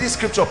 Give me this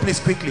scripture please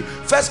quickly.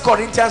 1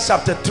 Corinthians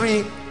chapter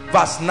 3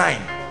 verse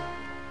 9.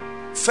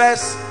 1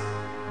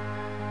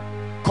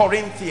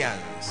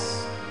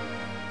 Corinthians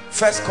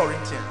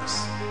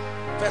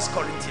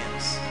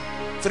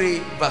 3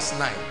 verse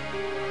 9.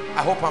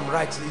 I hope I'm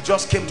right. It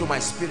just came to my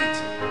spirit.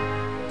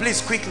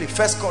 Please quickly,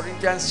 1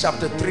 Corinthians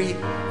chapter 3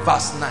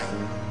 verse 9.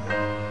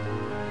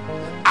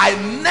 I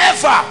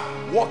never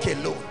walk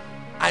alone.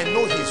 I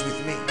know he's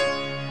with me.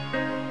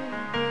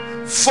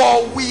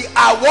 For we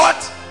are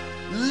what?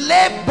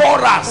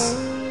 Laborers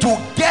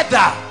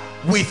together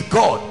with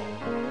God.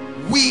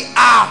 We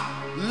are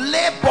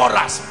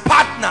laborers,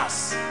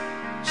 partners.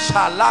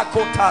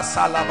 Shalakota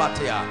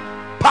salabatea.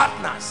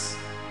 Partners.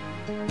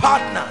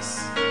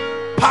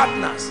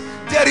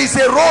 There is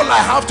a role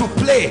I have to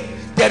play.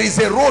 There is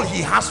a role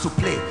he has to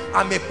play.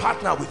 I'm a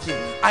partner with him.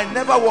 I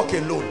never walk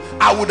alone.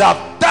 I would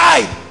have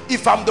died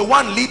if I'm the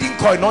one leading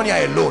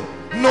Koinonia alone.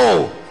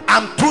 No,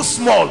 I'm too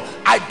small.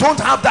 I don't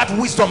have that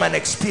wisdom and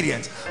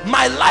experience.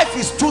 My life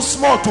is too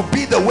small to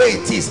be the way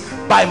it is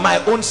by my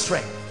own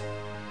strength.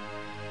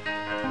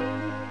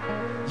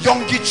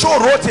 Yonggi Cho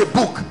wrote a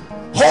book,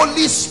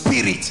 Holy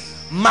Spirit,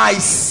 my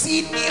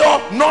senior,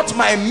 not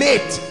my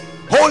mate.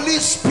 Holy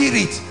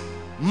Spirit,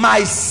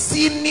 my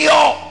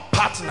senior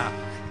partner.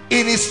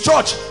 In his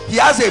church, he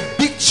has a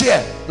big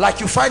chair like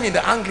you find in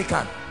the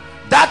Anglican.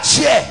 That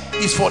chair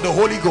is for the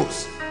Holy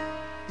Ghost.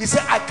 He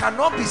said, I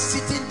cannot be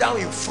sitting down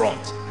in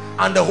front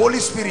and the Holy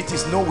Spirit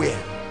is nowhere.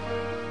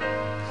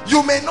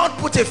 You may not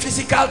put a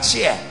physical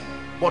chair,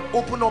 but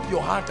open up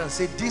your heart and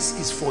say, this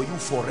is for you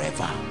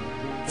forever.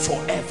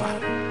 Forever.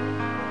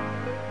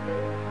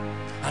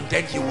 And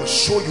then he will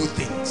show you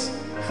things.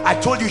 I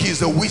told you he is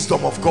the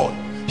wisdom of God.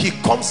 He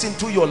comes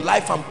into your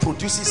life and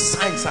produces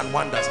signs and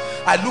wonders.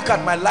 I look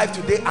at my life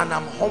today and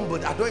I'm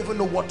humbled. I don't even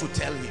know what to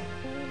tell him.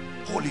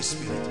 Holy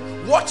Spirit,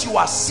 what you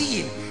are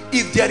seeing,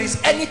 if there is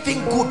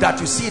anything good that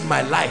you see in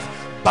my life,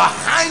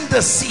 behind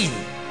the scene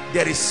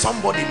there is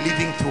somebody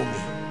living through me.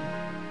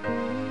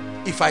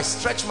 If I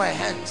stretch my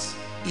hands,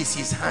 is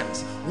his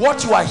hands.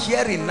 What you are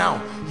hearing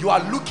now, you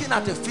are looking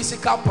at a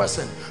physical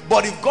person,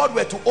 but if God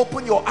were to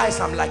open your eyes,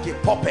 I'm like a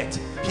puppet.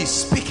 He's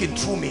speaking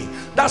through me.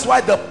 That's why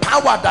the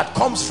power that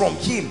comes from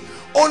him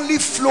only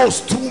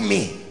flows through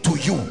me to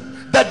you.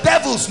 The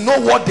devils know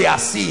what they are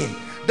seeing.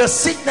 The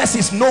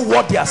sicknesses know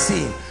what they are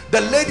seeing.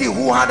 The lady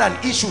who had an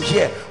issue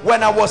here,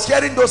 when I was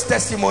hearing those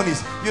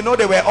testimonies, you know,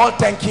 they were all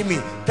thanking me.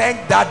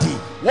 Thank daddy.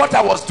 What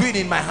I was doing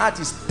in my heart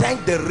is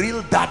thank the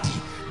real daddy,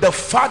 the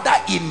father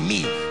in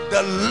me,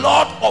 the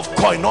Lord of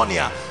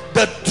Koinonia,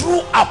 the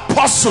true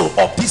apostle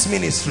of this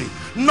ministry,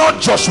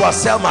 not Joshua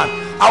Selman.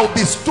 I will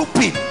be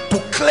stupid to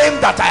claim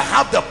that I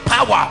have the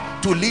power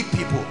to lead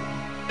people.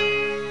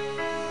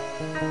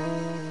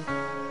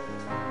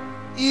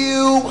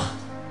 You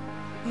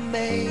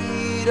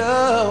made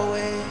a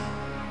way.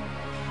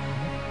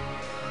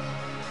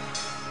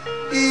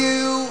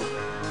 You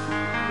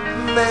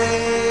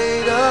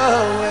made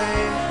a way.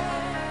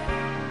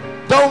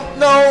 Don't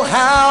know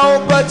how,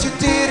 but you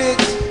did it.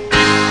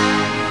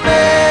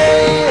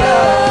 Made a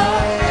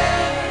way.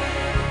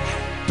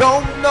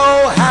 Don't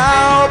know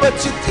how,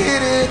 but you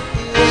did it.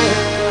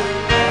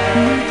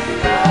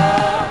 Yeah.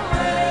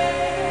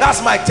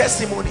 That's my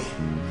testimony.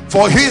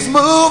 For he's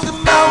moved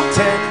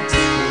mountains.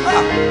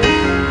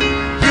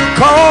 You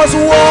cause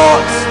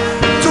walls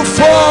to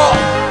fall,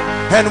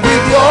 and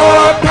with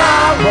your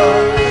power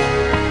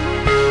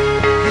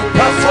you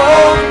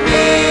perform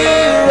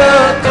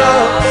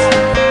miracles.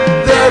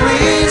 There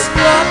is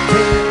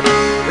nothing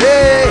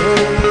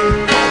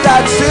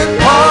that's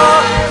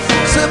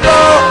impossible.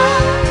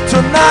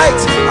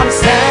 Tonight I'm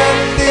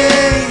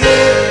standing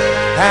here,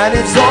 and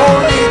it's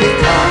only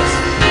because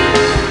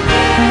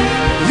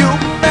you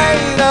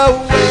made a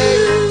way.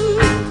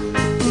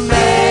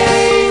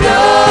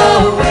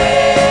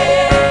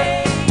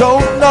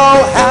 Don't know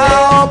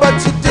how, but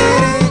you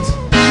did it.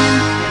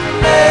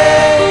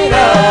 Made a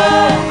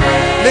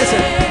way.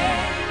 Listen,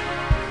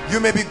 you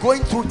may be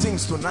going through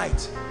things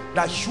tonight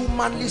that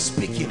humanly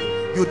speaking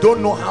you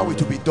don't know how it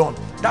will be done.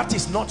 That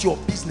is not your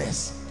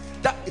business.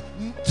 That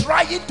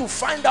trying to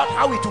find out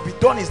how it will be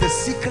done is the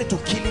secret to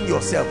killing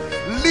yourself.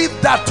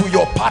 Leave that to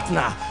your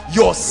partner,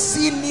 your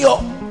senior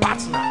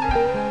partner.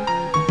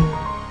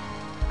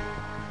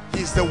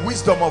 He's the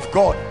wisdom of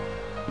God.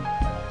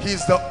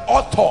 He's the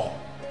author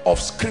of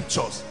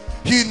scriptures.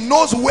 He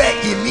knows where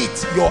in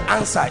it your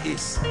answer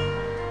is.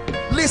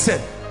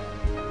 Listen,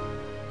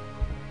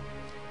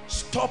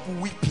 stop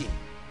weeping,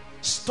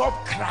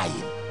 stop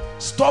crying,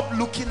 stop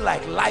looking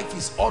like life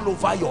is all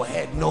over your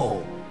head.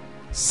 No,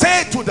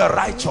 say to the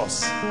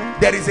righteous,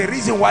 there is a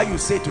reason why you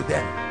say to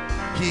them,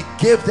 he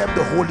gave them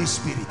the Holy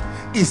Spirit.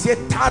 He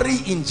said, tarry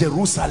in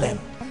Jerusalem.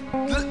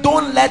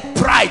 Don't let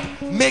pride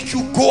make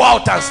you go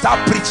out and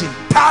start preaching.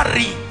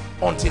 Tarry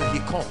until he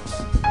comes.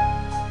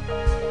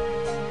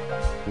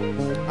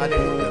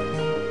 Hallelujah.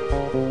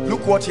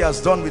 Look what he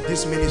has done with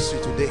this ministry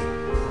today.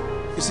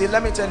 You see,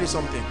 let me tell you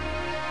something.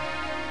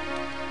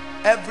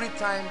 Every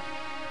time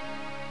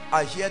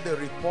I hear the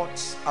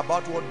reports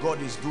about what God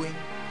is doing,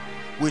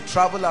 we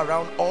travel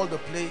around all the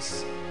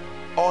place,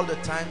 all the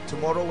time.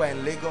 Tomorrow we're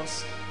in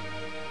Lagos,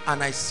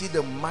 and I see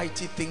the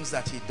mighty things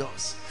that he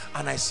does,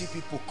 and I see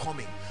people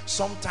coming.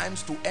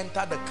 Sometimes to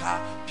enter the car,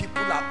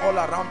 people are all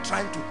around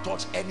trying to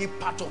touch any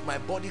part of my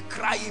body,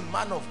 crying,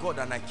 man of God,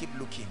 and I keep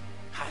looking.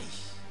 Hi.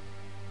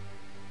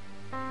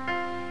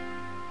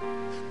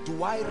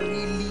 Do I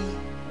really,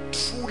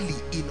 truly,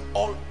 in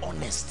all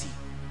honesty,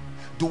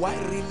 do I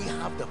really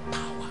have the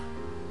power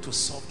to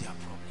solve their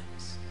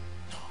problems?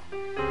 No.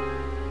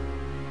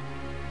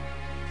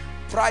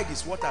 Pride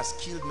is what has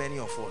killed many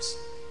of us.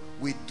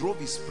 We drove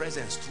his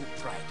presence through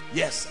pride.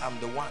 Yes, I'm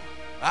the one.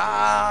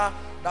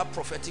 That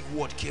prophetic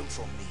word came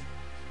from me.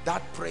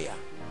 That prayer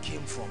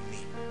came from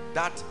me.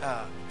 That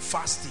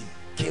fasting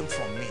came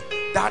from me.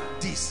 That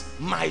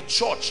my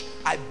church,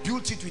 I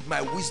built it with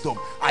my wisdom.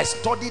 I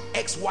studied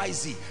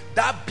XYZ.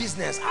 That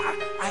business,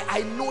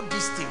 I know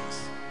these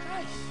things.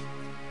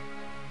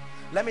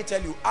 Let me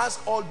tell you,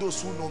 ask all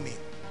those who know me.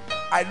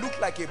 I look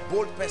like a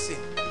bold person,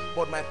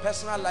 but my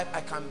personal life,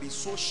 I can be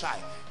so shy,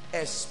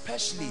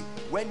 especially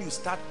when you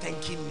start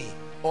thanking me,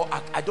 or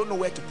I don't know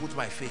where to put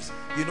my face.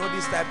 You know,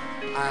 this time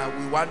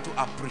we want to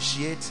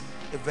appreciate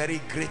a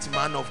very great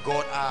man of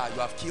God.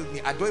 You have killed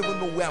me. I don't even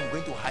know where I'm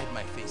going to hide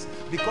my face,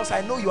 because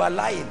I know you are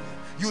lying.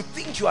 You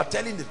think you are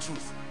telling the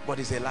truth, but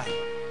it's a lie.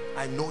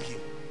 I know him.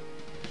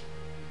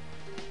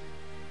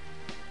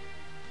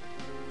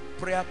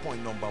 Prayer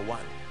point number 1.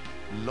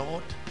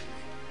 Lord,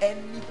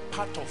 any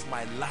part of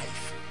my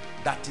life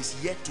that is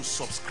yet to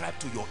subscribe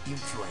to your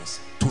influence,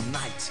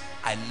 tonight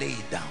I lay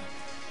it down.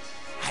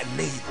 I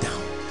lay it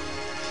down.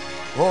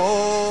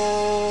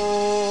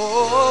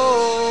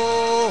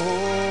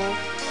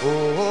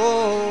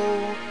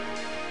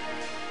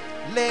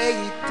 Lay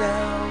it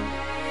down.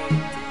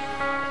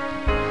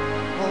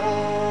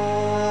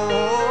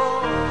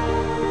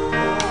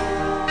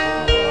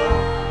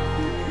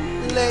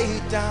 Lay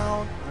it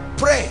down.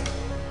 Pray.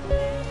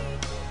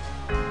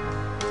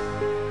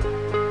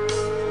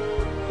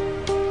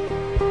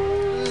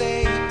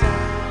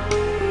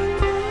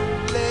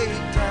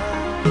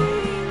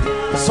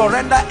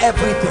 Surrender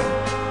everything.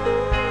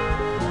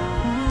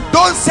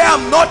 Don't say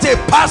I'm not a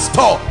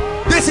pastor.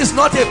 This is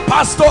not a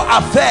pastor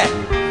affair.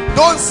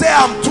 Don't say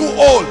I'm too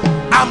old,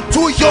 I'm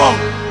too young.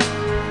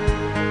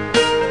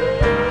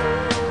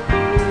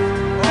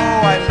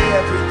 Oh, I lay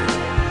everything.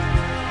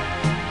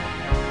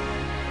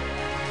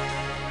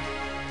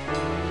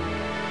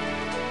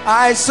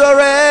 I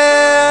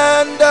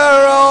surrender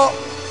all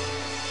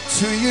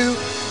to you.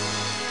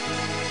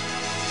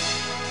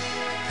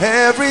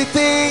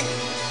 Everything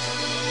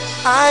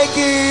I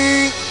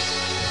give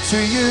to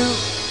you,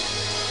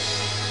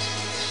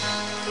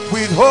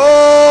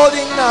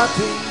 withholding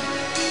nothing,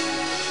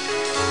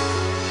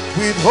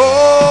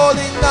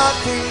 withholding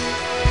nothing.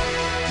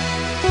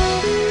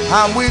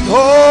 I'm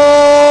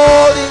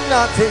withholding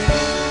nothing,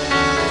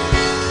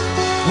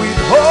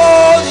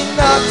 withholding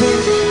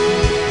nothing.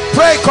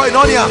 Pray,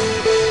 koinonia.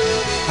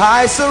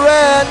 I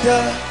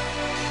surrender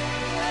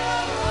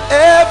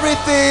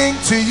everything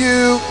to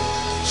you.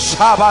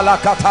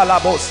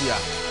 Shabalakatalabosia.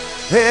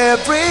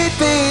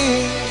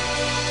 Everything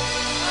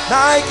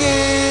I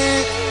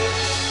give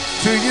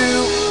to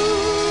you,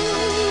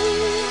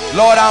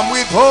 Lord, I'm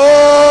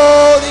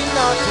withholding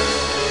nothing,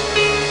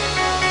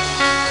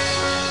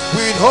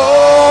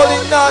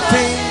 withholding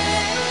nothing.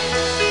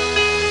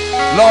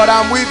 Lord,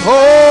 I'm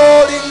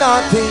withholding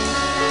nothing.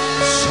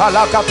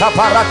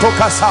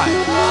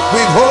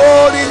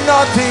 Withholding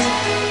nothing.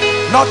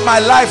 Not my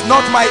life,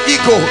 not my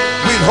ego.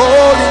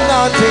 Withholding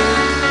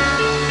nothing.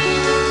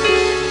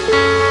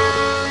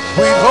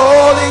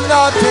 Withholding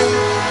nothing.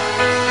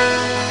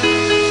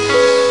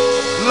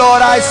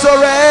 Lord, I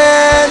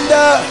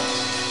surrender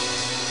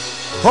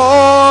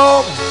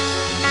all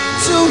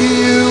to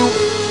you,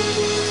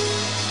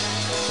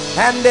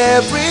 and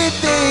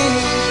everything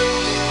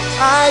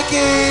I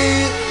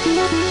give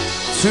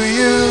to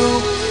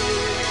you.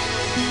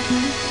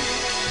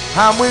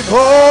 I'm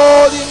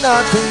withholding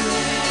nothing,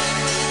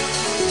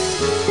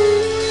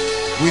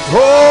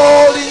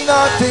 withholding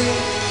nothing.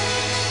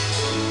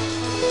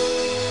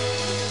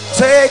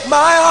 Take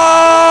my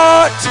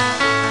heart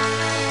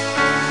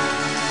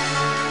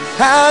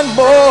and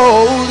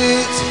mold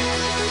it.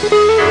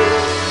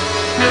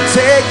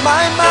 Take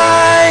my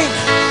mind,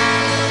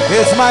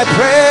 it's my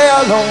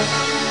prayer, Lord.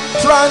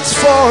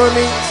 Transform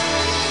it.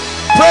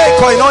 Pray,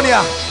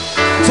 koinonia.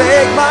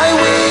 Take my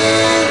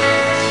will,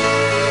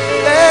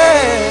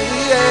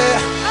 yeah.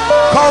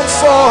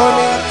 Conform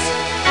it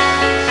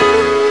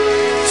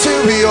to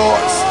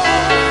yours.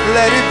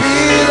 Let it be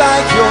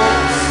like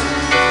yours.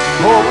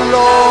 Oh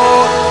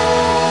Lord,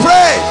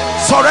 pray,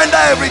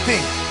 surrender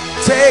everything.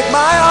 Take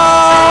my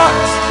heart,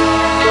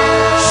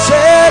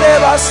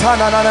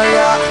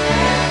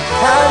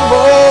 and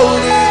mold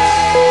it.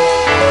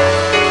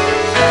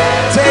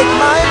 Take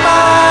my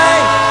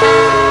mind,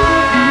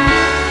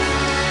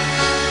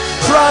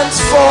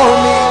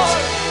 transform it.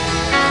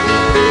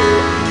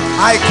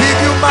 I give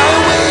you my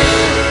will.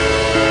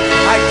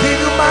 I give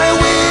you my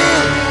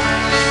will.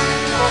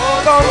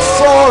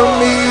 Conform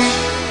me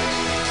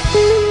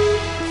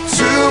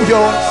to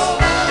yours.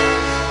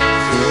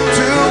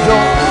 To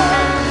yours.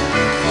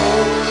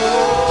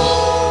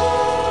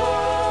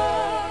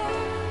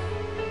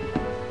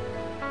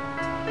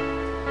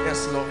 Yes,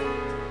 Lord.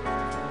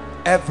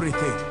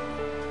 Everything,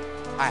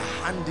 I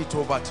hand it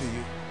over to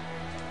you.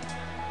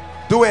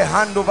 Do a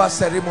handover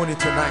ceremony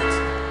tonight.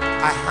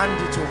 I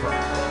hand it over.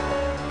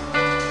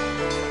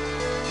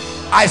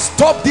 I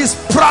stop this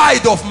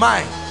pride of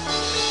mine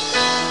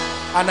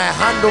and I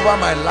hand over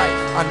my life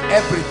and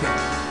everything,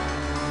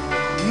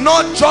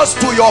 not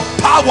just to your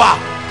power,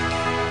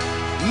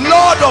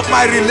 Lord of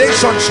my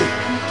relationship,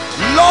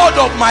 Lord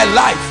of my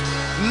life,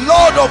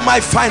 Lord of my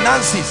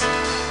finances,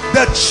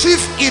 the chief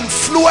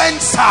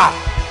influencer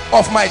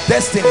of my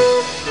destiny.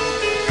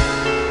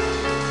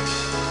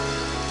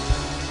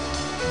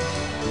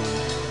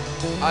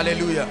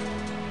 Hallelujah.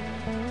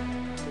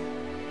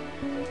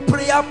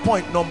 Prayer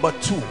point number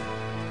 2.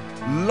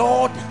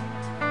 Lord,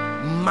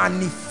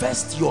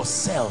 manifest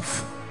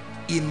yourself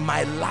in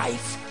my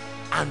life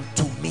and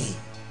to me.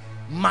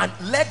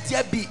 Let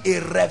there be a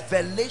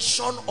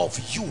revelation of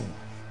you,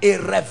 a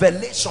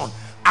revelation,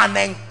 an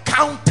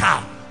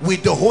encounter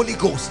with the Holy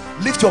Ghost.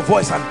 Lift your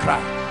voice and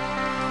cry.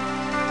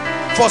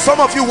 For some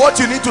of you, what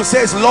you need to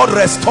say is, Lord,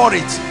 restore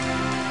it.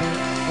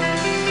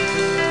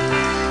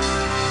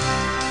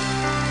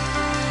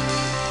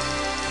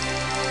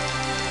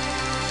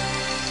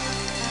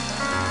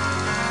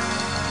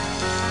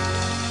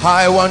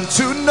 I want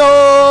to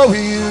know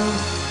you.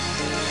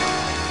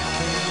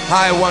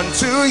 I want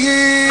to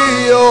hear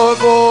your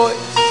voice.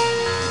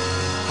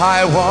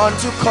 I want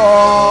to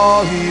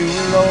call you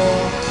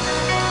Lord.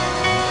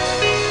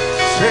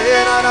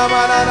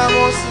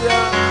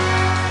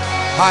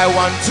 I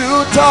want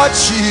to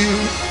touch you.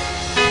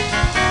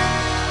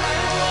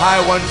 I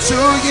want to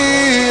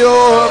hear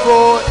your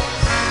voice.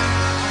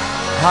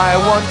 I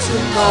want to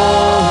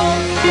know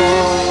you,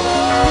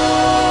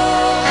 Lord.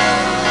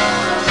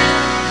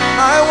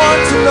 I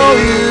want to know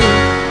you.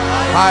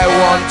 I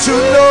want to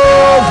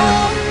know you.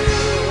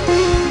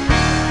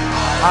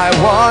 I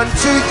want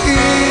to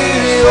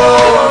hear your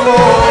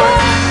voice.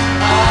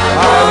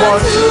 I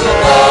want to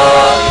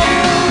know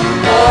you,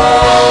 Lord.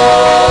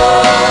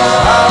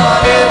 I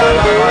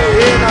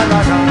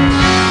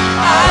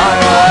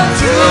want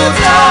to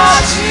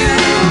touch you.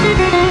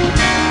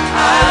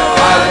 I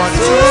want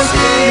to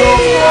see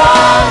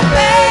your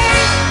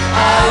face.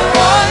 I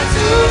want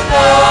to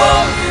know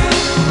you,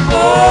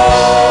 Lord.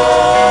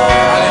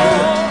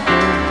 Hallelujah.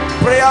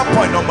 Prayer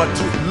point number 2.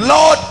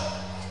 Lord,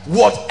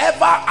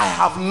 whatever I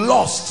have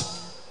lost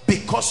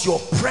because your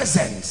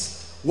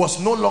presence was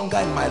no longer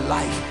in my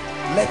life,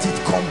 let it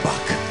come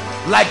back.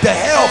 Like the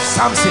hair of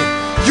Samson,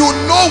 you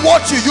know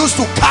what you used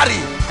to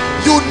carry,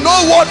 you know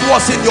what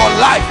was in your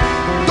life.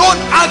 Don't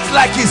act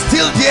like it's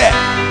still there.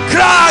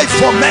 Cry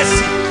for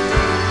mercy.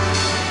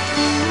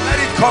 Let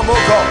it come,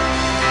 oh God.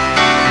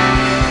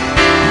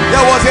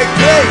 There was a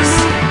grace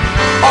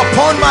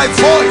upon my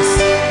voice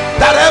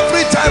that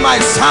every time I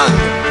sang,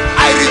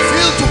 I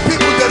revealed to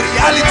people the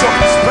reality of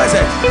his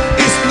presence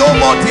is no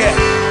more there.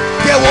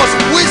 There was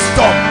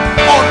wisdom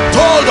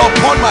untold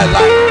upon my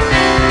life.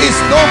 It's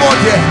no more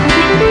there.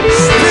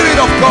 Spirit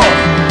of God,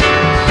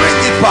 bring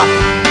it back.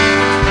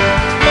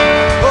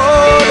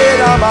 Oh,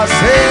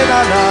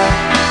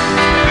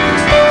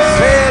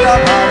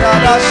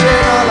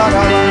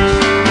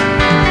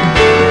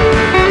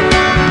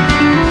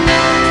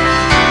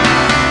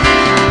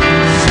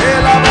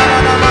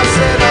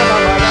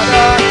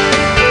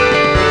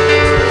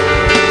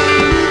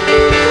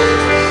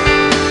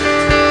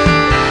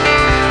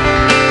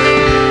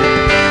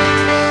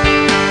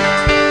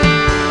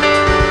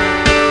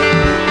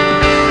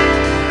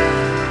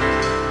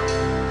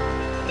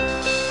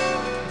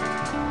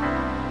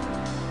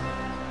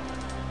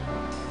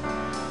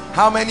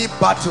 how many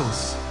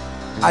battles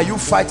are you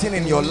fighting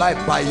in your life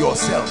by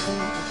yourself,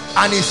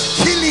 and it's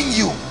killing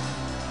you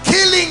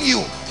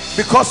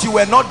because you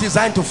were not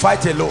designed to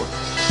fight alone?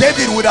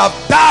 David would have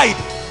died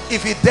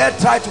if he dared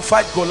try to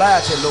fight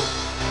Goliath alone.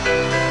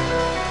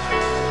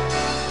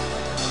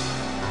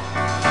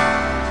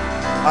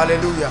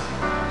 Hallelujah.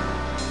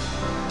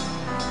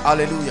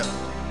 Hallelujah.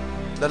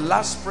 The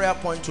last prayer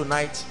point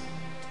tonight,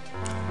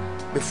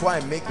 before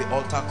I make the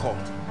altar call,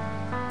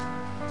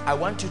 I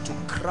want you to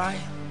cry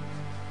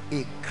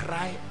a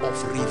cry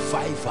of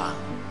revival.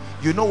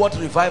 You know what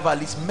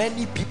revival is?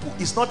 Many people,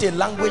 it's not a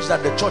language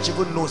that the church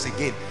even knows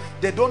again.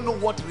 They don't know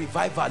what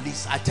revival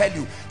is. I tell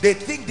you, they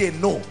think they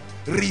know.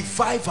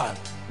 Revival,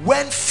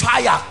 when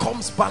fire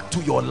comes back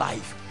to your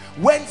life,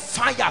 when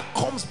fire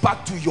comes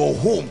back to your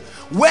home,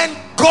 when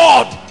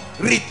God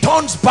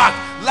returns back,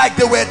 like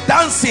they were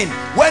dancing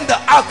when the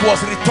ark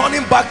was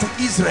returning back to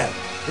Israel.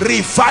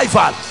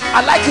 Revival.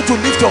 I'd like you to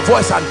lift your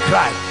voice and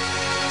cry,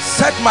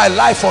 set my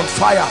life on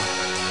fire,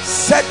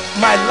 set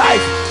my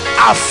life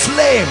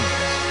aflame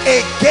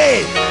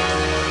again.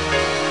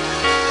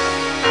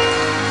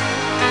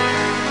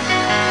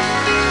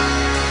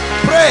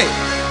 Pray.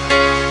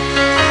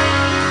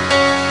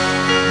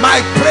 My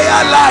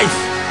prayer life,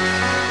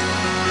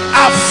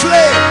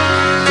 aflame,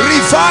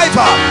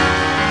 revival.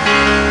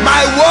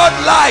 My word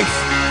life,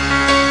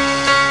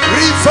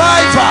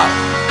 revival.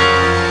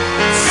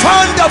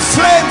 Fan the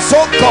flames,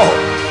 oh God.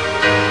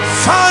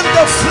 Fan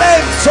the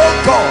flames, oh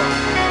God.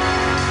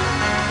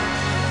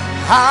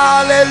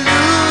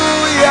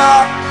 Hallelujah,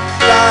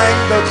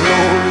 thine the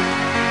glory.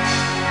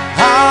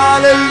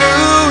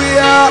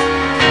 Hallelujah,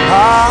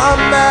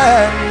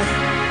 amen.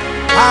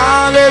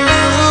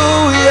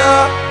 Hallelujah,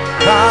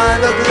 thine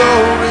the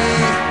glory.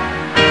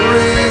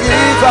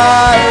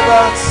 Revive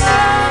us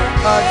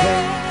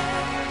again.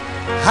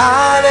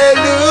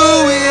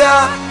 Hallelujah,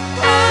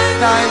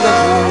 thine the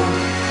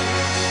glory.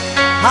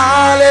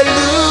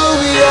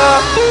 Hallelujah,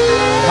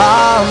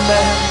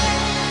 amen.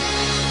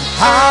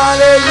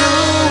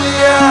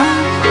 Hallelujah,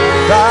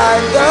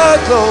 thine the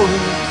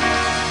glory.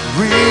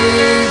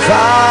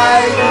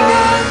 Revive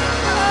me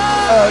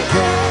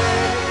again.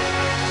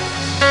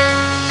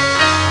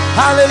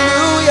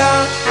 Hallelujah,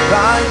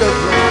 thine the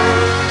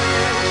glory.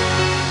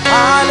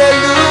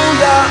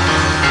 Hallelujah,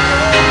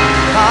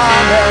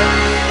 amen.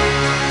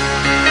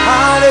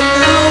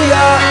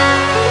 Hallelujah,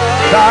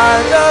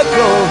 thine the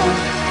glory.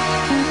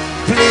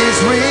 Please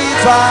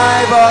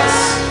revive us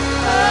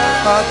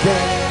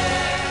again.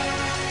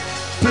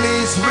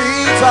 Please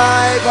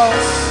revive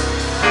us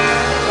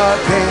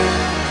again.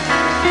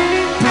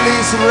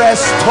 Please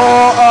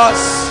restore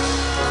us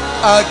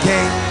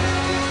again.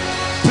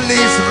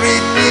 Please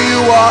renew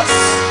us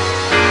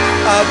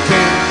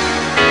again.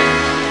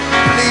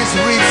 Please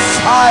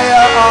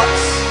refire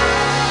us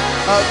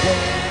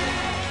again.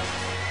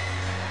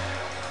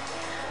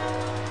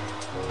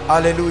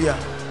 Hallelujah.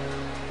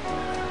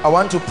 I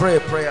want to pray a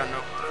prayer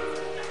now.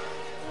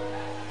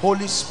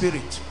 Holy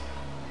Spirit,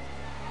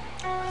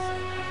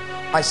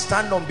 I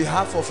stand on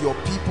behalf of your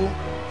people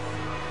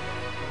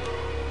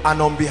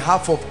and on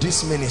behalf of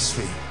this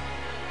ministry.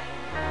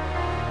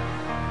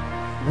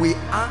 We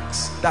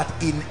ask that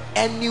in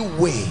any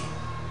way,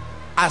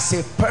 as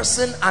a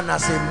person and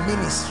as a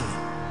ministry,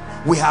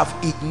 we have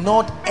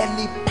ignored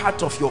any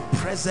part of your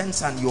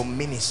presence and your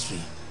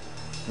ministry.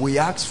 We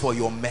ask for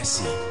your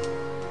mercy.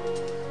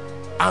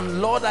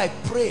 And Lord, I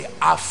pray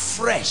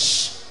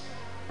afresh,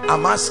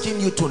 I'm asking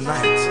you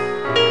tonight,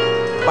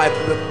 by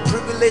the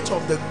privilege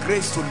of the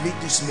grace to lead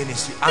this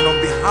ministry and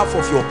on behalf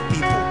of your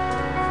people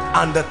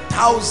and the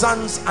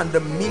thousands and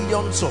the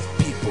millions of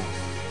people,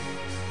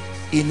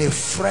 in a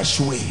fresh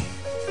way,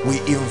 we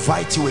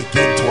invite you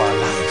again to our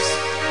lives.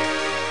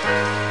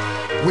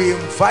 We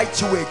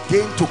invite you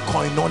again to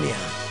koinonia.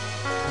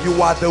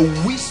 You are the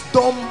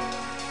wisdom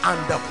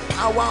and the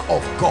power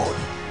of God.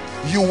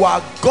 You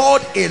are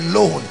God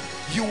alone.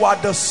 You are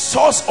the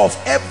source of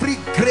every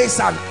grace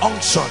and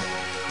unction.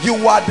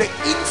 You are the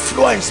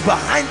influence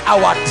behind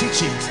our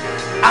teachings,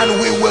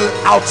 and we will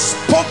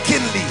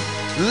outspokenly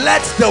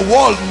let the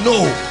world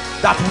know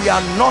that we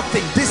are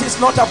nothing. This is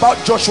not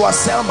about Joshua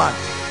Selman.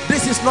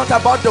 This is not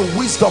about the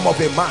wisdom of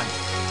a man.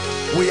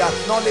 We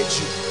acknowledge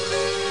you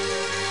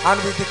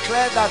and we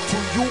declare that to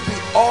you be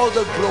all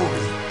the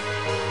glory,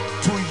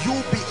 to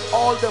you be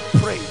all the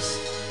praise.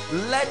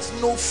 Let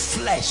no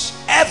flesh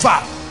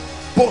ever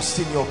boast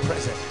in your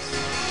presence.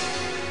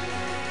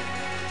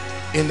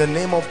 In the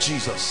name of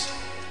Jesus.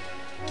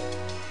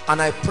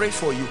 And I pray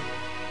for you,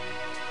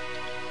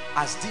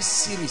 as this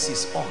series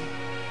is on,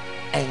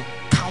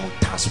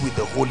 encounters with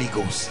the Holy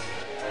Ghost,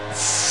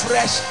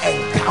 fresh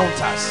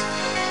encounters.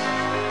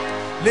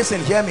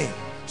 Listen, hear me.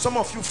 Some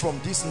of you from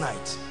this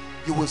night,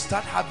 you will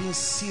start having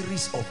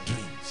series of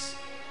dreams.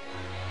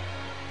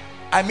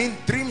 I mean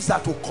dreams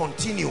that will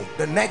continue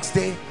the next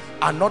day,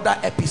 another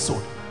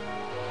episode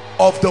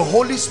of the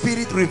Holy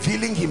Spirit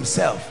revealing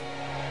himself.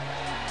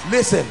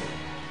 Listen,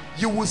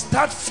 you will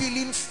start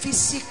feeling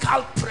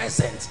physical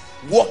presence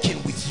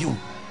walking with you.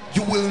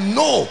 You will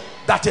know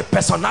that a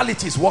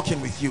personality is walking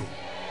with you.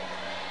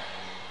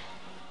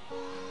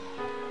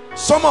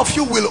 Some of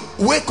you will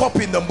wake up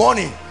in the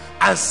morning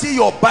and see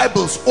your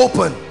Bibles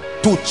open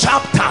to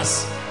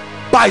chapters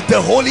by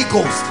the Holy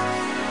Ghost.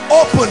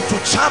 Open to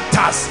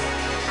chapters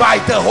by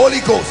the Holy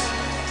Ghost.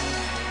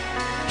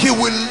 He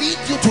will lead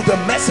you to the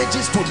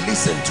messages to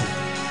listen to.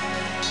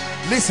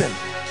 Listen,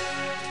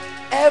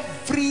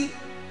 every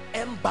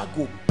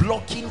embargo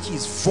blocking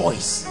his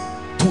voice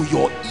to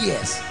your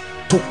ears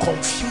to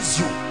confuse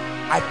you,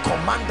 I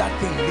command that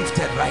thing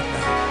lifted right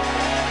now.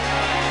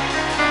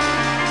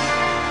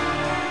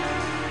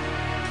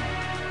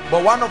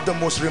 But one of the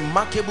most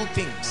remarkable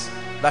things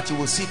that you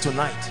will see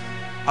tonight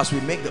as we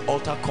make the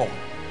altar call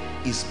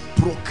is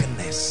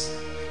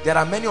brokenness. There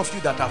are many of you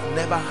that have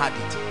never had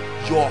it.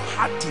 Your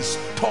heart is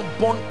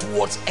stubborn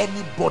towards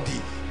anybody,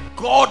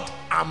 God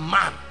and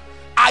man.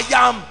 I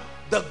am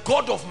the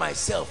God of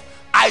myself.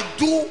 I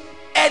do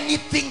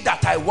anything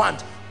that I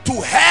want. To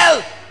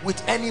hell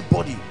with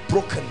anybody.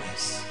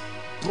 Brokenness.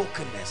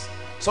 Brokenness.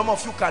 Some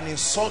of you can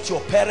insult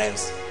your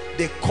parents.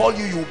 They call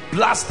you, you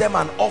blast them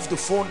and off the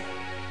phone.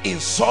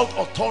 Insult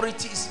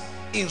authorities.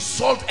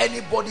 insult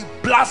anybody,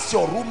 blast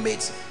your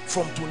roommates,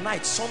 from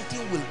tonight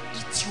something will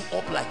eat you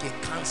up like a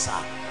cancer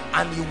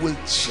and you will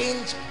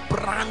change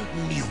brand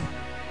new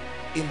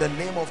in the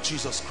name of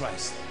Jesus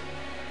Christ.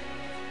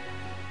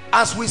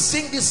 As we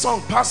sing this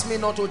song, Pass Me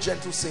Not, O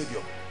Gentle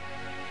Savior,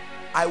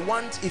 I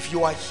want, if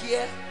you are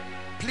here,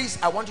 please,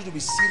 I want you to be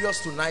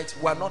serious tonight.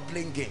 We are not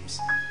playing games.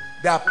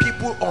 There are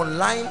people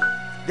online,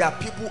 there are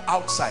people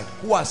outside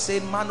who are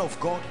saying, man of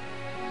God,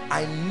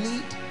 I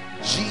need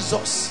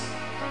Jesus,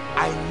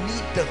 I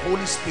need the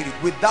Holy Spirit.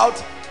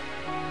 Without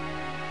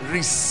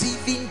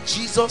receiving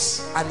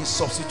Jesus and his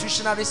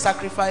substitutionary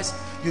sacrifice,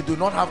 you do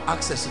not have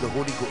access to the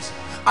Holy Ghost.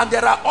 And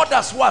there are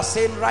others who are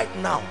saying right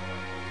now,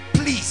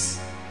 please,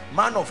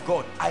 man of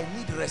God, I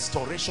need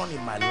restoration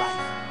in my life.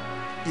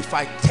 If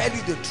I tell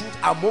you the truth,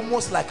 I'm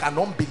almost like an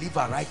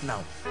unbeliever right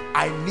now.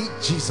 I need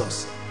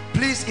Jesus.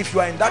 Please, if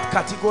you are in that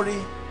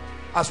category,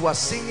 as we're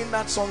singing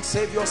that song,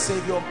 Savior,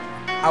 Savior,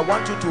 I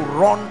want you to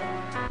run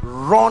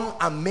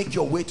and make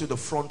your way to the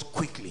front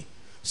quickly.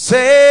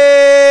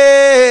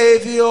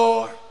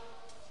 Savior,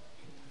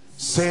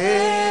 Savior,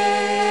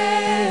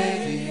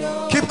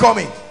 keep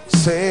coming.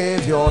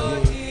 Savior,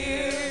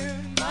 hear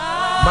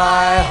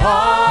my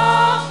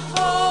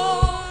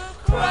humble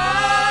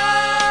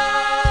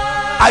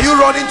cry. Are you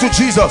running to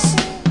Jesus?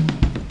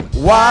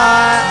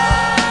 Why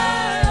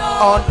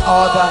on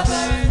others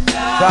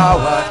thou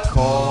art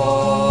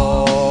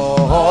calling?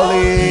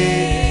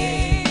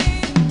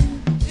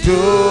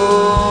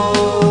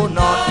 Do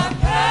not.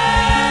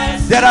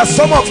 There are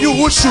some of you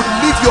who should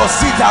leave your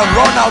seat and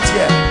run out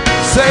here.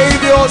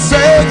 Savior,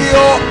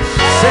 Savior,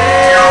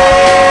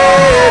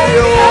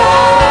 Savior,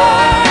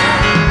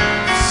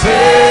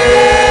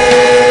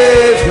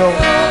 Savior,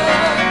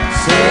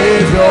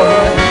 Savior.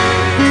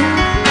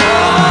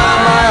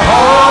 My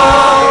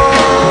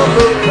heart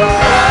will cry.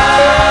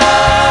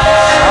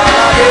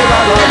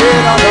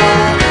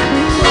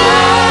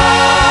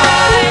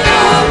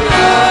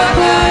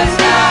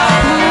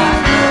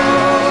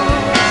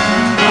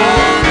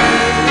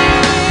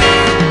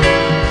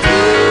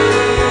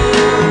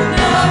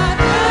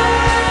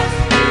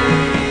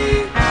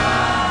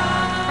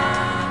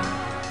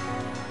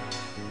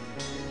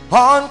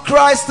 On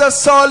Christ the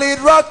solid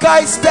rock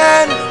I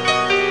stand,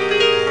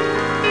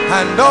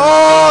 and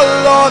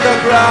all other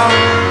ground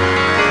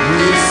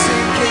is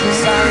sinking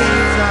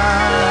sand.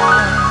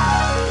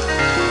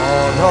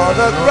 All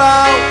other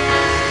ground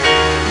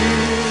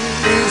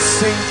is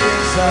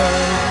sinking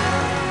sand.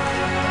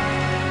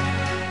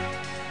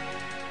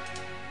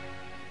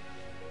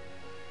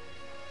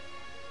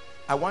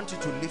 I want you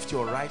to lift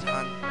your right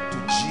hand to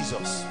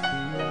Jesus,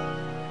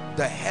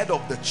 the head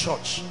of the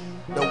church,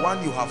 the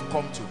one you have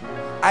come to.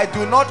 I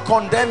do not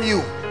condemn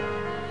you,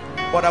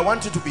 but I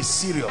want you to be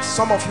serious.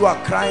 Some of you are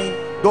crying.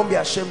 Don't be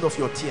ashamed of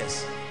your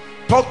tears.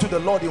 Talk to the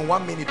Lord in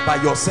 1 minute by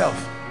yourself.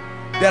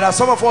 There are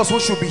some of us who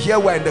should be here.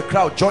 We're in the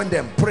crowd. Join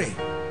them. Pray.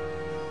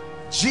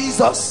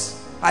 Jesus,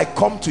 I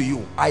come to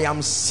you. I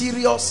am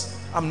serious.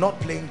 I'm not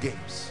playing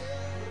games.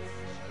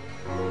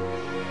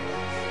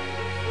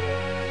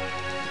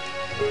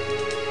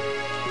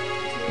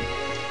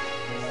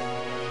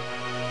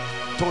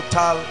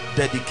 Total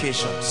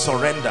dedication,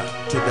 surrender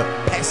to the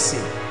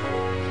person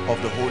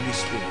of the Holy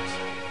Spirit.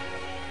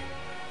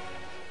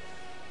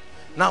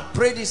 Now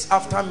pray this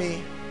after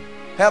me.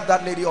 Help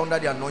that lady under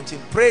the anointing.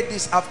 Pray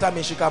this after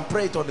me. She can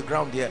pray it on the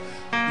ground here.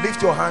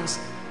 Lift your hands.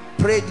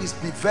 Pray this.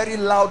 Be very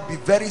loud. Be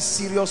very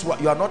serious.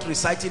 You are not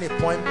reciting a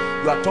poem.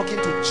 You are talking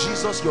to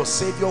Jesus, your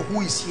Savior, who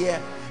is here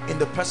in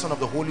the person of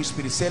the Holy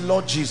Spirit. Say,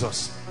 Lord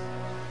Jesus.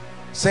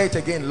 Say it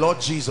again.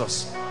 Lord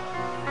Jesus,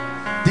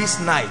 this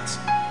night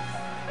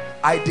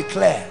I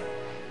declare,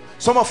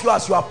 some of you,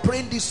 as you are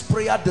praying this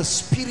prayer, the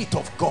Spirit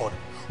of God,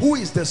 who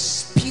is the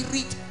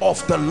Spirit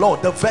of the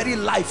Lord, the very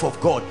life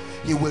of God,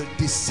 he will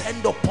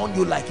descend upon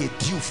you like a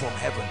dew from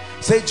heaven.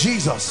 Say,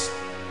 Jesus,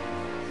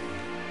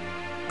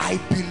 I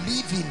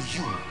believe in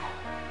you,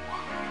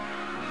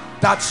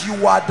 that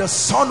you are the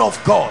Son of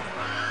God.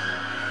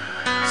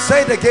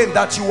 Say it again,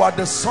 that you are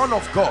the Son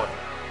of God.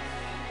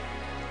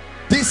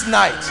 This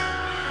night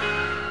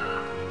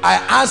I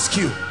ask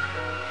you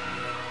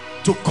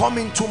to come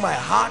into my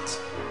heart,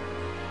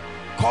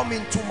 come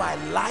into my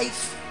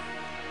life,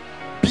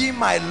 be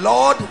my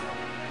Lord.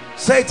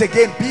 Say it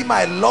again, be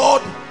my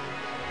Lord,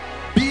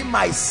 be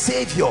my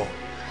Savior.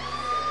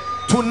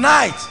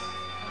 Tonight,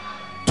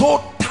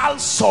 total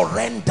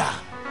surrender,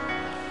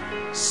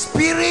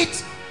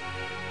 spirit,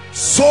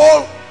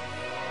 soul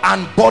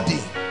and body.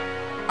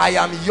 I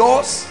am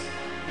yours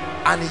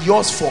and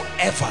yours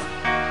forever,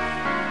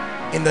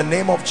 in the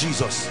name of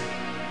Jesus.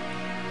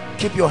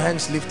 Keep your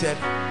hands lifted.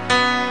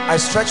 I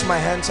stretch my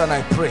hands and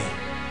I pray,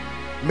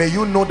 may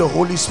you know the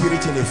Holy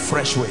Spirit in a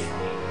fresh way,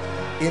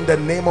 in the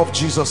name of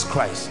Jesus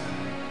Christ.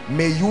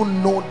 May you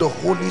know the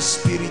Holy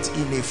Spirit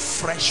in a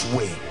fresh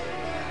way.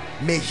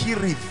 May he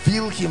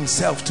reveal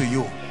himself to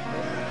you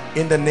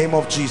in the name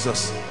of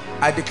Jesus.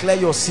 I declare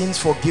your sins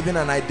forgiven,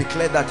 and I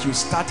declare that you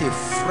start a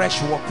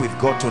fresh walk with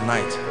God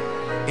tonight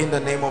in the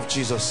name of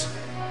Jesus.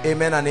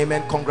 Amen and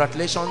amen.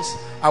 Congratulations.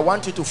 I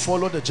want you to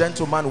follow the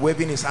gentleman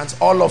waving his hands.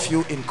 All of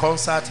you in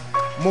concert,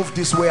 move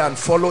this way and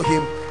follow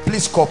him.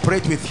 Please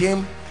cooperate with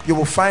him. You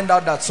will find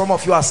out that some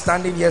of you are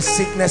standing here,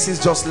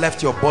 sicknesses just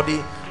left your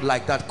body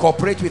like that.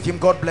 Cooperate with him.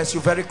 God bless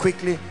you. Very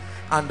quickly,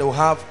 and they'll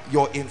have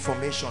your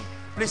information.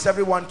 Please,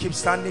 everyone, keep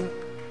standing.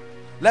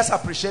 Let's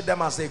appreciate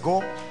them as they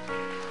go.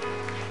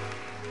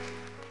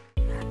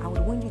 I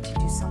would want you to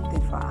do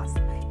something for us.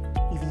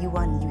 If you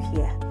are new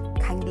here,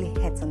 kindly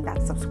hit on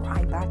that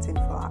subscribe button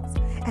for us,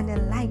 and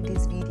then like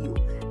this video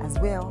as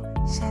well.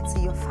 Share to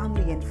your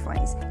family and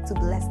friends to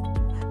bless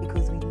them,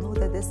 because we know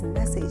that this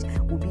message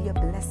will be a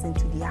blessing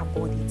to their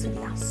body, to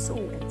their soul,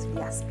 and to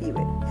their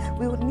spirit.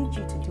 We would need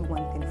you to do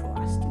one thing for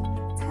us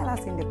too. Tell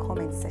us in the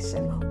comment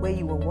section where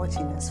you were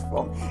watching us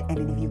from, and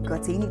then if you've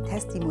got any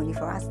testimony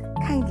for us,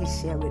 kindly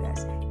share with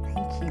us.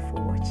 Thank you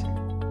for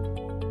watching.